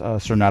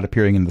sort of not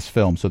appearing in this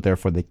film, so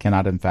therefore they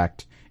cannot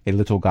infect a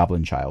little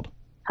goblin child.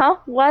 Huh?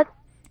 What?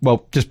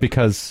 Well, just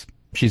because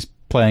she's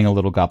playing a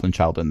little goblin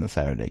child in the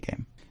Saturday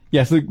game.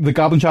 Yes, the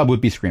goblin child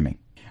would be screaming.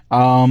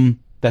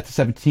 That's a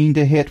 17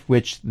 to hit,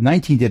 which the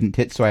 19 didn't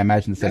hit, so I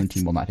imagine the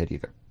 17 will not hit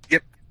either.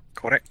 Yep.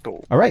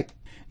 Correcto. All right.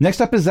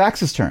 Next up is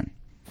Zax's turn.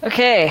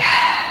 Okay.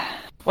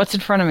 What's in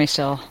front of me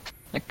still?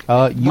 Like,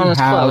 You one was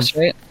close,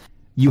 right?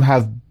 You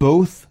have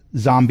both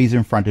zombies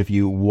in front of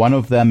you. One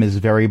of them is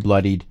very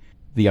bloodied.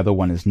 The other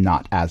one is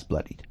not as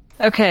bloodied.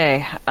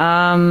 Okay.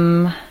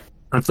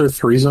 Aren't there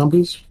 3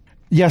 zombies?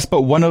 Yes,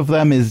 but one of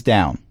them is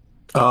down.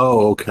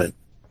 Oh, okay.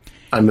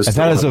 I missed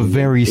That is a one.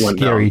 very Went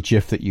scary down.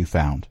 GIF that you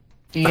found.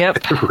 Yep.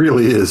 It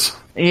really is.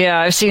 Yeah,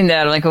 I've seen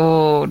that. I'm like,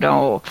 oh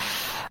no.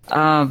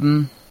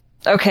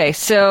 Okay,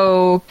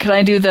 so can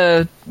I do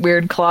the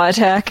weird claw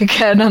attack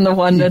again on the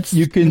one that's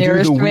You can do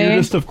nearest the to me?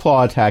 weirdest of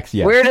claw attacks,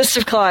 yes. Weirdest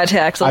of claw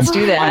attacks. Let's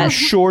do that. I'm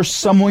sure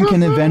someone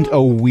can invent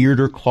a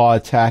weirder claw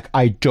attack.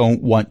 I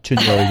don't want to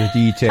know the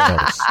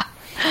details.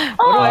 What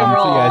do I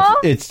roll? Yeah,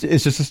 it's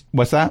just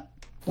what's that?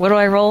 What do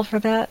I roll for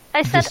that?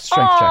 I said, Just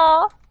strength check.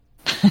 "Aw,"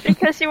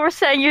 because you were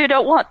saying you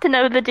don't want to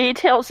know the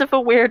details of a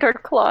weirder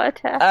claw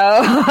attack.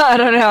 Oh, I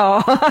don't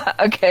know.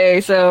 Okay,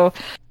 so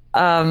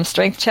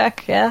strength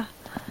check, yeah.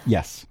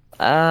 Yes.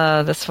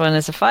 This one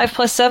is a 5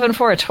 plus 7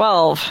 for a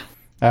 12.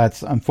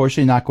 That's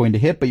unfortunately not going to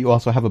hit, but you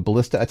also have a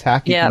ballista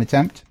attack you Yep. can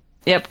attempt.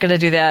 Yep, gonna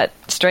do that.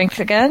 Strength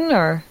again,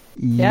 or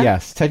Yeah?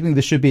 Yes. Technically,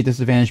 this should be a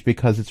disadvantage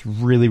because it's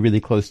really, really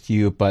close to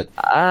you, but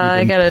I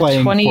you've been got a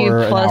playing 20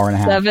 for an hour and a plus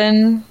half.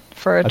 7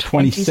 for a A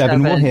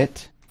 27 will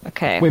hit.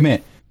 Okay. Wait a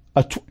minute.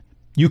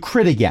 You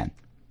crit again.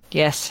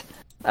 Yes.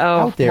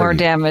 How Oh, dare more you.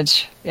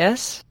 damage.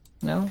 Yes?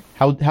 No?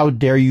 How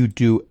dare you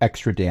do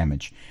extra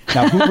damage?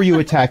 Now, who were you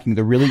attacking?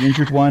 The really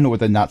injured one or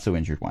the not so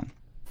injured one?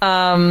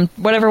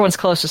 Whatever one's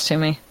closest to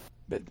me.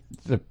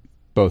 They're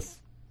both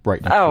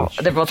right next Oh, to each.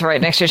 they're both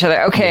right next to each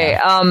other. Okay.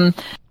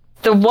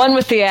 The one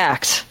with the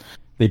axe.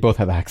 They both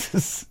have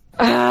axes.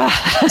 Say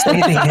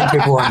the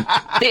injured one.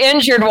 The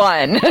injured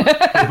one.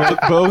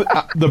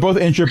 They're both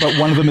injured, but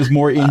one of them is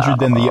more injured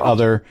than the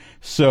other.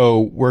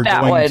 So we're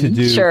That going to one,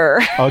 do.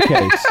 sure.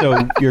 Okay,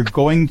 so you're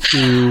going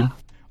to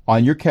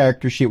on your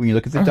character sheet when you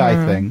look at the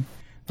die thing.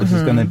 This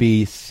is going to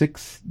be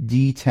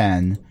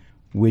 6d10,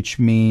 which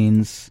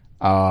means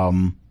so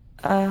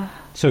you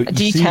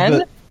see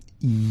D10?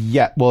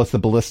 yeah, well, it's the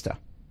ballista.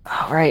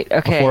 Oh, right.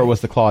 Okay. Before it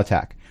was the claw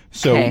attack.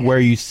 So Okay. where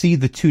you see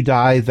the two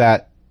die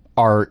that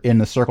are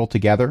in a circle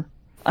together,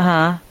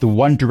 the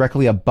one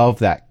directly above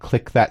that,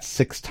 click that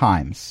 6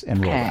 times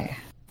and roll that. Okay.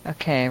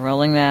 Okay,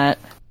 rolling that.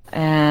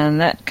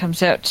 And that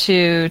comes out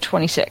to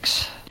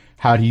 26.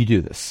 How do you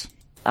do this?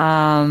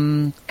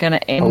 Gonna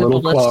aim A the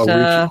little claw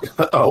ballista.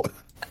 reach. Oh,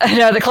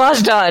 No, the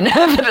claw's done.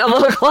 But a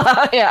little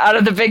claw, yeah, out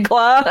of the big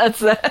claw. That's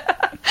the.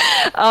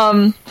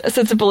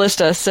 So it's a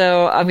ballista,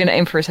 so I'm gonna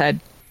aim for his head.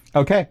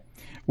 Okay.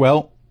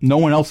 Well, no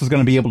one else is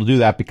going to be able to do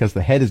that because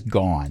the head is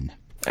gone.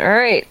 All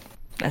right,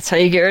 that's how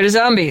you get rid of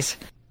zombies.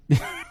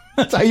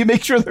 That's how you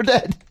make sure they're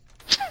dead.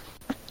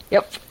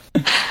 Yep.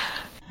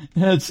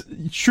 It's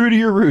true to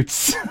your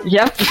roots.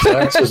 Yep.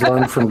 Zax has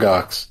learned from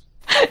Gox.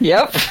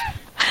 Yep.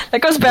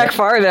 That goes back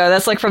far though.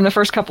 That's like from the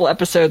first couple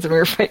episodes when we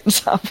were fighting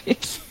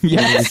zombies.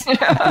 Yes.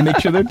 You make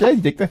sure they're dead.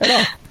 You take the head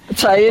off.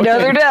 That's how you know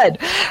Okay. they're dead.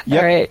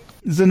 Yep. All right.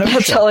 Zenosha,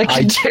 That's all I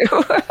can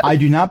do. I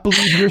do not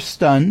believe you're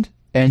stunned,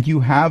 and you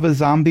have a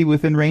zombie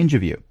within range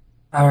of you.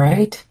 All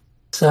right.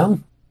 So,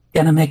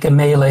 gonna make a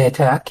melee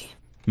attack.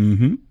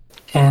 Mm-hmm.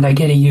 And I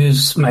get to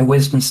use my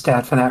wisdom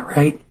stat for that,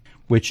 right?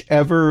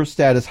 Whichever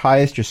stat is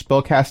highest, your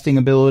spellcasting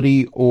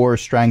ability or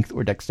strength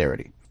or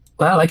dexterity.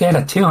 Well, I got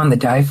a 2 on the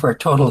die for a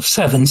total of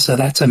 7, so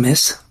that's a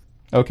miss.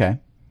 Okay.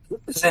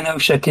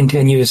 Zenosha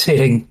continues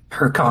hitting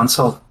her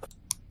console.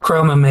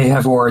 Chroma may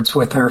have words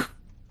with her.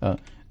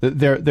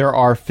 There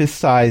are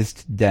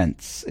fist-sized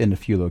dents in a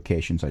few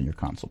locations on your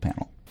console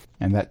panel.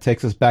 And that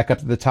takes us back up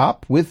to the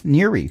top with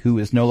Neri, who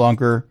is no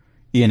longer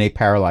in a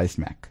paralyzed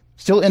mech.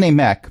 Still in a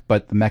mech,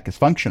 but the mech is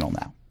functional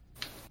now.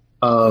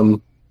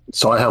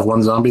 So I have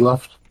 1 zombie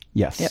left?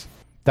 Yes. Yep.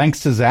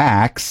 Thanks to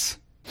Zax.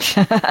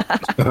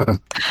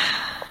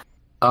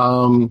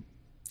 I'm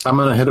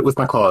going to hit it with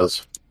my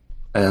claws.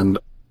 And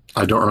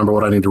I don't remember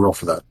what I need to roll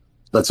for that.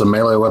 That's a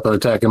melee weapon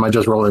attack. Am I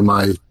just rolling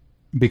my...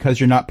 Because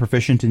you're not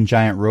proficient in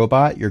Giant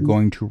Robot, you're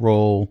going to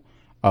roll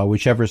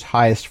whichever's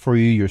highest for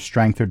you, your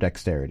strength or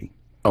dexterity.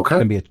 Okay.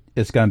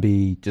 It's going to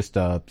be just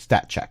a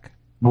stat check.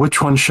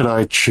 Which one should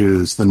I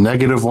choose? The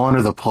 -1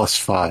 or the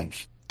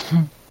 +5?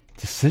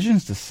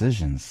 Decisions.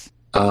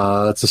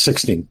 It's a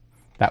 16.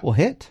 That will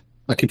hit.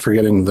 I keep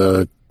forgetting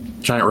the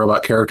Giant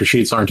Robot character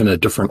sheets aren't in a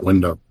different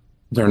window.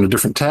 They're in a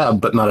different tab,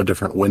 but not a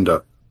different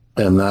window.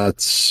 And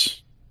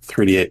that's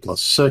 3d8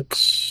 plus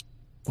 6.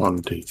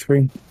 1, 2,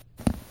 3.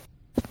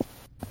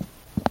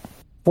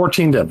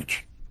 14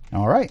 damage.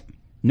 All right.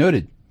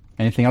 Noted.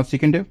 Anything else you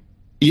can do?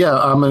 Yeah,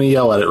 I'm going to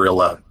yell at it real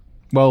loud.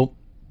 Well,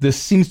 this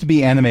seems to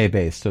be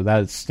anime-based, so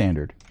that is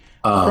standard.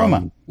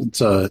 Chroma.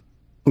 It's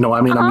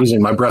I'm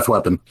using my breath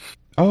weapon.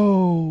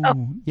 Oh.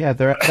 Yeah,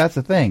 that's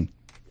a thing.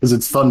 Because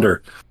it's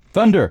thunder.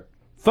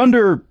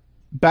 Thunder,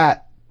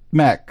 bat,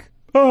 mech.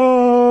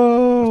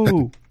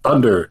 Oh!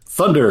 Thunder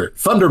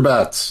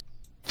bats.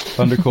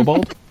 Thunder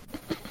kobold?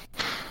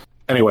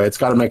 Anyway, it's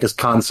got to make us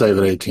con save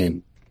at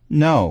 18.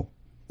 No.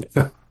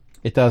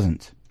 It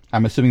doesn't.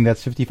 I'm assuming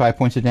that's 55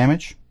 points of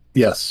damage?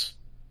 Yes.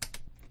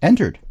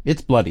 Entered.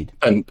 It's bloodied.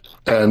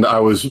 And I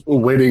was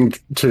waiting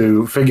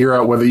to figure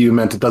out whether you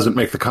meant it doesn't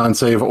make the con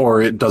save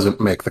or it doesn't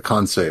make the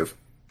con save.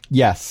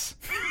 Yes.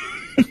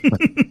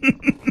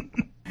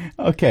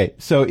 Okay,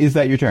 so is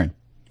that your turn?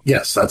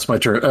 Yes, that's my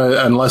turn.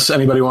 Unless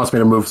anybody wants me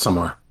to move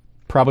somewhere.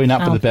 Probably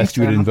not for the best.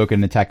 You would so. invoke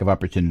an attack of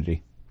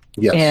opportunity.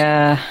 Yes.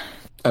 Yeah,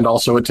 And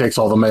also it takes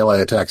all the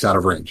melee attacks out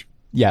of range.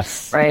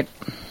 Yes. right.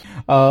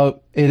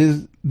 It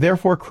is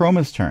therefore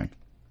Chroma's turn.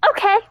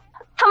 Okay.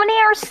 How many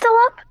are still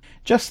up?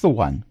 Just the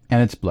one,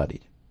 and it's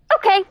bloodied.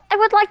 Okay, I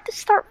would like to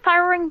start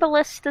firing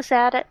ballistas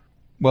at it.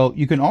 Well,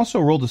 you can also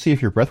roll to see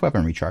if your breath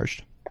weapon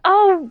recharged.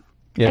 Oh,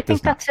 It I think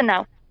does not. that's a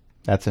no.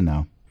 That's a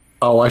no.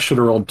 Oh, I should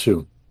have rolled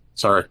 2.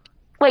 Sorry.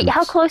 Wait, Oops.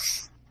 how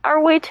close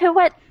are we to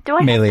it? Do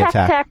I Melee have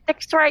attack.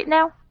 tactics right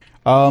now?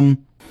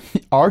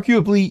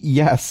 Arguably,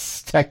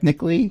 yes,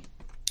 technically.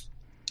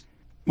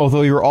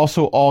 Although you're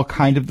also all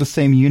kind of the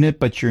same unit,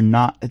 but you're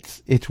not.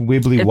 It's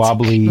wibbly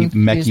wobbly, mechy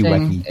confusing.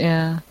 wecky.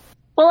 Yeah.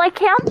 Well, I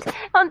can't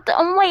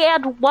only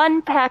add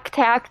one pack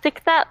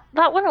tactic. That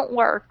wouldn't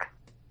work.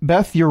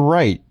 Beth, you're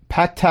right.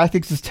 Pack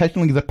tactics is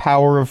technically the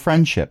power of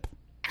friendship.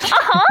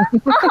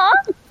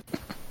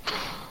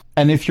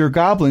 And if you're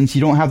goblins,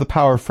 you don't have the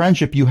power of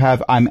friendship. You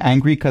have I'm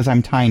angry because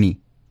I'm tiny.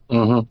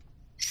 Mm-hmm.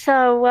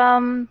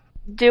 So,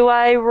 do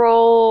I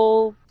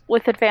roll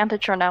with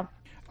advantage or no?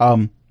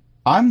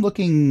 I'm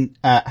looking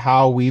at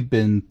how we've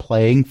been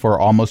playing for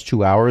almost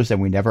 2 hours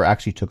and we never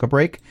actually took a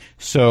break.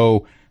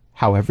 So,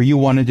 however you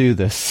want to do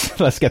this,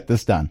 let's get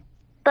this done.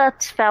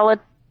 That's valid.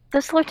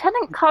 Does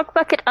Lieutenant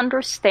Cogbucket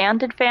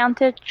understand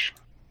advantage?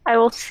 I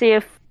will see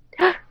if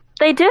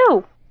they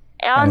do.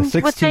 And a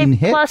with 16 a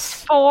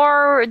hits.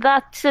 +4,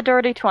 that's a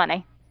dirty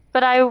 20.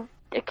 But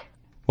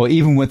Well,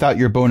 even without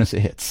your bonus,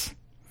 it hits.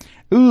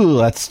 Ooh,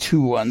 that's 2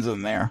 ones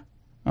in there.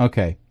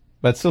 Okay,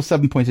 but still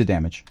 7 points of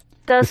damage.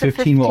 does The a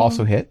 15 will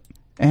also hit.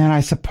 And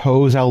I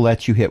suppose I'll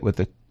let you hit with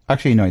the...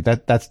 Actually, no,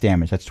 that's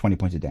damage. That's 20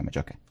 points of damage.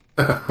 Okay.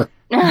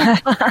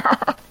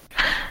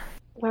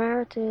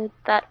 Where did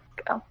that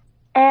go?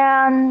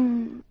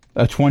 And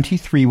A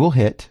 23 will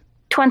hit.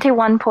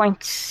 21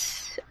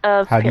 points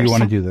of How do you piercing.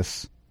 want to do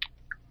this?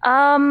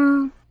 I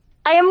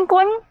am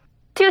going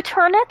to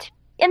turn it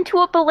into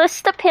a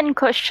ballista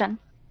pincushion.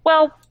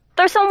 Well,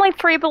 there's only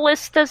 3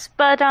 ballistas,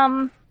 but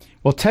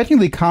Well,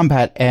 technically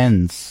combat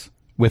ends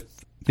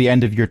with the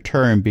end of your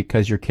turn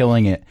because you're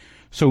killing it.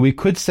 So we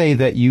could say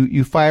that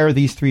you fire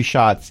these 3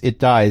 shots, it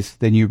dies,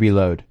 then you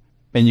reload.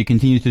 And you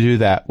continue to do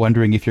that,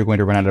 wondering if you're going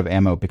to run out of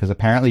ammo, because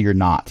apparently you're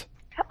not.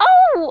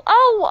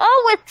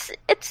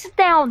 it's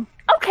down.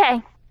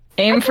 Okay.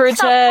 Aim I for can its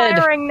stop head.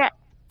 firing that.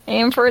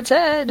 Aim for its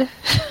head.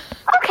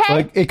 Okay.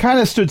 Like, it kind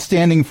of stood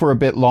standing for a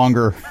bit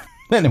longer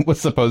than it was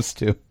supposed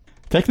to.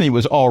 Technically, it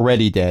was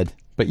already dead,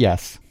 but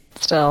yes.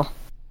 Still,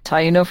 that's how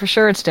you know for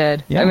sure it's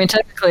dead. Yeah. I mean,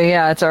 technically,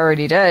 yeah, it's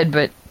already dead,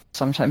 but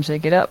sometimes they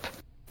get up.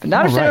 But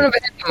not if they don't have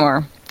it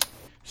anymore.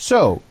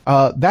 So,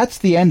 that's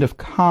the end of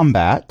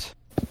combat.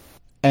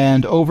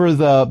 And over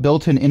the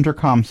built-in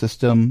intercom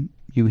system,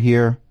 you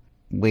hear,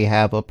 "We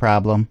have a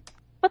problem.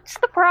 What's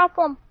the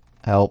problem?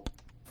 Help."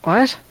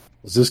 What?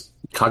 Is this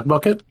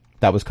Cogbucket?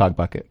 That was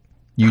Cogbucket.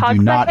 You do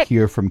not Cogbucket?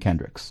 hear from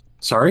Kendricks.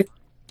 Sorry?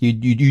 You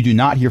do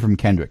not hear from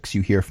Kendricks.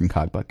 You hear from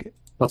Cogbucket.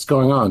 What's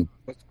going on?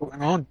 What's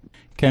going on?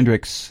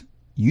 Kendricks,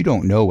 you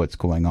don't know what's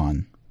going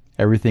on.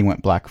 everything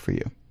went black for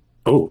you.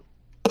 Oh.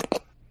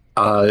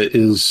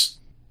 Is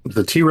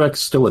the T-Rex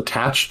still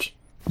attached?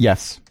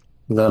 Yes.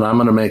 Then I'm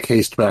going to make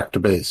haste back to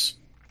base.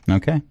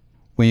 Okay.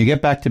 When you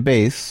get back to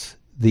base,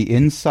 the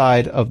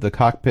inside of the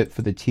cockpit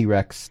for the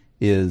T-Rex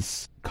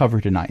is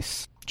covered in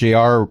ice.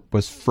 JR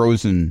was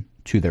frozen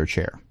to their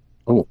chair.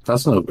 Oh,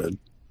 that's no good.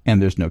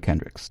 And there's no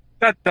Kendricks.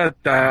 Da, da,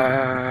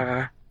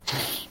 da.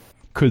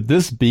 Could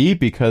this be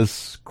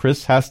because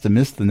Chris has to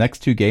miss the next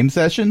 2 game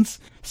sessions?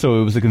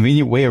 So it was a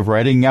convenient way of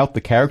writing out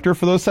the character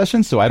for those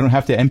sessions so I don't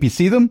have to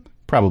NPC them?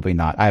 Probably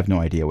not. I have no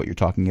idea what you're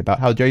talking about.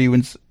 How dare you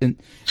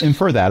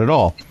infer that at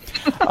all?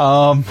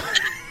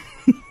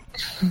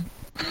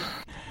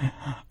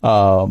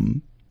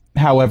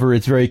 However,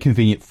 it's very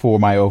convenient for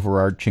my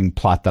overarching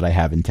plot that I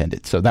have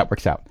intended. So that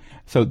works out.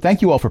 So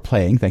thank you all for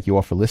playing. Thank you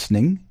all for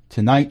listening.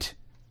 Tonight,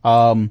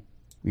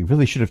 we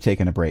really should have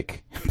taken a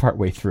break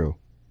partway through.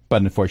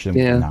 But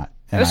unfortunately, we did not.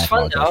 And it was I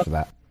fun, apologize though. for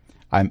that.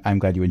 I'm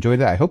glad you enjoyed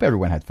that. I hope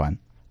everyone had fun.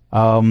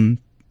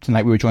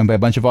 Tonight we were joined by a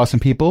bunch of awesome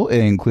people,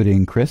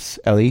 including Chris,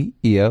 Ellie,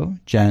 Io,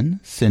 Jen,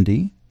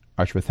 Cindy,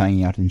 Archworth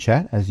hanging out in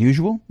chat as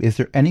usual. Is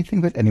there anything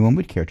that anyone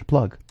would care to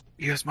plug?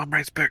 Yes, Mom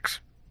writes books.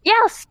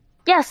 Yes,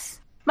 yes.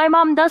 My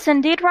mom does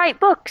indeed write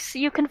books.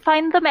 You can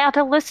find them at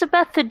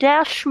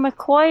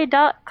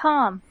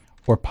elizabeth-mccoy.com.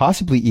 Or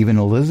possibly even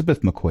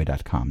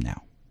elizabethmccoy.com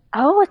now.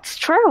 Oh, it's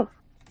true.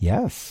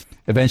 Yes.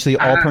 Eventually,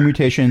 all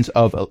permutations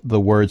of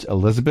the words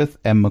Elizabeth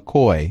and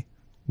McCoy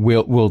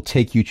will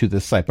take you to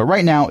this site. But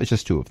right now, it's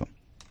just 2 of them.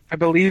 I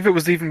believe it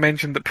was even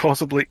mentioned that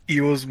possibly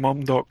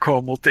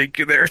eosmom.com will take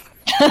you there.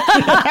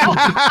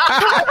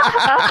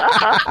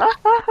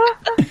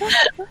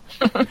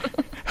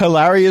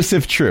 Hilarious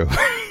if true.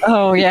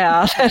 Oh,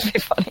 yeah. That'd be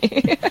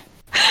funny.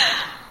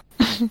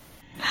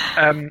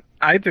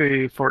 I do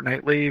a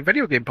fortnightly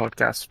video game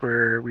podcast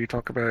where we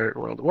talk about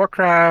World of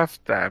Warcraft,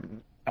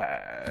 Final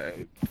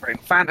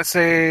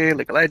Fantasy,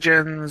 League of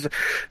Legends,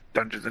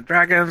 Dungeons and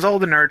Dragons, all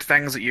the nerd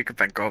things that you can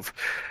think of.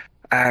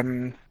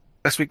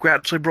 This week we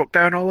actually broke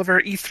down all of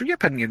our E3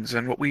 opinions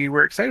and what we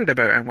were excited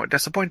about and what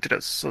disappointed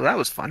us, so that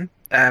was fun.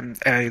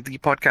 The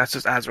podcast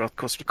is Azeroth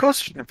Coast to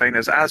Coast. You can find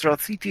us at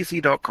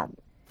azerothctc.com.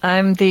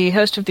 I'm the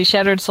host of the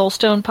Shattered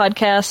Soulstone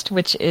podcast,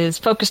 which is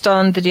focused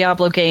on the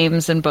Diablo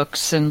games and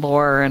books and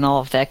lore and all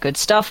of that good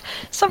stuff,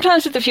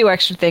 sometimes with a few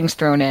extra things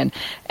thrown in.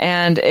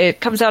 And it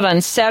comes out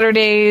on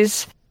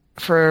Saturdays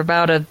for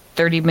about a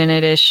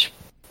 30-minute-ish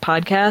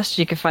podcast.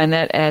 You can find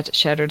that at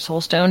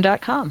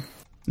shatteredsoulstone.com.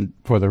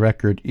 For the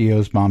record,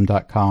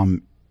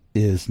 eosmom.com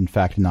is in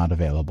fact not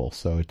available,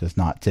 so it does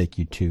not take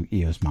you to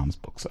Eos Mom's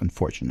books,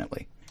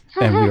 unfortunately.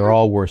 And we are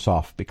all worse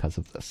off because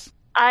of this.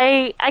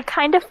 I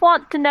kind of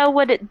want to know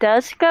what it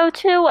does go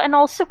to, and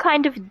also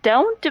kind of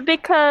don't,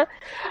 because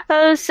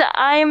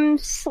I'm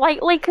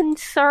slightly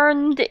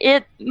concerned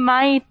it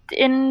might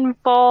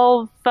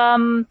involve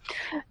some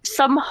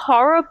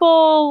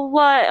horrible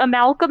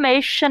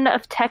amalgamation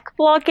of tech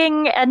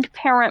blogging and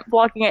parent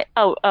blogging.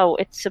 Oh,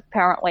 it's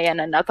apparently in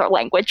another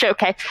language.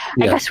 Okay,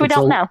 I guess we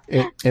don't know.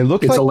 It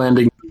looks It's like a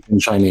landing in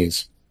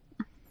Chinese.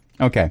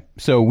 Okay,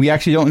 so we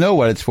actually don't know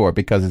what it's for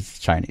because it's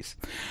Chinese.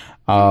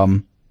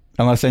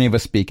 Unless any of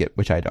us speak it,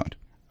 which I don't.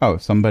 Oh,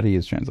 somebody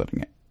is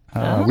translating it.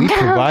 We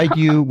provide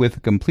you with a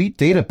complete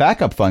data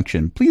backup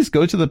function. Please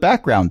go to the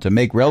background to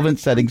make relevant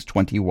settings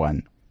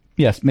 21.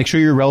 Yes, make sure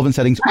your relevant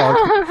settings are...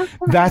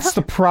 That's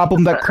the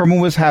problem that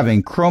Chroma was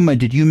having. Chroma,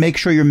 did you make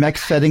sure your mech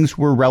settings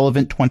were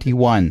relevant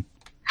 21?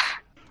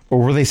 Or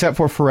were they set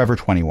for forever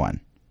 21?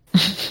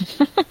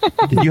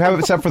 Did you have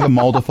it set for the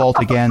mall default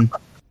again?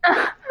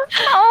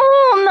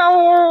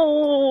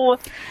 Oh,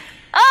 no.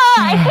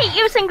 I hate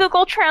using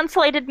Google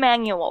translated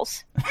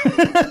manuals.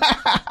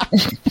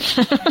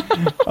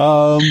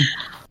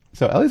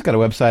 So Ellie's got a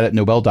website at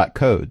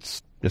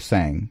nobel.codes. Just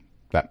saying.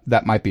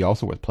 That might be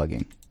also worth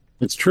plugging.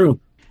 It's true.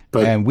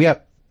 But And we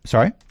have...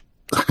 Sorry?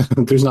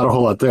 there's not a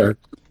whole lot there.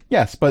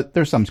 Yes, but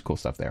there's some cool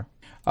stuff there.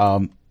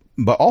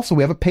 But also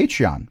we have a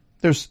Patreon.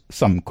 There's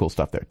some cool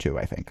stuff there too,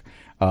 I think.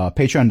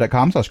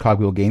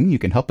 Patreon.com/cogwheelgaming. You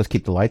can help us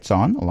keep the lights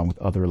on, along with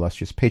other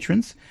illustrious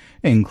patrons,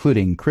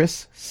 including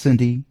Chris,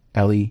 Cindy,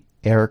 Ellie,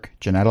 Eric,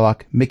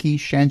 Janetalock, Mickey,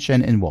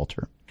 Shanshen, and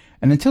Walter.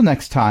 And until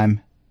next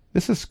time,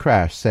 this is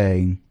Crash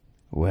saying,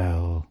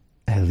 well,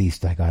 at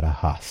least I got a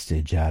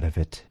hostage out of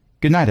it.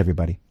 Good night,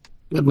 everybody.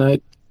 Good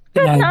night.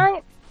 Good night.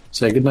 Night.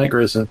 Say good night,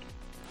 Grayson.